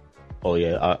 Oh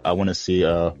yeah, I want to see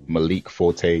Malik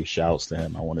Forte, shouts to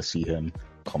him. I want to see him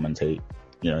commentate,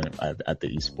 you know, at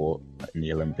the esport in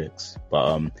the Olympics.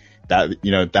 But that,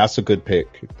 you know, that's a good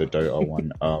pick, the Dota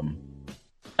one.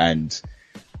 And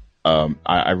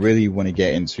I really want to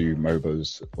get into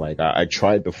MOBAs. Like I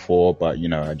tried before, but you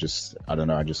know, I don't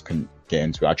know, I just couldn't get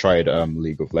into it. I tried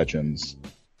League of Legends,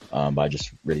 but I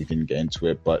just really didn't get into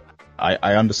it. But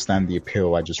I understand the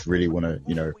appeal. I just really want to,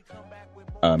 you know,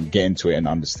 get into it and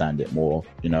understand it more.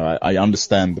 You know, I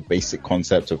understand the basic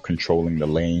concept of controlling the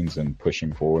lanes and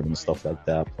pushing forward and stuff like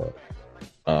that, but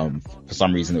for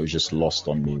some reason it was just lost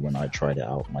on me when I tried it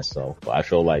out myself. But I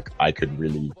feel like I could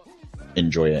really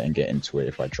enjoy it and get into it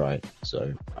if I tried.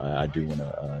 So I do want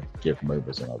to give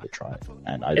MOBAs another try,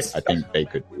 and I think they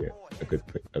could be a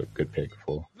good pick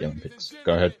for the Olympics.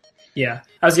 Go ahead. Yeah,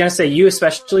 I was gonna say you,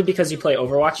 especially because you play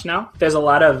Overwatch now. There's a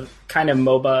lot of kind of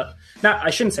MOBA. I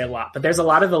shouldn't say a lot, but there's a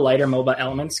lot of the lighter MOBA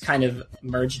elements kind of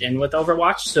merged in with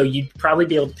Overwatch. So you'd probably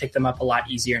be able to pick them up a lot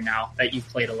easier now that you've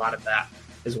played a lot of that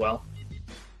as well.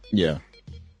 Yeah,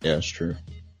 that's true.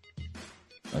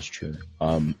 That's true.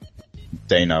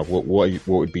 Dana, what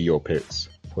would be your picks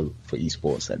for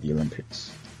esports at the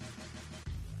Olympics?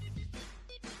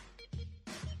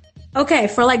 Okay,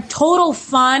 for like total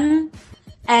fun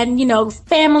and, you know,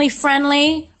 family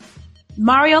friendly,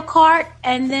 Mario Kart,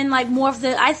 and then like more of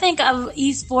the, I think of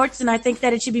esports and I think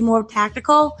that it should be more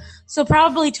tactical. So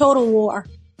probably Total War.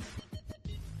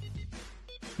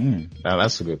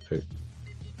 That's a good pick.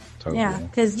 Yeah,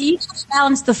 because you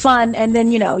balance the fun, and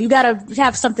then, you got to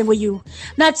have something where you,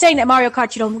 not saying that Mario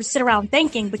Kart, you don't sit around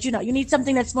thinking, but, you need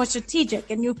something that's more strategic,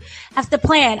 and you have to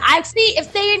plan. I see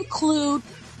if they include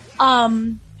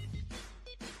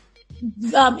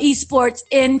eSports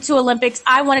into Olympics,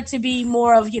 I want it to be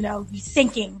more of,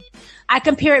 thinking. I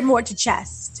compare it more to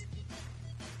chess.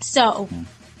 So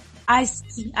I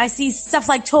see stuff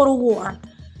like Total War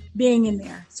being in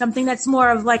there. Something that's more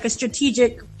of like a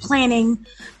strategic planning,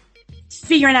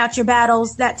 figuring out your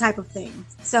battles, that type of thing.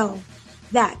 So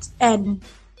that, and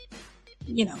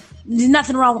there's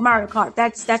nothing wrong with Mario Kart.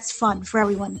 That's fun for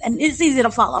everyone, and it's easy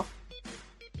to follow.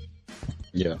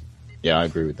 Yeah, I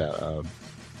agree with that.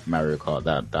 Mario Kart,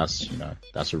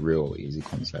 that's a real easy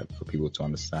concept for people to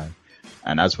understand.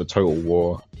 And as for Total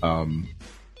War, although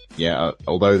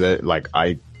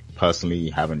I personally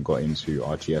haven't got into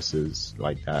RTSs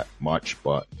like that much,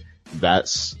 but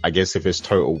that's, I guess, if it's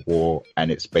Total War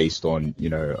and it's based on,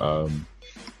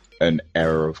 an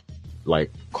era of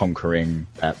like conquering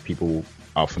that people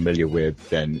are familiar with,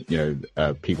 then,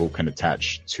 people can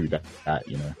attach to that,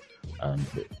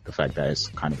 the fact that it's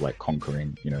kind of like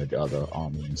conquering, the other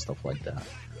army and stuff like that.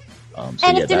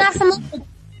 And if they're not familiar,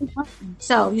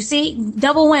 so you see,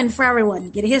 double win for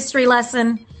everyone. Get a history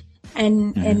lesson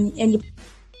and your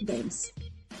games.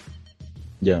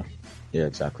 Yeah,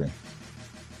 exactly.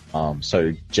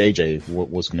 So JJ,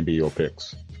 what's going to be your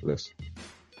picks for this?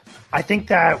 I think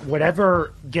that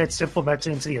whatever gets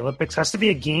implemented into the Olympics has to be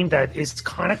a game that is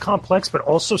kind of complex, but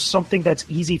also something that's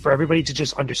easy for everybody to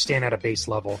just understand at a base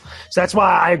level. So that's why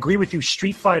I agree with you.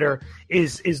 Street Fighter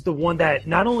is the one that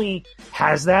not only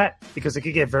has that, because it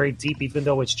could get very deep, even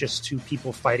though it's just two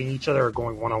people fighting each other or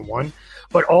going one-on-one,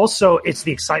 but also it's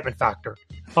the excitement factor.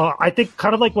 I think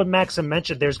kind of like what Maxim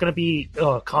mentioned, there's going to be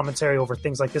commentary over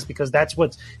things like this because that's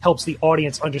what helps the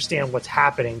audience understand what's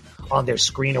happening on their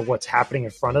screen or what's happening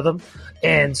in front of them.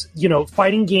 And,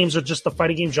 fighting games or just the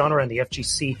fighting game genre and the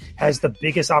FGC has the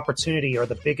biggest opportunity or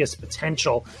the biggest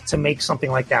potential to make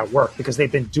something like that work because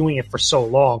they've been doing it for so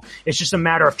long. It's just a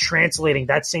matter of translating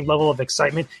that same level of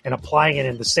excitement and applying it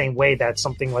in the same way that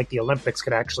something like the Olympics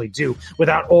could actually do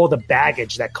without all the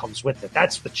baggage that comes with it.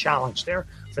 That's the challenge there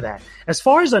for that. As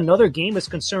far as another game is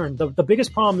concerned, the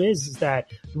biggest problem is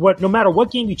that no matter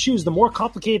what game you choose, the more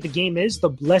complicated the game is, the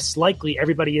less likely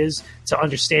everybody is to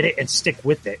understand it and stick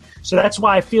with it. So that's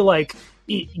why I feel like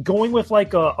going with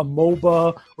like a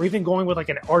MOBA or even going with like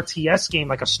an RTS game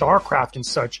like a StarCraft and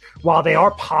such, while they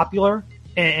are popular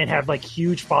and have like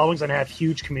huge followings and have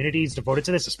huge communities devoted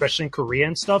to this, especially in Korea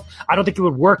and stuff, I don't think it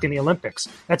would work in the Olympics.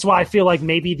 That's why I feel like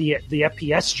maybe the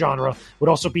FPS genre would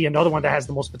also be another one that has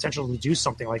the most potential to do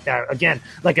something like that. Again,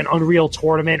 like an Unreal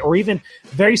Tournament or even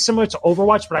very similar to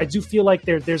Overwatch, but I do feel like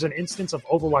there's an instance of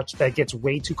Overwatch that gets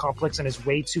way too complex and is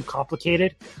way too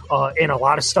complicated and a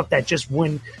lot of stuff that just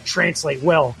wouldn't translate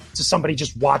well to somebody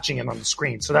just watching it on the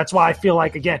screen. So that's why I feel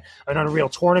like, again, an Unreal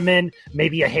Tournament,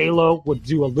 maybe a Halo would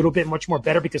do a little bit much more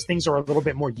better because things are a little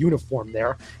bit more uniform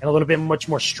there and a little bit much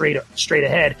more straight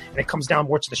ahead, and it comes down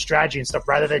more to the strategy and stuff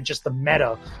rather than just the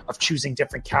meta of choosing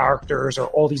different characters or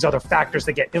all these other factors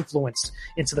that get influenced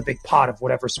into the big pot of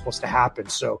whatever's supposed to happen.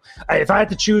 So if I had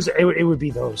to choose, it would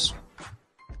be those.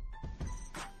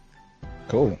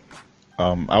 Cool.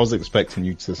 I was expecting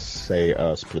you to say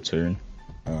Splatoon.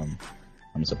 I'm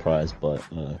surprised, but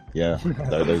yeah,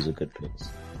 those are good picks.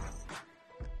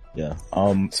 Yeah.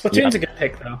 Splatoon's a good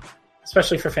pick though,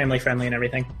 especially for family friendly and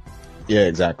everything. Yeah,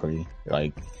 exactly.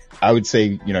 Like, I would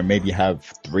say, maybe have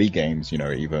 3 games,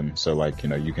 even. So like,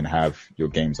 you can have your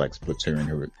games like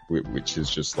Splatoon, which is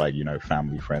just like,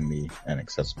 family friendly and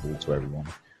accessible to everyone.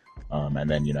 And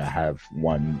then, have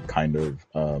one kind of,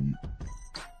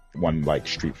 one like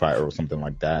Street Fighter or something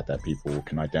like that people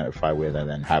can identify with, and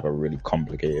then have a really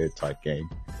complicated type game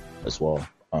as well.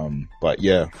 But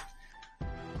yeah,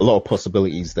 a lot of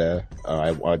possibilities there.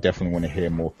 I definitely want to hear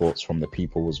more thoughts from the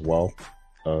people as well,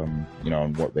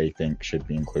 on what they think should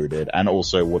be included and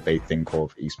also what they think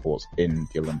of esports in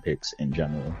the Olympics in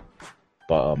general.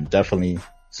 But definitely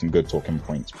some good talking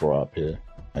points brought up here,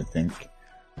 I think.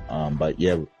 But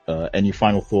yeah, any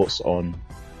final thoughts on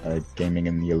gaming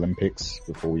in the Olympics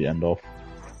before we end off?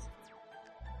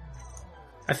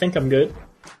 I think I'm good.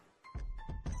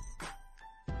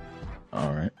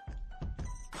 All right.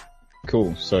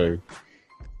 Cool. So,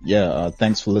 yeah,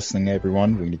 thanks for listening,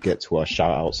 everyone. We're going to get to our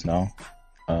shout outs now.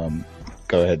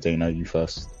 Go ahead, Dana, you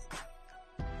first.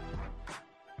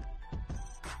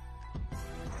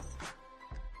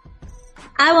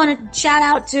 I want to shout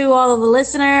out to all of the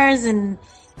listeners and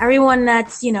everyone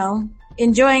that's,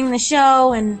 enjoying the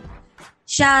show, and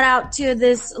shout out to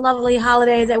this lovely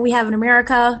holiday that we have in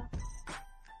America.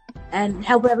 and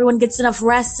help everyone gets enough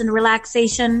rest and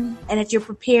relaxation, and that you're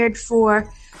prepared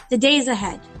for the days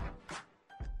ahead.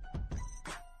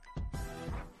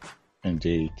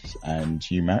 Indeed. And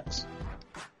you, Max?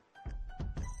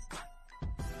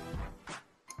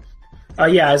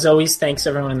 Yeah, as always, thanks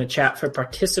everyone in the chat for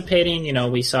participating. You know,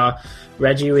 we saw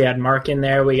Reggie, we had Mark in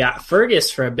there, we got Fergus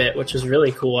for a bit, which was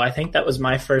really cool. I think that was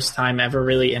my first time ever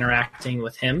really interacting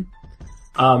with him.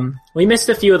 We missed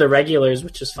a few of the regulars,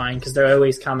 which is fine because they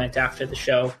always comment after the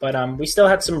show, but we still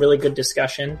had some really good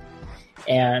discussion,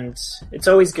 and it's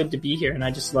always good to be here, and I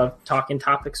just love talking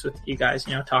topics with you guys,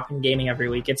 you know, talking gaming every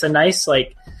week. It's a nice,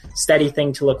 like, steady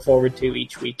thing to look forward to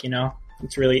each week, you know.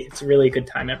 It's a really good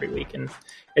time every week, and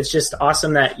it's just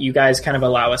awesome that you guys kind of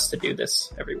allow us to do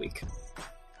this every week.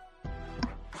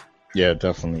 Yeah,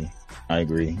 definitely. I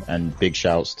agree. And big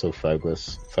shouts to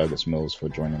Fergus Mills for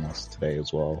joining us today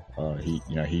as well. He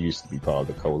used to be part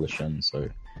of the coalition, so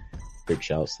big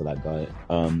shouts to that guy.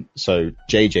 So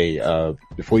JJ,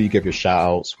 before you give your shout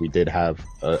outs, we did have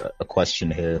a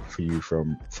question here for you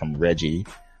from Reggie.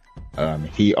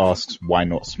 He asks, why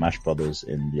not Smash Brothers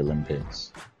in the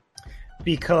Olympics?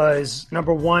 Because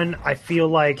number one, I feel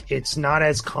like it's not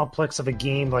as complex of a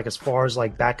game, like as far as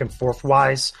like back and forth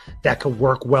wise, that could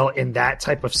work well in that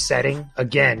type of setting.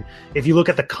 Again, if you look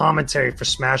at the commentary for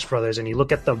Smash Brothers and you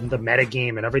look at the meta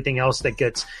game and everything else that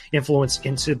gets influenced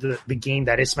into the game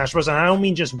that is Smash Bros. And I don't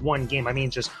mean just one game, I mean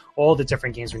just all the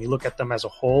different games. When you look at them as a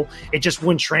whole, it just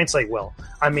wouldn't translate well.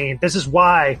 I mean, this is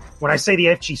why when I say the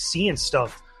FGC and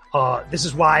stuff, this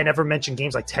is why I never mention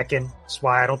games like Tekken. That's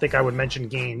why I don't think I would mention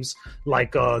games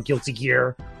like Guilty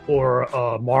Gear or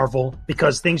Marvel,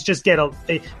 because things just get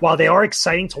while they are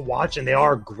exciting to watch and they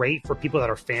are great for people that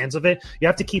are fans of it, you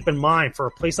have to keep in mind for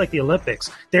a place like the Olympics,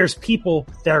 there's people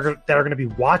that are going to be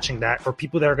watching that, or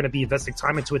people that are going to be investing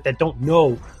time into it that don't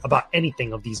know about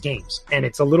anything of these games, and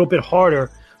it's a little bit harder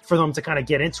for them to kind of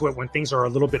get into it when things are a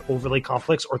little bit overly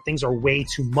complex or things are way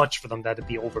too much for them that to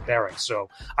be overbearing. So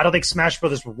I don't think Smash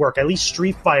Brothers would work. At least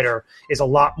Street Fighter is a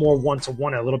lot more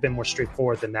one-to-one, a little bit more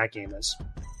straightforward than that game is,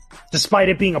 despite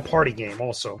it being a party game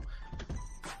also.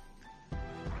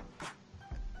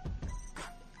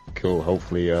 Cool.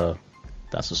 Hopefully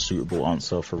that's a suitable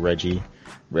answer for Reggie.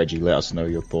 Reggie, let us know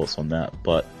your thoughts on that.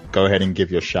 But go ahead and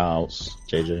give your shout-outs,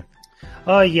 JJ.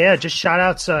 Yeah, just shout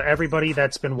out to everybody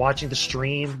that's been watching the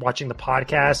stream, watching the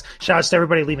podcast. Shout outs to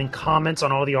everybody leaving comments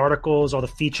on all the articles, all the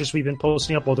features we've been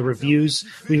posting up, all the reviews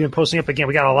we've been posting up. Again,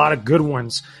 we got a lot of good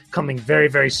ones coming very,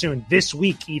 very soon. This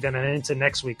week even, and into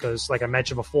next week, because like I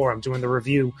mentioned before, I'm doing the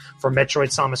review for Metroid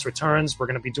Samus Returns. We're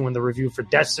going to be doing the review for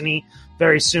Destiny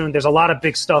very soon. There's a lot of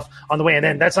big stuff on the way, and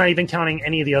then that's not even counting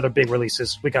any of the other big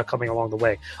releases we got coming along the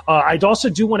way. I also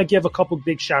do want to give a couple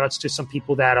big shout outs to some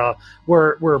people that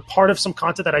were part of some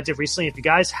content that I did recently. If you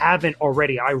guys haven't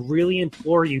already, I really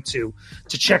implore you to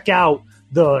check out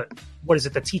the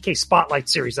TK Spotlight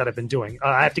series that I've been doing.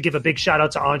 I have to give a big shout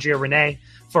out to Andrea Renee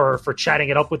for chatting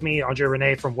it up with me. Andrea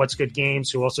Renee from What's Good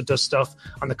Games, who also does stuff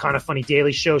on the Kind of Funny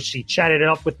Daily Show. She chatted it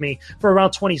up with me for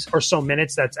around 20 or so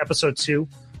minutes. That's episode 2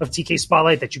 of TK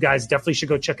Spotlight that you guys definitely should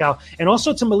go check out. And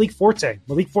also to Malik Forte.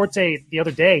 Malik Forte the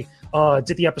other day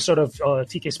did the episode of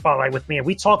TK Spotlight with me, and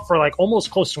we talked for like almost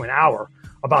close to an hour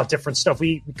about different stuff.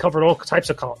 We covered all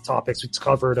types of topics. We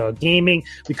covered gaming.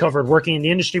 We covered working in the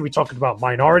industry. We talked about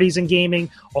minorities in gaming,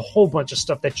 a whole bunch of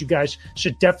stuff that you guys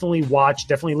should definitely watch,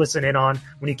 definitely listen in on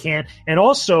when you can. And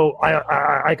also,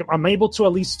 I'm able to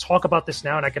at least talk about this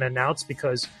now, and I can announce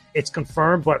because it's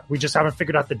confirmed, but we just haven't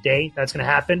figured out the day that's going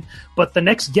to happen. But the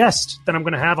next guest that I'm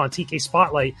going to have on TK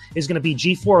Spotlight is going to be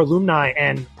G4 alumni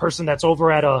and person that's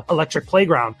over at Electric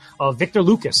Playground, Victor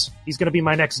Lucas. He's going to be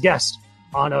my next guest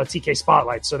on TK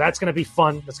Spotlight. So that's going to be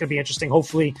fun. That's going to be interesting.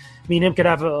 Hopefully me and him could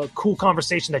have a cool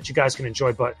conversation that you guys can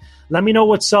enjoy. But let me know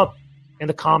what's up in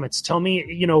the comments. Tell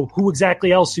me, who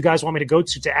exactly else you guys want me to go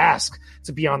to ask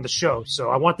to be on the show. So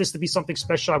I want this to be something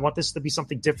special. I want this to be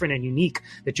something different and unique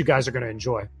that you guys are going to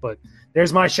enjoy. But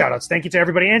there's my shout outs. Thank you to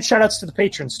everybody, and shout outs to the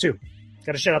patrons too.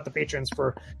 Got to shout out the patrons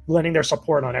for lending their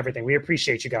support on everything. We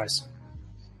appreciate you guys.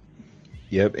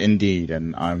 Yep, indeed.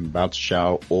 And I'm about to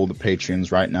shout all the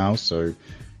patrons right now. So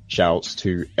shouts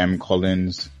to M.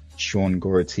 Collins, Sean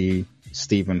Gority,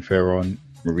 Stephen Ferron,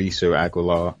 Mauricio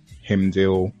Aguilar,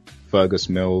 Himdil, Fergus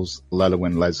Mills,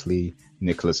 Lelowin Leslie,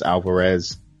 Nicholas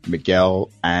Alvarez,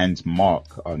 Miguel, and Mark,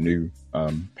 our new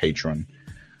patron.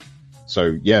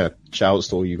 So yeah, shouts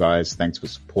to all you guys. Thanks for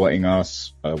supporting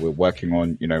us. We're working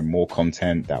on, more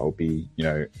content that will be,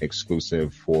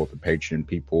 exclusive for the Patreon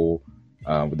people.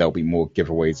 There'll be more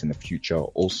giveaways in the future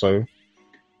also.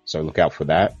 So look out for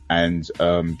that. And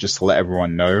just to let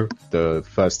everyone know, the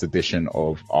first edition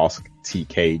of Ask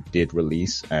TK did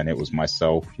release, and it was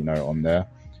myself, on there.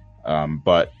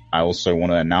 But I also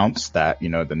want to announce that,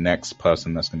 the next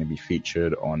person that's going to be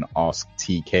featured on Ask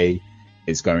TK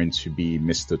is going to be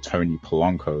Mr. Tony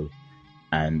Polanco.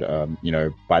 And,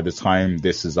 by the time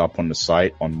this is up on the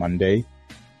site on Monday,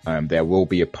 there will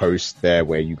be a post there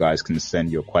where you guys can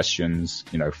send your questions,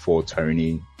 for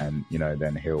Tony, and,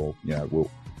 then he'll,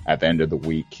 at the end of the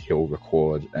week, he'll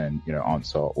record and,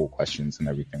 answer all questions and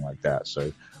everything like that.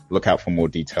 So look out for more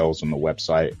details on the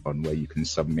website on where you can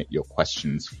submit your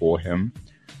questions for him.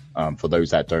 For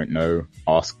those that don't know,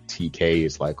 Ask TK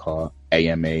is like our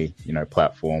AMA,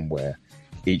 platform where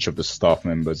each of the staff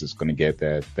members is going to get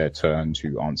their turn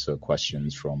to answer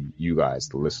questions from you guys,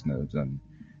 the listeners, and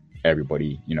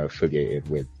everybody, affiliated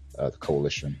with the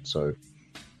coalition. So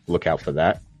look out for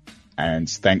that. And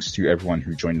thanks to everyone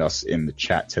who joined us in the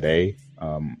chat today.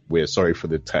 We're sorry for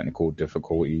the technical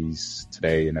difficulties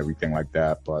today and everything like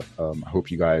that, but I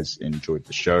hope you guys enjoyed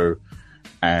the show.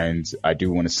 And I do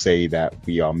want to say that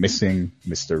we are missing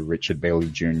Mr. Richard Bailey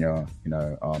Jr.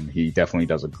 He definitely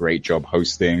does a great job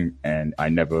hosting, and I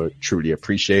never truly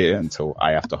appreciate it until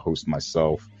I have to host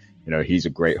myself. He's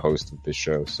a great host of this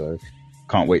show, so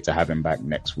can't wait to have him back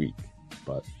next week.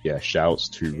 But yeah, shouts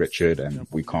to Richard, and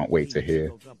we can't wait to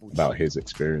hear about his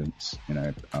experience,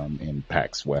 in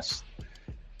PAX West.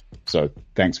 So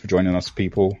thanks for joining us,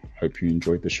 people. Hope you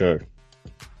enjoyed the show.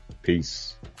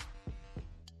 Peace.